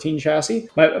S14 chassis.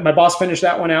 My boss finished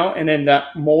that one out, and then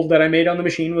that mold that I made on the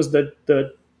machine was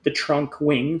the trunk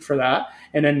wing for that.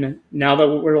 And then now that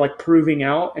we're like proving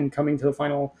out and coming to the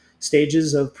final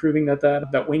stages of proving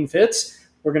that wing fits,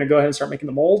 we're going to go ahead and start making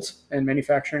the molds and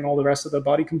manufacturing all the rest of the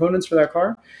body components for that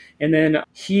car. And then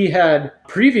he had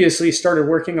previously started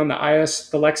working on the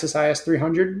Lexus IS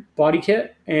 300 body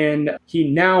kit. And he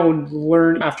now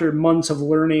learned, after months of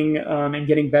learning and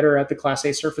getting better at the Class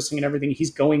A surfacing and everything,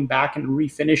 he's going back and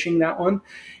refinishing that one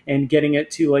and getting it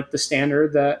to like the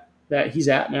standard that he's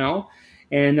at now.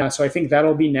 And so I think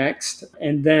that'll be next.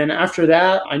 And then after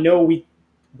that, I know we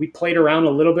played around a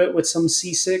little bit with some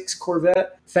C6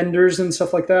 Corvette fenders and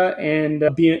stuff like that, and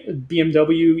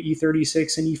BMW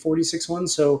E36 and E46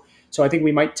 ones. So I think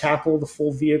we might tackle the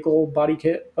full vehicle body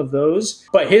kit of those.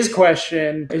 But his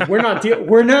question is, we're not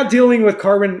dealing with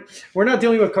carbon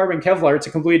Kevlar. It's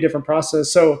a completely different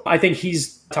process. So I think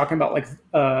he's talking about like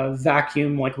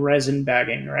vacuum, like resin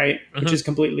bagging, right? Mm-hmm. Which is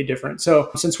completely different.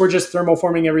 So since we're just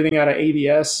thermoforming everything out of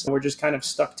ABS, we're just kind of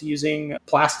stuck to using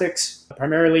plastics,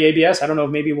 primarily ABS. I don't know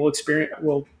if maybe we'll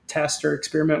test or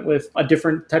experiment with a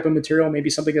different type of material, maybe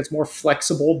something that's more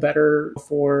flexible, better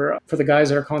for the guys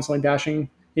that are constantly dashing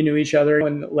into each other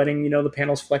and letting the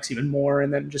panels flex even more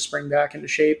and then just spring back into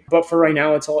shape. But for right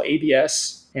now, it's all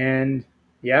ABS. And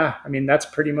yeah, I mean, that's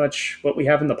pretty much what we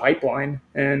have in the pipeline.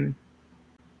 And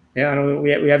yeah, I don't know,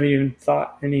 we haven't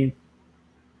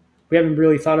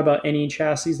really thought about any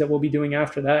chassis that we'll be doing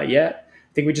after that yet.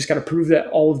 I think we just got to prove that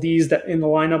all of these that in the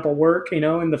lineup will work,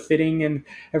 and the fitting and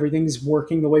everything's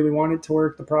working the way we want it to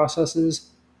work, the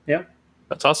processes. Yeah.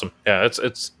 That's awesome. Yeah,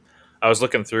 it's I was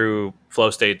looking through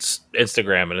FlowState's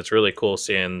Instagram, and it's really cool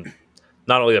seeing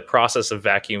not only the process of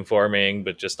vacuum forming,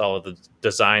 but just all of the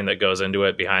design that goes into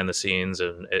it behind the scenes.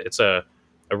 And it's a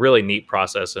really neat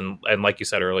process. And like you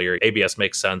said earlier, ABS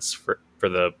makes sense for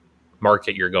the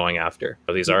market you're going after.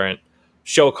 But these aren't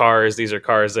show cars. These are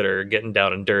cars that are getting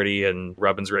down and dirty and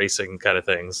Robbins racing kind of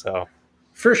things. So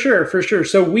For sure, for sure.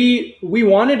 So we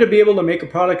wanted to be able to make a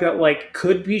product that like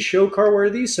could be show car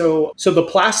worthy. So the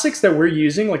plastics that we're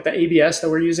using, like the ABS that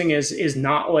we're using, is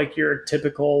not like your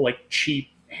typical like cheap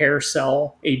hair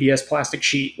cell ABS plastic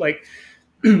sheet. Like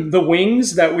the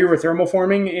wings that we were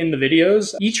thermoforming in the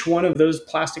videos, each one of those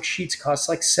plastic sheets costs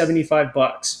like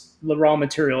 $75, the raw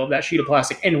material of that sheet of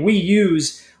plastic. And we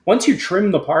use, once you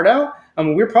trim the part out, I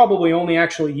mean, we're probably only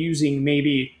actually using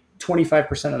maybe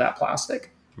 25% of that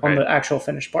plastic on Right. the actual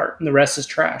finished part. And the rest is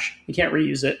trash. You can't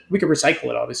reuse it. We could recycle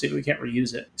it, obviously, but we can't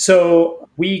reuse it. So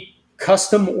we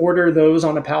custom order those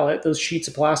on a pallet, those sheets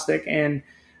of plastic, and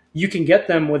you can get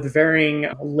them with varying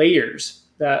layers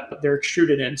that they're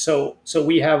extruded in. So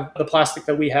we have the plastic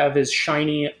that we have is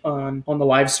shiny on the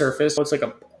live surface. So it's like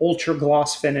a ultra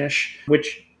gloss finish,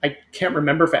 which I can't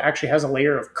remember if it actually has a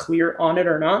layer of clear on it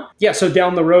or not. Yeah, so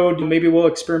down the road, maybe we'll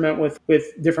experiment with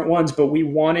different ones, but we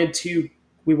wanted to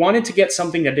get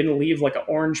something that didn't leave like an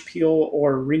orange peel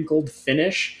or wrinkled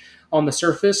finish on the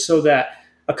surface so that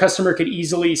a customer could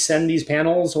easily send these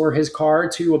panels or his car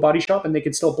to a body shop and they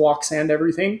could still block sand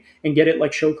everything and get it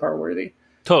like show car worthy.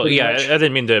 Totally. Pretty Yeah. much. I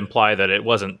didn't mean to imply that it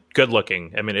wasn't good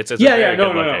looking. I mean, it's Yeah, very no,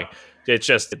 good no, looking. no. It's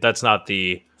just that's not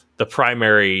the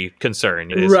primary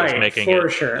concern. Is Right, making for it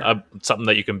sure. something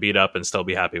that you can beat up and still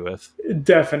be happy with.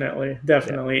 Definitely,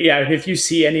 definitely. Yeah, and if you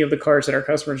see any of the cars that our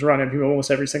customers run, and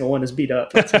almost every single one is beat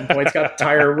up at some point. It's got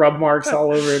tire rub marks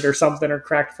all over it or something, or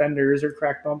cracked fenders or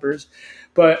cracked bumpers.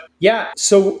 But yeah,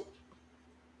 so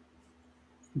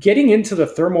getting into the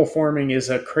thermal forming is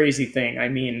a crazy thing. I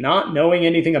mean, not knowing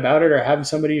anything about it or having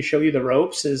somebody show you the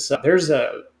ropes is there's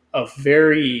a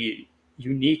very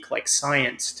unique like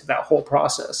science to that whole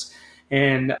process.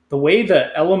 And the way the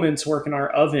elements work in our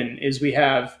oven is we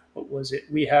have what was it?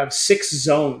 We have 6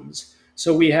 zones.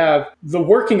 So we have the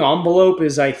working envelope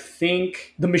is I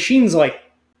think the machine's like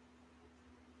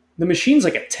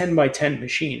a 10 by 10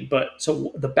 machine, but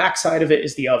so the back side of it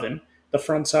is the oven. The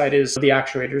front side is the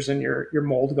actuators and your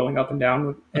mold going up and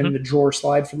down and Hmm. the drawer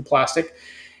slide for the plastic.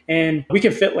 And we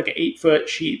can fit like an 8 foot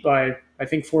sheet by, I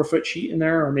think, 4 foot sheet in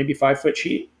there, or maybe 5 foot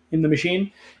sheet in the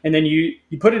machine. And then you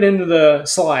put it into the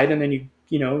slide and then you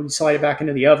slide it back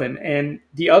into the oven. And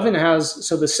the oven has,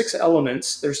 so the 6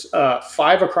 elements, there's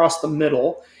 5 across the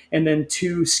middle and then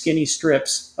 2 skinny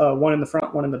strips, one in the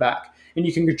front, one in the back. And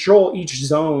you can control each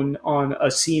zone on a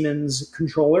Siemens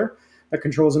controller that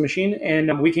controls the machine.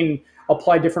 And we can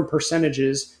apply different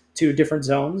percentages to different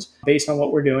zones based on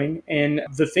what we're doing. And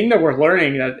the thing that we're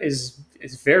learning that is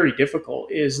very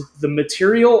difficult is the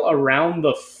material around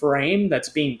the frame that's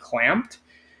being clamped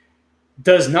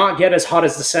does not get as hot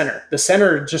as the center. The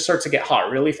center just starts to get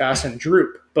hot really fast and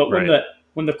droop. But Right.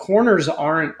 when the corners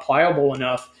aren't pliable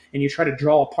enough and you try to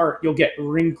draw apart, you'll get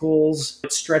wrinkles,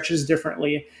 it stretches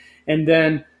differently. And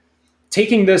then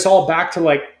taking this all back to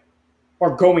like,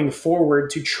 or going forward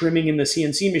to trimming in the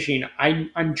CNC machine,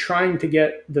 I'm trying to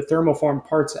get the thermoform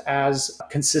parts as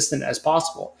consistent as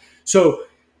possible. So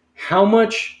how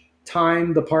much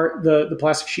time the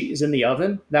plastic sheet is in the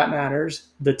oven, that matters.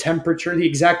 The temperature, the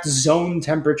exact zone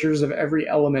temperatures of every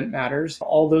element matters.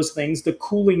 All those things. The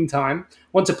cooling time.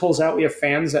 Once it pulls out, we have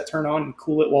fans that turn on and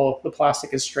cool it while the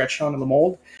plastic is stretched onto the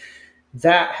mold.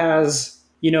 That has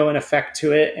an effect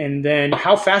to it. And then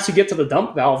how fast you get to the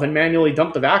dump valve and manually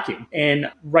dump the vacuum.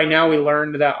 And right now we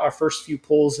learned that our first few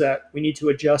pulls that we need to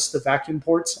adjust the vacuum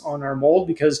ports on our mold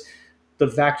because the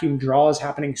vacuum draw is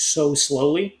happening so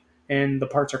slowly and the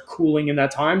parts are cooling in that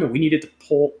time that we needed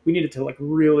to like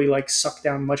really like suck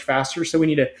down much faster. So we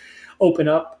need to open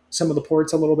up some of the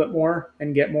ports a little bit more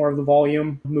and get more of the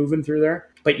volume moving through there.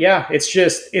 But yeah, it's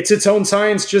its own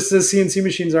science, just as CNC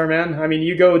machines are, man. I mean,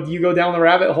 you go down the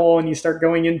rabbit hole and you start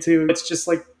going into, it's just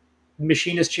like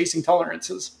machinists chasing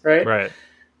tolerances, right? Right.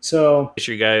 So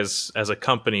You guys, as a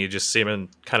company, just seeming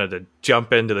kind of to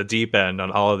jump into the deep end on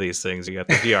all of these things. You got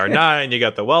the VR9, you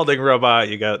got the welding robot,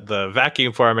 you got the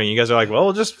vacuum forming. You guys are like, well,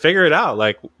 we'll just figure it out.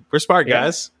 Like, we're smart yeah.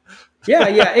 guys.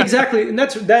 Yeah, exactly. And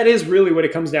that is really what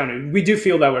it comes down to. We do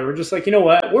feel that way. We're just like, you know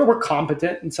what? We're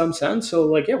competent in some sense. So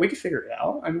like, yeah, we can figure it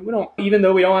out. I mean, even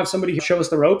though we don't have somebody show us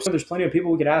the ropes, there's plenty of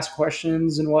people we could ask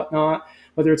questions and whatnot,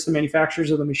 whether it's the manufacturers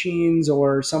of the machines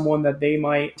or someone that they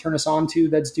might turn us on to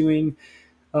that's doing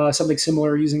something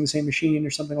similar using the same machine or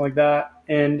something like that.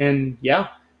 And yeah.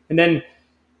 And then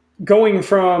going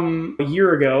from a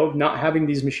year ago, not having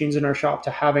these machines in our shop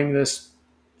to having this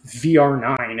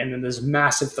VR9 and then this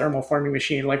massive thermoforming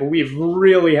machine. Like we've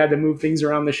really had to move things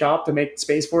around the shop to make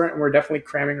space for it. And we're definitely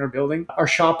cramming our building. Our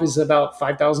shop is about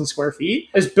 5,000 square feet.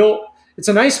 It's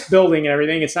a nice building and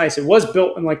everything. It's nice. It was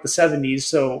built in like the 70s.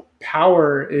 So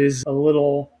power is a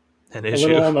little An a issue.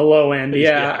 little on the low end.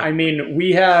 Yeah. Yeah. I mean,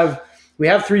 we have we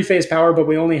have 3-phase power, but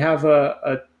we only have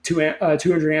a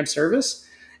 200 amp service.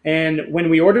 And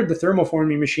when we ordered the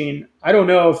thermoforming machine, I don't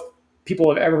know if people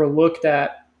have ever looked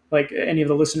at, like any of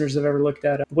the listeners have ever looked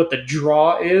at what the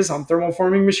draw is on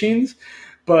thermoforming machines,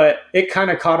 but it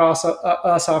kind of caught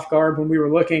us off guard when we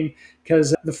were looking,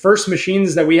 because the first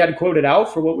machines that we had quoted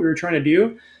out for what we were trying to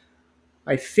do,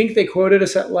 I think they quoted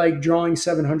us at like drawing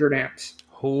 700 amps.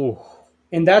 Ooh.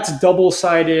 And that's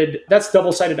double-sided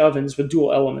ovens with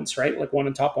dual elements, right? Like one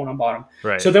on top, one on bottom.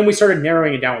 Right. So then we started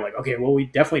narrowing it down. We're like, okay, well, we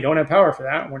definitely don't have power for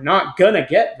that. We're not going to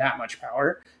get that much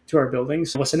power to our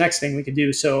buildings. What's the next thing we could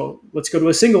do? So let's go to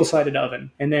a single-sided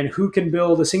oven. And then who can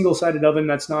build a single-sided oven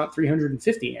that's not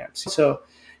 350 amps?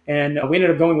 And we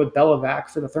ended up going with Belavac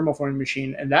for the thermoforming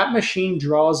machine. And that machine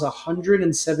draws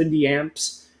 170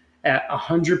 amps at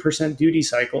 100% duty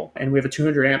cycle. And we have a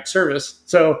 200 amp service.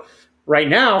 So right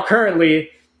now, currently,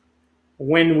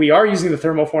 when we are using the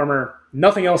thermoformer,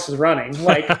 nothing else is running.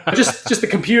 Like just the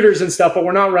computers and stuff, but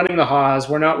we're not running the Haas,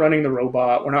 we're not running the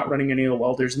robot, we're not running any of the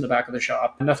welders in the back of the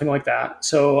shop, nothing like that.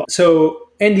 So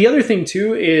and the other thing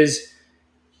too is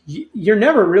you're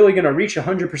never really going to reach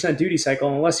 100% duty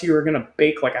cycle unless you are going to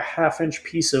bake like a 1/2-inch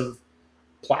piece of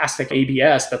plastic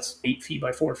ABS that's 8 feet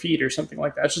by 4 feet or something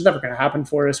like that. It's just never going to happen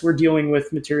for us. We're dealing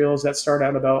with materials that start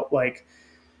out about like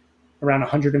around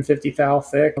 150 thou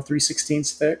thick,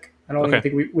 3/16 thick. I don't even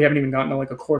think we haven't even gotten to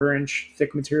like a 1/4-inch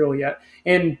thick material yet.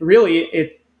 And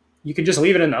really, you can just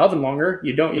leave it in the oven longer.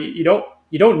 You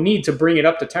don't need to bring it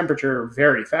up to temperature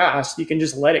very fast. You can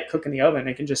just let it cook in the oven.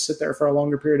 It can just sit there for a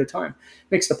longer period of time.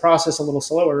 Makes the process a little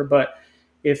slower, but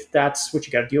if that's what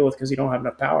you got to deal with because you don't have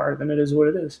enough power, then it is what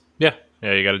it is. Yeah,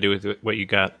 you got to do with what you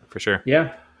got for sure.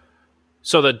 Yeah.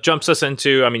 So that jumps us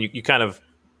into, I mean, you kind of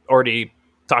already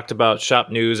talked about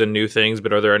shop news and new things,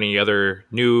 but are there any other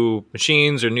new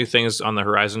machines or new things on the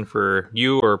horizon for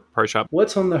you or Part Shop?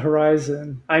 What's on the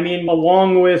horizon? I mean,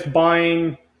 along with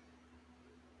buying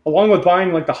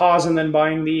like the Haas and then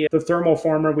buying the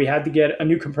thermoformer, we had to get a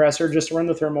new compressor just to run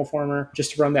the thermoformer,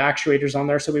 just to run the actuators on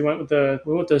there. So we went with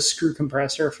the screw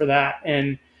compressor for that,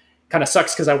 and kind of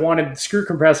sucks because I wanted the screw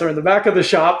compressor in the back of the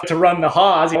shop to run the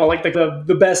Haas, like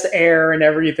the best air and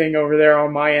everything over there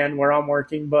on my end where I'm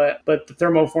working. But the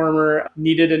thermoformer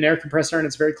needed an air compressor, and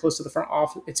it's very close to the front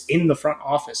office. It's in the front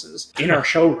offices in our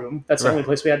showroom. That's the only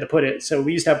place we had to put it. So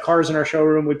we used to have cars in our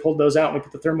showroom. We pulled those out and we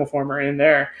put the thermoformer in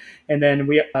there. And then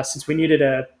we, since we needed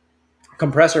a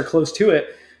compressor close to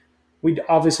it, we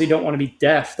obviously don't want to be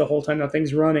deaf the whole time that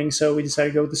thing's running. So we decided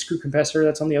to go with the screw compressor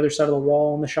that's on the other side of the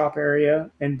wall in the shop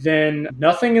area. And then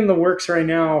nothing in the works right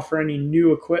now for any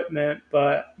new equipment.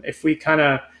 But if we kind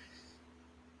of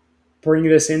bring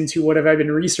this into what have I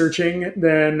been researching,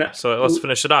 then... So let's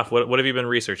finish it off. What have you been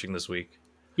researching this week?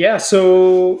 Yeah,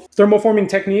 so thermoforming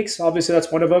techniques, obviously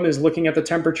that's one of them, is looking at the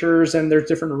temperatures, and there's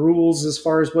different rules as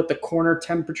far as what the corner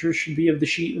temperature should be of the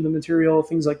sheet and the material,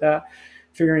 things like that.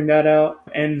 Figuring that out.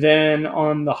 And then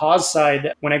on the Haas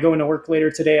side, when I go into work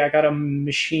later today, I got to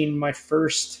machine my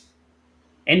first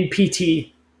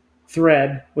NPT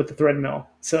thread with the thread mill.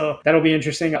 So that'll be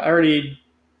interesting. I already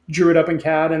drew it up in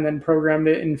CAD and then programmed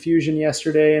it in Fusion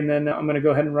yesterday. And then I'm going to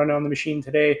go ahead and run it on the machine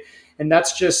today. And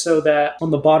that's just so that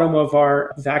on the bottom of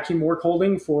our vacuum work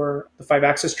holding for the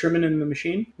 5-axis trimming in the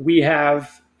machine, we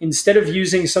have, instead of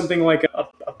using something like a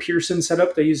Pearson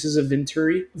setup that uses a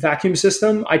Venturi vacuum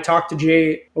system, I talked to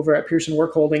Jay over at Pearson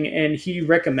Work Holding, and he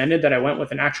recommended that I went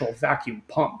with an actual vacuum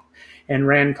pump and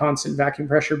ran constant vacuum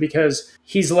pressure, because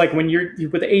he's like, when you're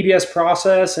with the ABS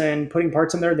process and putting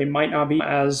parts in there, they might not be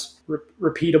as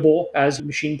repeatable as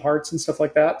machine parts and stuff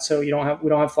like that. So we don't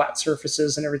have flat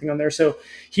surfaces and everything on there. So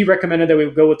he recommended that we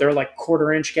would go with their like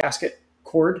 1/4-inch gasket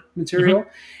cord material,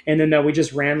 and then we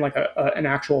just ran like an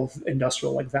actual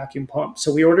industrial like vacuum pump.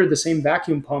 So we ordered the same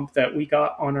vacuum pump that we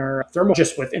got on our thermal,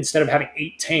 just with, instead of having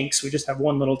 8 tanks, we just have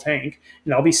one little tank,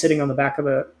 and I'll be sitting on the back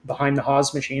of behind the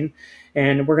Haas machine,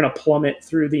 and we're going to plumb it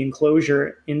through the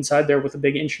enclosure inside there with a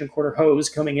big 1.25-inch hose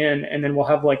coming in, and then we'll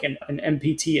have like an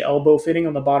MPT elbow fitting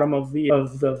on the bottom of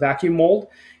the vacuum mold,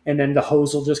 and then the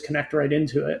hose will just connect right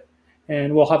into it.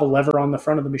 And we'll have a lever on the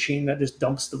front of the machine that just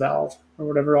dumps the valve or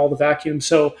whatever, all the vacuum.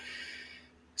 So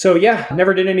yeah,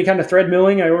 never did any kind of thread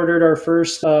milling. I ordered our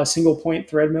first single point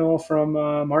thread mill from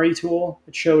Mari Tool.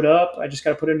 It showed up. I just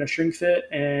got to put it in a shrink fit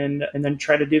and then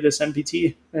try to do this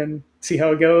MPT and see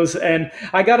how it goes. And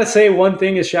I got to say one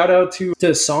thing is shout out to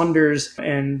Saunders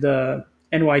and the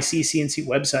NYC CNC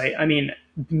website. I mean,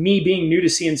 me being new to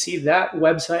CNC, that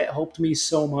website helped me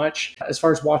so much as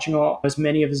far as watching as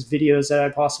many of his videos that I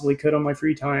possibly could on my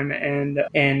free time, and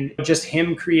just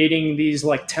him creating these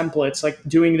like templates, like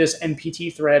doing this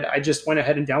MPT thread. I just went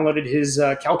ahead and downloaded his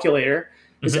calculator,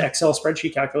 this Mhm. Excel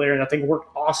spreadsheet calculator, and that thing worked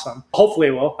awesome. Hopefully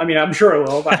it will. I mean, I'm sure it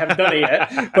will, but I haven't done it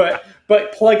yet.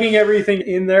 But plugging everything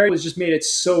in there was just made it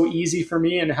so easy for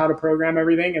me and how to program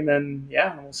everything. And then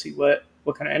we'll see what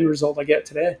kind of end result I get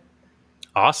today.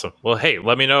 Awesome. Well, hey,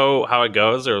 let me know how it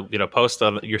goes, or post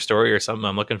on your story or something.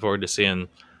 I'm looking forward to seeing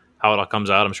how it all comes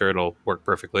out. I'm sure it'll work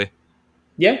perfectly.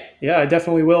 Yeah, I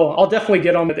definitely will. I'll definitely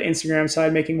get on the Instagram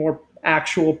side, making more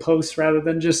actual posts rather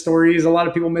than just stories. A lot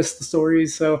of people miss the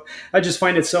stories. So I just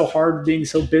find it so hard being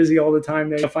so busy all the time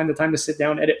that I find the time to sit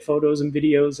down, edit photos and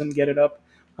videos and get it up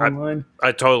online.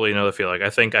 I totally know the feeling. I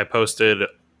think I posted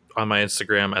on my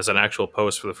Instagram as an actual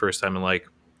post for the first time in like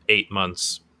 8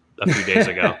 months a few days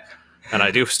ago. And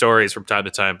I do stories from time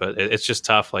to time, but it's just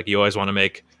tough. Like, you always want to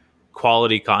make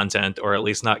quality content, or at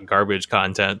least not garbage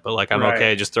content. But like, I'm Right.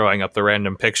 okay just throwing up the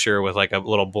random picture with like a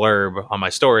little blurb on my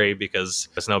story because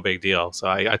it's no big deal. So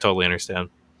I totally understand.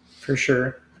 For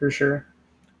sure.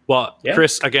 Well, Yeah.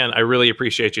 Chris, again, I really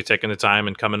appreciate you taking the time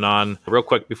and coming on. Real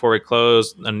quick before we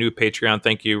close, a new Patreon.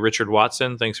 Thank you, Richard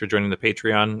Watson. Thanks for joining the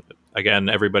Patreon. Again,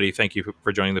 everybody, thank you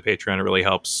for joining the Patreon. It really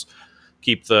helps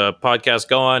keep the podcast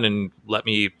going and let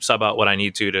me sub out what I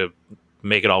need to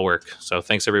make it all work. So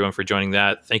thanks everyone for joining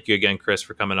that. Thank you again, Chris,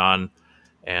 for coming on,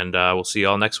 and we'll see you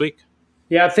all next week.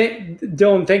 Yeah,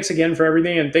 Dylan, thanks again for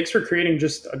everything, and thanks for creating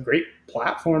just a great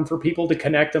platform for people to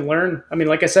connect and learn. I mean,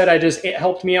 like I said, it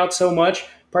helped me out so much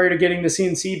prior to getting the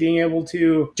CNC, being able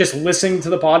to just listen to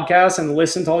the podcast and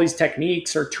listen to all these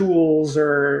techniques or tools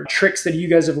or tricks that you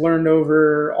guys have learned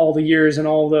over all the years and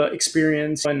all the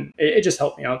experience, and it just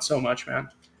helped me out so much, man.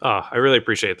 Oh, I really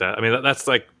appreciate that. I mean, that's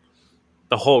like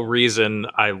the whole reason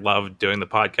I love doing the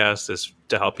podcast, is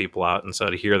to help people out. And so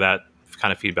to hear that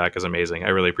kind of feedback is amazing. I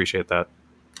really appreciate that.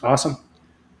 Awesome.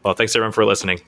 Well, thanks everyone for listening.